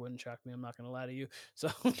 6-11 and it wouldn't shock me. I'm not going to lie to you. So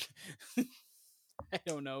I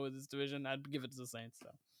don't know with this division. I'd give it to the Saints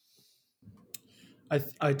though.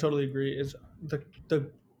 I totally agree. Is the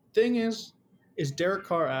thing is Derek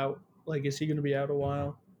Carr out? Like, is he going to be out a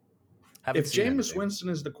while? If Jameis Winston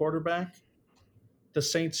is the quarterback, the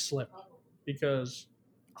Saints slip, because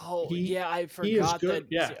I forgot he is good.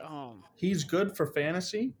 He's good for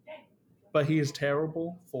fantasy, but he is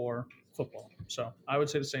terrible for football. So I would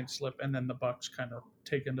say the Saints slip, and then the Bucs kind of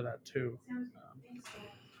take into that too.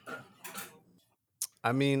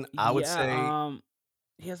 I mean, I would say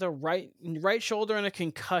he has a right shoulder and a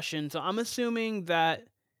concussion, so I'm assuming that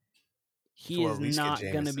he is not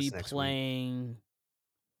going to be playing.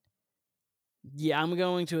 Yeah, I'm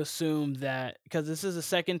going to assume that, because this is the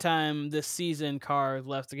second time this season Carr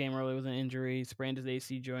left the game early with an injury, sprained his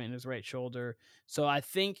AC joint in his right shoulder. So I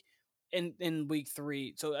think in week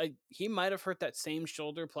 3, so he might have hurt that same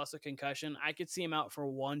shoulder plus a concussion. I could see him out for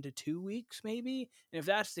 1 to 2 weeks maybe. And if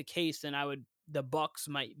that's the case, then the Bucs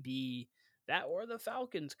might be that, or the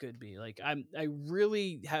Falcons could be. Like, I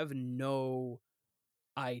really have no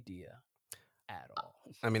idea at all.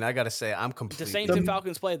 I mean, I gotta say, I'm completely. The Saints and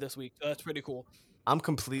Falcons play this week, so that's pretty cool. I'm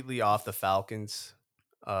completely off the Falcons,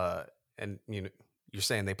 and you're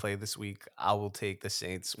saying they play this week. I will take the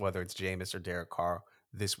Saints, whether it's Jameis or Derek Carr,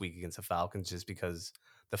 this week against the Falcons, just because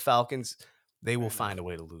the Falcons, they will find a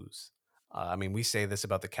way to lose. I mean, we say this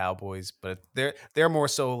about the Cowboys, but they're more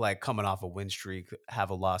so like coming off a win streak, have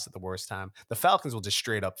a loss at the worst time. The Falcons will just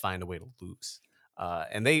straight up find a way to lose,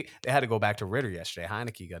 and they had to go back to Ritter yesterday.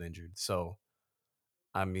 Heineke got injured, so.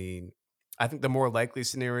 I mean, I think the more likely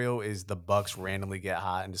scenario is the Bucs randomly get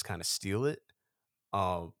hot and just kind of steal it.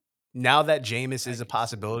 Now that Jameis is a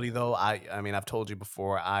possibility, though, I mean, I've told you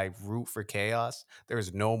before, I root for chaos. There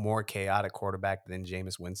is no more chaotic quarterback than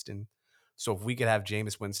Jameis Winston. So if we could have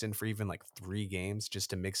Jameis Winston for even like 3 games just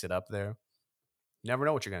to mix it up there, you never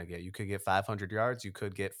know what you're going to get. You could get 500 yards. You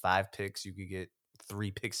could get 5 picks. You could get 3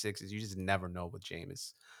 pick sixes. You just never know with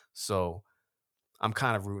Jameis. So I'm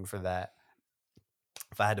kind of rooting for that.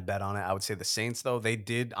 If I had to bet on it, I would say the Saints, though. They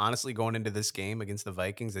did, honestly, going into this game against the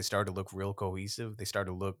Vikings, they started to look real cohesive. They started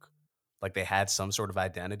to look like they had some sort of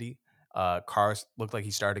identity. Carr looked like he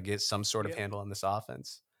started to get some sort of handle on this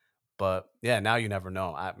offense. But yeah, now you never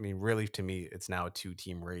know. I mean, really, to me, it's now a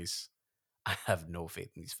 2-team race. I have no faith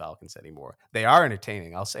in these Falcons anymore. They are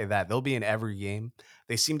entertaining. I'll say that. They'll be in every game.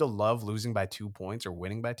 They seem to love losing by 2 points or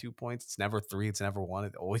winning by 2 points. It's never 3. It's never 1.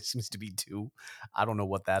 It always seems to be 2. I don't know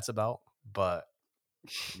what that's about, but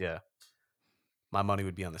yeah, my money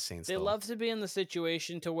would be on the Saints. They love to be in the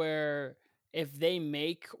situation to where if they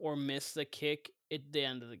make or miss the kick at the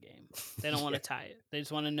end of the game, they don't want to tie it. They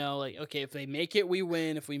just want to know, like, okay, if they make it, we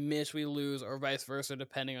win. If we miss, we lose, or vice versa,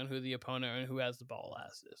 depending on who the opponent and who has the ball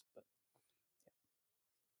last is.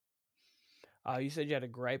 But you said you had a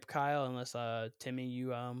gripe, Kyle, unless Timmy, you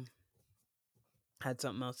had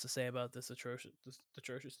something else to say about this atrocious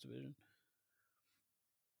division.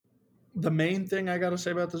 The main thing I got to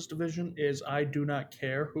say about this division is I do not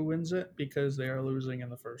care who wins it because they are losing in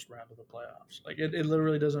the first round of the playoffs. Like it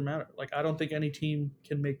literally doesn't matter. Like I don't think any team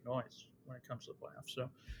can make noise when it comes to the playoffs. So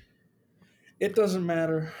it doesn't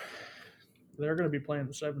matter. They're going to be playing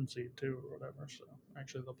the 7 seed too or whatever. So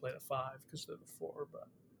actually they'll play the 5 because they're the 4. But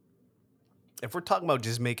if we're talking about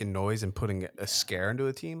just making noise and putting a scare into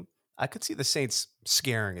a team, I could see the Saints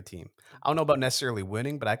scaring a team. I don't know about necessarily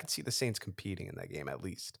winning, but I could see the Saints competing in that game at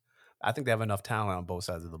least. I think they have enough talent on both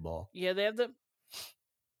sides of the ball. Yeah, they have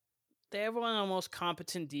one of the most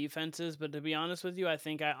competent defenses, but to be honest with you, I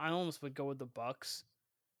think I almost would go with the Bucs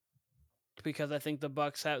because I think the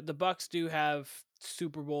Bucs do have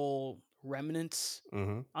Super Bowl remnants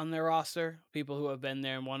on their roster, people who have been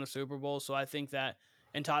there and won a Super Bowl. So I think that,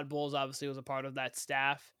 and Todd Bowles obviously was a part of that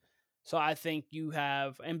staff. So I think you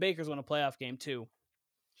have, and Baker's won a playoff game too.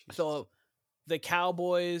 Jesus. So the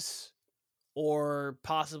Cowboys or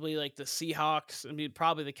possibly like the Seahawks, I mean,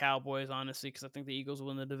 probably the Cowboys, honestly, because I think the Eagles will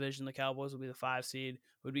win the division. The Cowboys will be the 5 seed,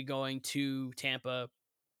 would be going to Tampa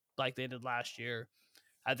like they did last year.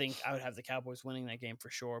 I think I would have the Cowboys winning that game for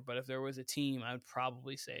sure. But if there was a team, I would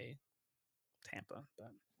probably say Tampa.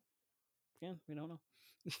 But yeah, we don't know.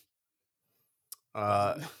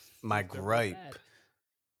 My gripe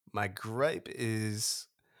is,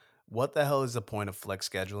 what the hell is the point of flex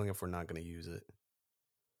scheduling if we're not going to use it?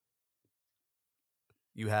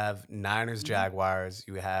 You have Niners, Jaguars.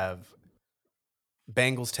 You have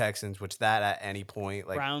Bengals, Texans, which that at any point,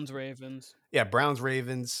 like Browns, Ravens. Yeah, Browns,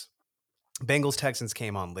 Ravens. Bengals, Texans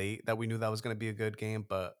came on late that we knew that was going to be a good game,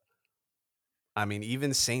 but I mean,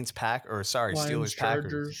 even Saints, Steelers,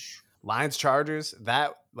 Packers, Lions, Chargers.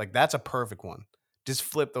 That's a perfect one. Just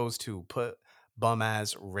flip those two. Put bum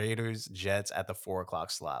ass Raiders, Jets at the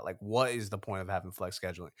 4:00 slot. Like, what is the point of having flex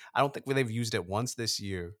scheduling? I don't think they've used it once this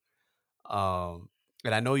year.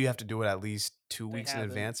 And I know you have to do it at least 2 weeks in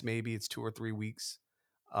advance. Maybe it's 2 or 3 weeks.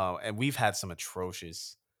 And we've had some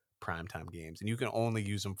atrocious primetime games, and you can only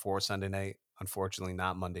use them for Sunday night. Unfortunately,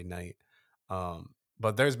 not Monday night.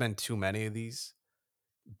 But there's been too many of these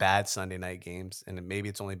bad Sunday night games, and maybe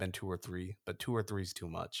it's only been 2 or 3, but 2 or 3 is too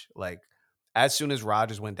much. Like, as soon as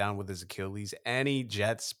Rodgers went down with his Achilles, any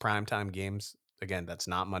Jets primetime games, again, that's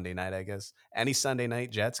not Monday night, I guess, any Sunday night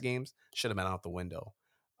Jets games should have been out the window.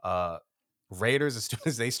 Raiders, as soon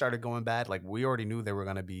as they started going bad, like, we already knew they were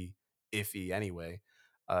going to be iffy anyway.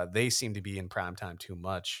 They seem to be in primetime too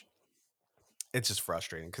much. It's just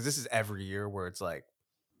frustrating because this is every year where it's like,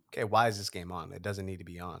 okay, why is this game on? It doesn't need to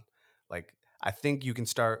be on. Like, I think you can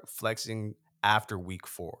start flexing after week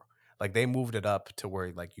 4. Like, they moved it up to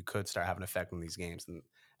where, like, you could start having an effect on these games. And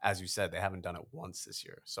as you said, they haven't done it once this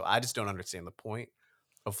year. So I just don't understand the point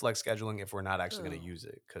of flex scheduling if we're not actually going to use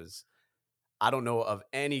it, because I don't know of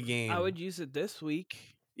any game. I would use it this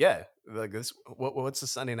week. Yeah. Like, this. What's the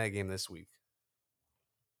Sunday night game this week?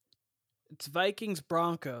 It's Vikings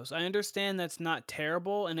Broncos. I understand that's not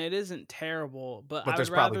terrible, and it isn't terrible, but I there's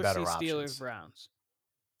would probably rather better see Steelers options. Browns.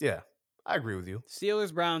 Yeah, I agree with you.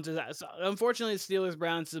 Steelers Browns is, unfortunately, Steelers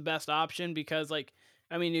Browns is the best option because, like,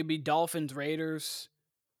 I mean, it'd be Dolphins Raiders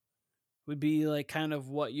would be like kind of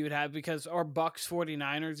what you would have, because, or Bucks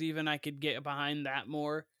 49ers even, I could get behind that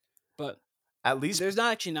more, but at least there's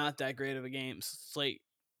not that great of a game slate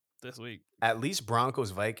this week. At least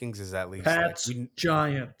Broncos Vikings is at least Pats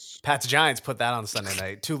Giants. Pats Giants, put that on Sunday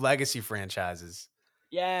night. 2 legacy franchises.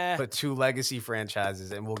 Yeah. Put 2 legacy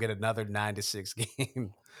franchises, and we'll get another 9-6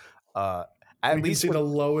 game. At least see the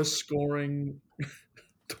lowest scoring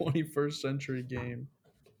 21st century game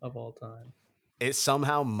of all time. It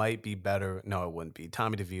somehow might be better. No, it wouldn't be.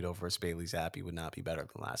 Tommy DeVito versus Bailey Zappi would not be better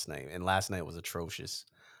than last night. And last night was atrocious.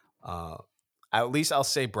 Uh, at least I'll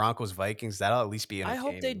say Broncos Vikings. That'll at least be I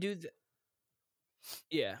entertaining. hope they do.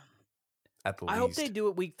 Yeah. At the I least. hope they do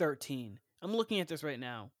it week 13. I'm looking at this right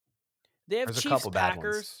now. They have There's a Chiefs couple bad ones.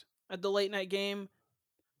 Packers at the late night game.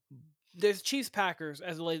 There's Chiefs Packers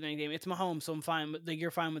as a late night game. It's Mahomes, so I'm fine.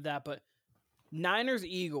 You're fine with that. But Niners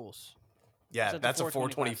Eagles. Yeah, that's a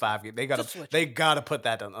 425 game. They gotta put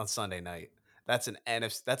that on Sunday night. That's an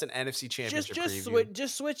NFC Championship preview.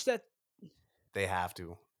 Just switch that. They have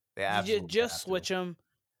to. They absolutely just have switch to. them,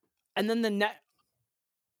 and then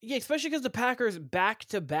yeah, especially because the Packers back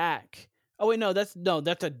to back. Oh wait, no, that's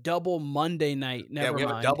a double Monday night. Never we have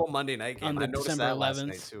mind. a double Monday night game. On I noticed December that 11th. last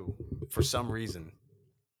night too, for some reason.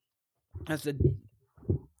 That's a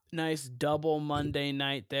nice double Monday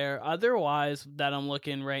night there. Otherwise, that I'm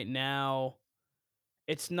looking right now,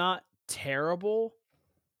 it's not terrible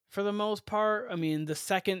for the most part. I mean, the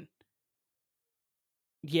second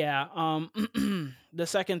to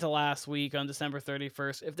last week on December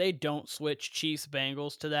 31st, if they don't switch Chiefs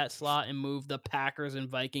Bengals to that slot and move the Packers and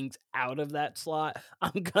Vikings out of that slot,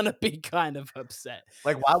 I'm gonna be kind of upset.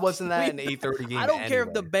 Like, why wasn't that an 8:30 game? I don't care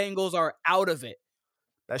if the Bengals are out of it.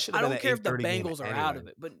 That should have been an 8:30 game. I don't care if the Bengals are out of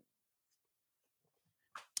it, but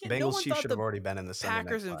Bengals Chiefs should have already been in the Sunday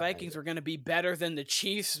Packers and Vikings were going to be better than the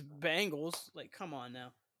Chiefs Bengals. Like, come on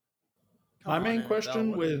now. My main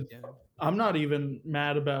question I'm not even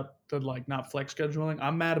mad about the not flex scheduling.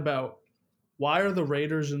 I'm mad about why are the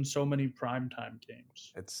Raiders in so many primetime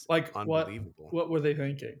games? It's like unbelievable. What were they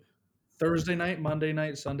thinking? Thursday night, Monday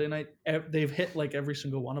night, Sunday night. They've hit every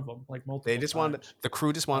single one of them multiple. They just times. the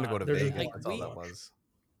crew just wanted to go to Vegas. That's all that was.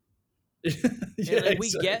 Yeah,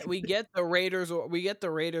 we get the Raiders or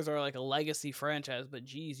like a legacy franchise, but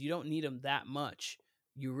geez, you don't need them that much.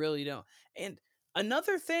 You really don't. And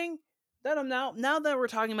another thing that I'm now that we're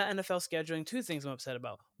talking about NFL scheduling, two things I'm upset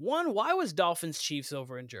about. One, why was Dolphins Chiefs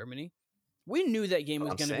over in Germany? We knew that game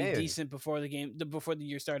was going to be decent before the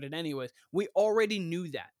year started. Anyways, we already knew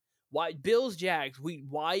that. Why Bills Jags?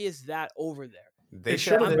 Why is that over there? They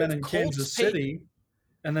should have been in Kansas City.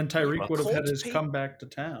 And then Tyreek would have had his comeback to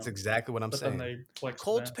town. That's exactly what I'm saying. Then they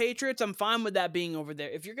Colts Patriots, I'm fine with that being over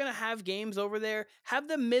there. If you're gonna have games over there, have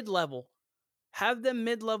them mid-level. Have them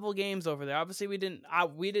mid-level games over there. Obviously, we didn't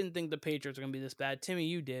think the Patriots were gonna be this bad. Timmy,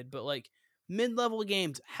 you did, but mid-level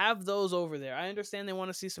games, have those over there. I understand they want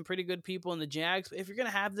to see some pretty good people in the Jags, but if you're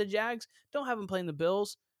gonna have the Jags, don't have them playing the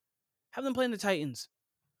Bills. Have them playing the Titans.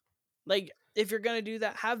 If you're going to do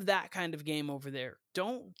that, have that kind of game over there.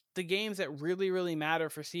 Don't the games that really, really matter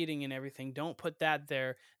for seeding and everything, don't put that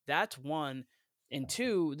there. That's one. And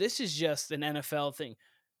two, this is just an NFL thing.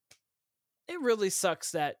 It really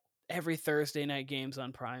sucks that every Thursday night game's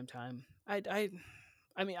on prime time. I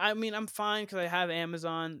mean, I'm fine because I have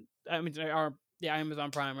Amazon.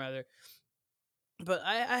 Amazon Prime rather. But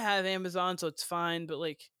I have Amazon, so it's fine. But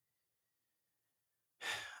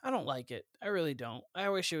I don't like it. I really don't. I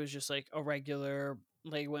wish it was just a regular,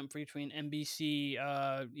 went between NBC,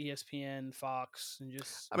 ESPN, Fox, and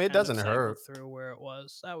just. I mean, it doesn't hurt. Through where it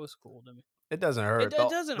was. That was cool to me. It doesn't hurt. It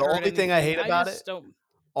doesn't hurt. The only thing I hate about it.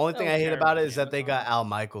 Only thing I hate about it is that they got Amazon. Al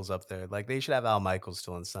Michaels up there. They should have Al Michaels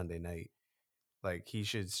still on Sunday night. He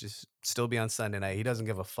should just still be on Sunday night. He doesn't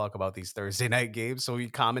give a fuck about these Thursday night games, so he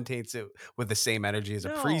commentates it with the same energy as a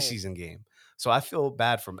preseason game. So I feel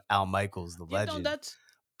bad for Al Michaels, the legend.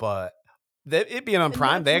 But it being on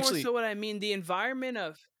Prime, they actually. So what I mean, the environment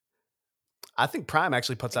of. I think Prime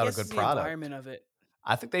actually puts out a good product. The environment of it.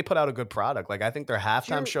 I think they put out a good product. I think their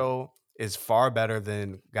halftime show is far better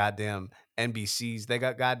than goddamn NBC's. They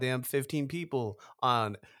got goddamn 15 people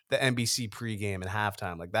on the NBC pregame and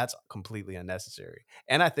halftime. That's completely unnecessary.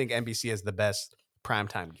 And I think NBC has the best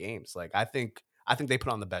primetime games. I think they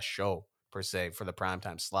put on the best show per se for the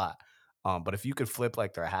primetime slot. But if you could flip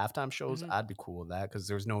their halftime shows, I'd be cool with that because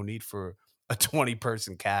there's no need for a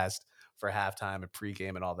 20-person cast for halftime and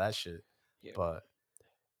pregame and all that shit. Yeah. But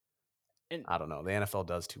I don't know. The NFL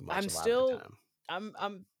does too much. Of the time.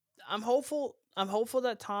 I'm hopeful. I'm hopeful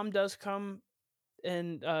that Tom does come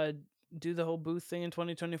and do the whole booth thing in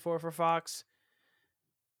 2024 for Fox.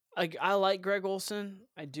 I like Greg Olsen.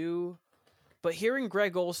 I do. But hearing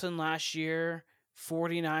Greg Olsen last year,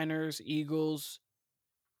 49ers, Eagles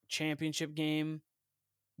championship game,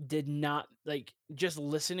 did not just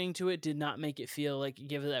listening to it did not make it feel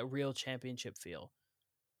give it that real championship feel.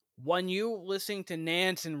 When you listening to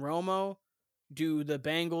Nance and Romo do the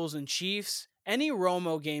Bengals and Chiefs any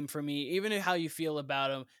Romo game for me, even how you feel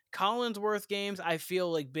about him. Collinsworth games, I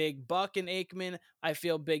feel like big. Buck and Aikman, I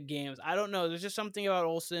feel big games. I don't know. There's just something about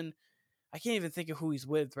Olsen. I can't even think of who he's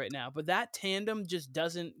with right now, but that tandem just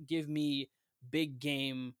doesn't give me big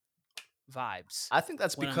game vibes. I think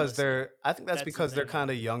that's when I'm because listening. they're kind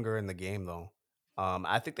of younger in the game, though.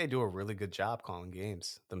 I think they do a really good job calling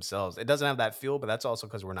games themselves. It doesn't have that feel, but that's also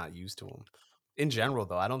because we're not used to them. In general,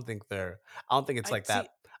 though, I don't think it's I like see. that.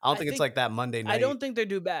 I don't I think it's think like that Monday I night. don't think they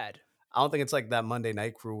do bad. I don't think it's like that Monday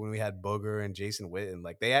night crew when we had Booger and Jason Witten.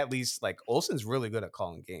 Like they at least like Olsen's really good at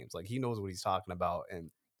calling games. Like he knows what he's talking about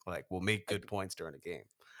and like will make good points during the game.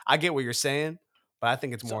 I get what you're saying, but I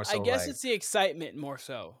think it's So more I so guess like it's the excitement more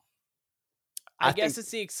so. I I guess think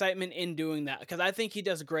it's the excitement in doing that because I think he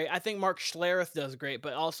does great. I think Mark Schlereth does great,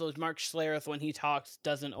 but also Mark Schlereth when he talks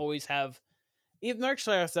doesn't always have. Even Mark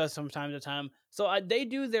Schlereth does from time to time. So they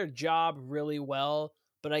do their job really well,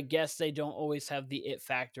 but I guess they don't always have the it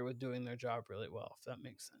factor with doing their job really well. If that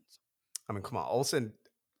makes sense. I mean, come on, Olsen.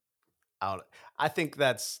 I think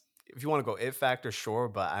that's if you want to go it factor, sure,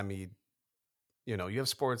 but I mean, you know, you have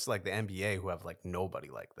sports like the NBA who have like nobody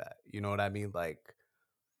like that. You know what I mean? Like,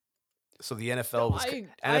 so the No, NFL was I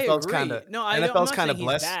NFL's kind agree. of No, I don't. I'm NFL's not kind saying of he's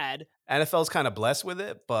blessed. bad. NFL's kind of blessed with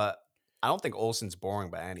it, but I don't think Olsen's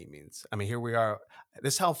boring by any means. I mean, here we are.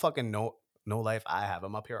 This is how fucking no life I have.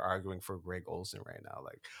 I'm up here arguing for Greg Olsen right now.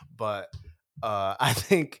 Like, but I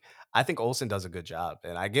think Olsen does a good job,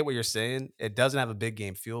 and I get what you're saying. It doesn't have a big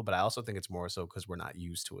game feel, but I also think it's more so because we're not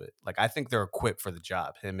used to it. Like, I think they're equipped for the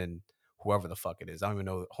job. Him and whoever the fuck it is. I don't even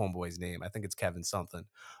know homeboy's name. I think it's Kevin something,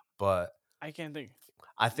 but I can't think.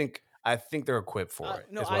 I think they're equipped for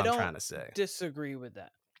it. No, Is what I I'm don't trying to say. disagree with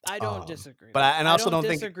that. I don't disagree But with that. I I also don't don't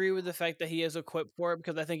think disagree with the fact that he is equipped for it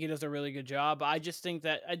because I think he does a really good job. I just think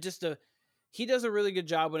that he does a really good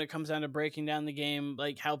job when it comes down to breaking down the game,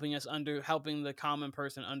 like helping the common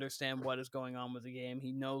person understand what is going on with the game.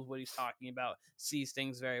 He knows what he's talking about, sees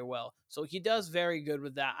things very well. So he does very good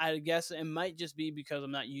with that. I guess it might just be because I'm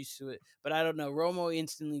not used to it, but I don't know. Romo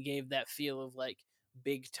instantly gave that feel of like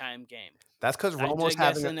big time game. that's because Romo's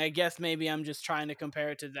having. I guess maybe I'm just trying to compare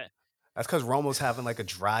it to that. That's because Romo's having like a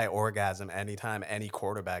dry orgasm anytime any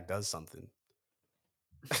quarterback does something.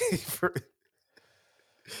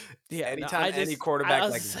 Yeah, no, Anytime any quarterback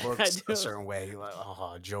like looks a certain way, you're like,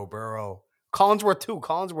 oh, Joe Burrow, Collinsworth too.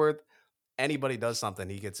 Collinsworth, anybody does something,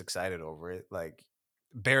 he gets excited over it. Like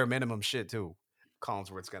bare minimum shit too.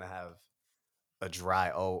 Collinsworth's gonna have a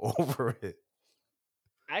dry O over it.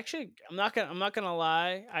 Actually, I'm not gonna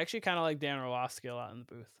lie. I actually kind of like Dan Orlovsky a lot in the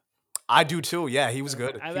booth. I do too. Yeah, he was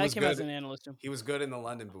good. I He like was him as good. an analyst too. He was good in the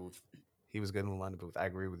London booth. I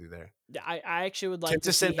agree with you there. I actually would like Tim to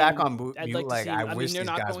to see sit back him. on I'd mute. like to Like see I him. I wish mean, they're these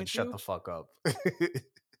not guys going would shut to. the fuck up.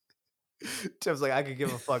 Tim's like, I could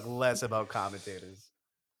give a fuck less about commentators.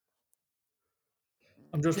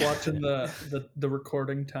 I'm just watching the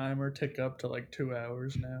recording timer tick up to like 2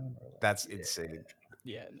 hours now. That's insane.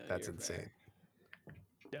 Yeah, no, That's you're insane. fair.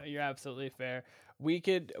 No, you're absolutely fair. We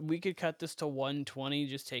could cut this to 120,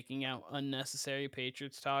 just taking out unnecessary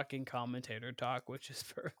Patriots talk and commentator talk, which is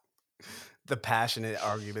for the passionate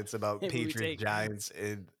arguments about maybe Patriots Giants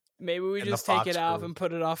in maybe we in the just take Fox it off crew. and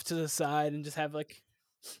put it off to the side and just have like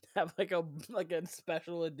a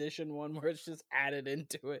special edition one where it's just added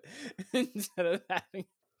into it instead of having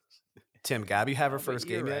Tim, Gabby have her first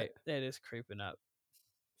game right. yet? That is creeping up.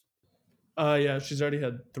 Yeah, she's already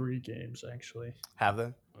had 3 games actually. Have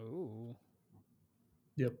they? Ooh.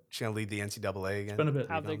 Yep. She's gonna lead the NCAA again. It's been a bit.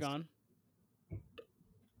 How have they gone?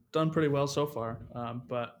 Done pretty well so far,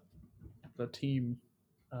 but the team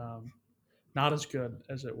not as good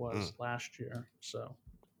as it was last year. So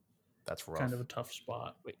that's rough. Kind of a tough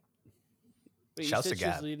spot. Wait, you said she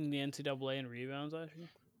was leading the NCAA in rebounds last year?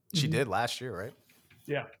 She did last year, right?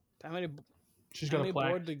 Yeah. How many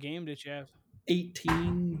board the game did she have?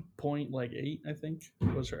 18.8, I think,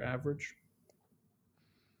 was her average.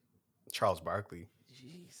 Charles Barkley.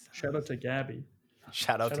 Jesus. Shout out to Gabby.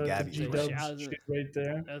 Shout out to Gabby. She's right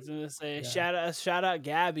there. I was gonna say shout out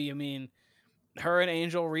Gabby. I mean, her and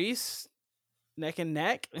Angel Reese, neck and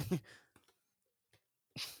neck. Hey,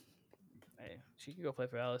 she could go play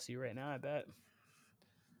for LSU right now, I bet.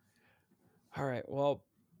 All right, well,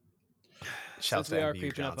 since we are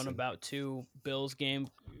creeping up on about 2 Bills game,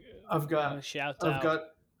 I've got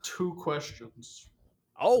 2 questions.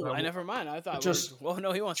 Oh, never mind. I thought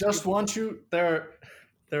he wants. Just want you there.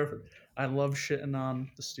 I love shitting on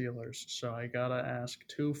the Steelers, so I gotta ask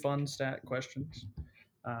 2 fun stat questions.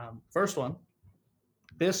 First one: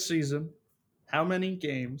 this season, how many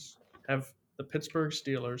games have the Pittsburgh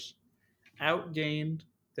Steelers outgained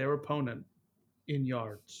their opponent in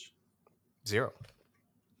yards? 0.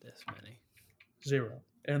 This many. 0.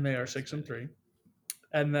 And they are 6-3.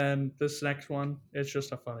 And then this next one, it's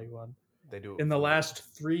just a funny one. They do in the last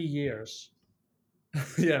 3 years.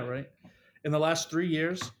 Yeah, right. In the last 3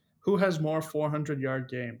 years, who has more 400-yard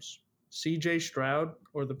games? C.J. Stroud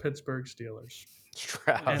or the Pittsburgh Steelers?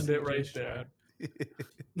 Stroud. End it right there.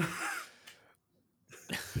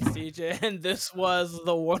 CJ, and this was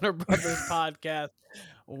the Warner Brothers podcast.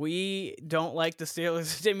 We don't like the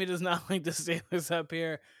Steelers. Jimmy does not like the Steelers up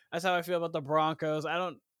here. That's how I feel about the Broncos.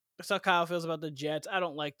 That's how Kyle feels about the Jets. I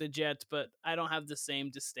don't like the Jets, but I don't have the same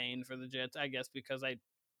disdain for the Jets, I guess, because they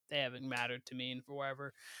haven't mattered to me and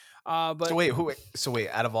forever. But so wait,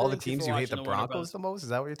 out of all the thank you teams, for you hate watching the the Warner Broncos Brothers. the most? Is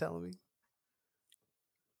that what you're telling me?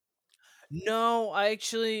 No, I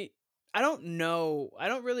don't know. I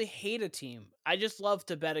don't really hate a team. I just love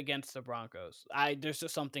to bet against the Broncos. There's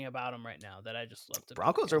just something about them right now that I just love to.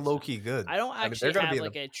 Broncos are low key good. I don't actually have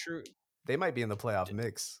like a true. They might be in the playoff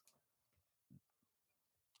mix.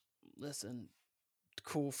 Listen,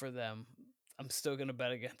 cool for them. I'm still gonna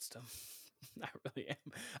bet against them. I really am.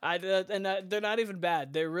 They're not even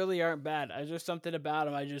bad. They really aren't bad. There's something about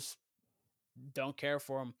them. I just don't care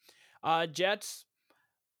for them. Jets.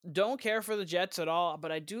 Don't care for the Jets at all,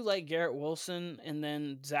 but I do like Garrett Wilson and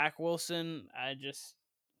then Zach Wilson.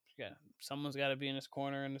 Someone's got to be in his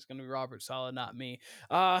corner, and it's going to be Robert Saleh, not me.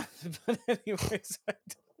 But anyways,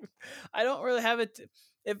 I don't really have it.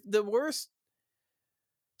 If the worst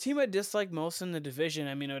team I dislike most in the division,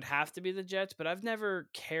 I mean, it would have to be the Jets, but I've never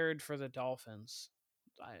cared for the Dolphins.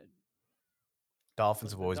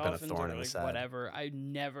 Dolphins have always been a thorn in the side. Whatever. I've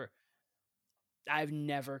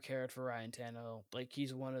never cared for Ryan Tannehill. Like, he's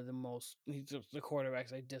the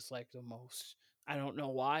quarterbacks I dislike the most. I don't know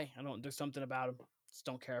why. There's something about him. Just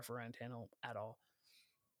don't care for Ryan Tannehill at all.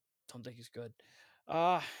 Don't think he's good.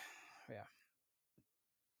 Yeah.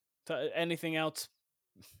 So, anything else?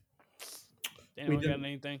 Anyone got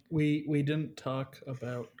anything? We didn't talk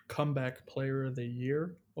about Comeback Player of the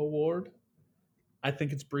Year award. I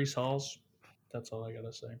think it's Breece Hall's. That's all I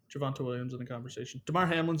gotta say. Javonte Williams in the conversation. Damar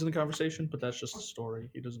Hamlin's in the conversation, but that's just a story.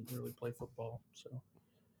 He doesn't really play football, so.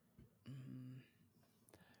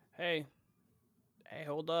 Hey,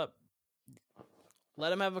 hold up.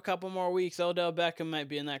 Let him have a couple more weeks. Odell Beckham might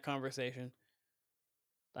be in that conversation.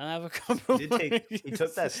 Let him have a couple. He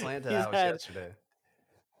took that slant out yesterday.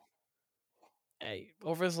 Hey,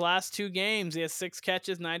 over his last 2 games, he has 6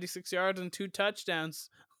 catches, 96 yards, and 2 touchdowns.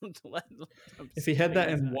 If he had that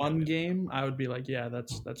in one game, I would be like, yeah,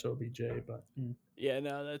 that's OBJ. But yeah,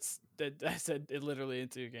 no, I said it literally in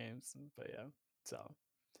 2 games. But yeah, so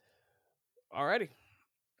alrighty.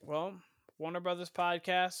 Well, Warner Brothers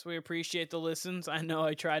podcast. We appreciate the listens. I know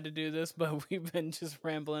I tried to do this, but we've been just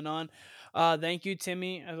rambling on. Thank you,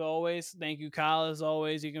 Timmy, as always. Thank you, Kyle, as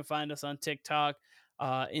always. You can find us on TikTok,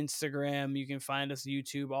 Instagram. You can find us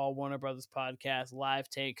YouTube, all Warner Brothers podcast. Live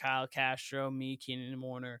take, Kyle Castro, me, Keenan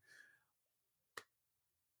Warner.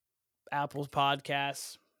 Apple's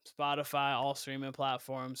podcasts, Spotify, all streaming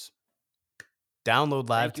platforms. Download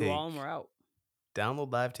Live Take. Thank you all, and we're out.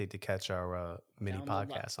 Download Live Take to catch our mini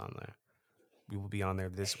podcast on there. We will be on there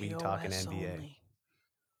this week talking NBA. Only.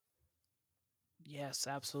 Yes,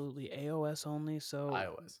 absolutely. AOS only. So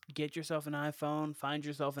iOS. Get yourself an iPhone, find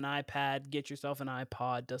yourself an iPad, get yourself an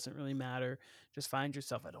iPod. Doesn't really matter. Just find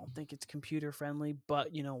yourself. I don't think it's computer friendly,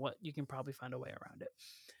 but you know what? You can probably find a way around it.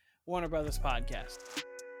 Warner Brothers Podcast.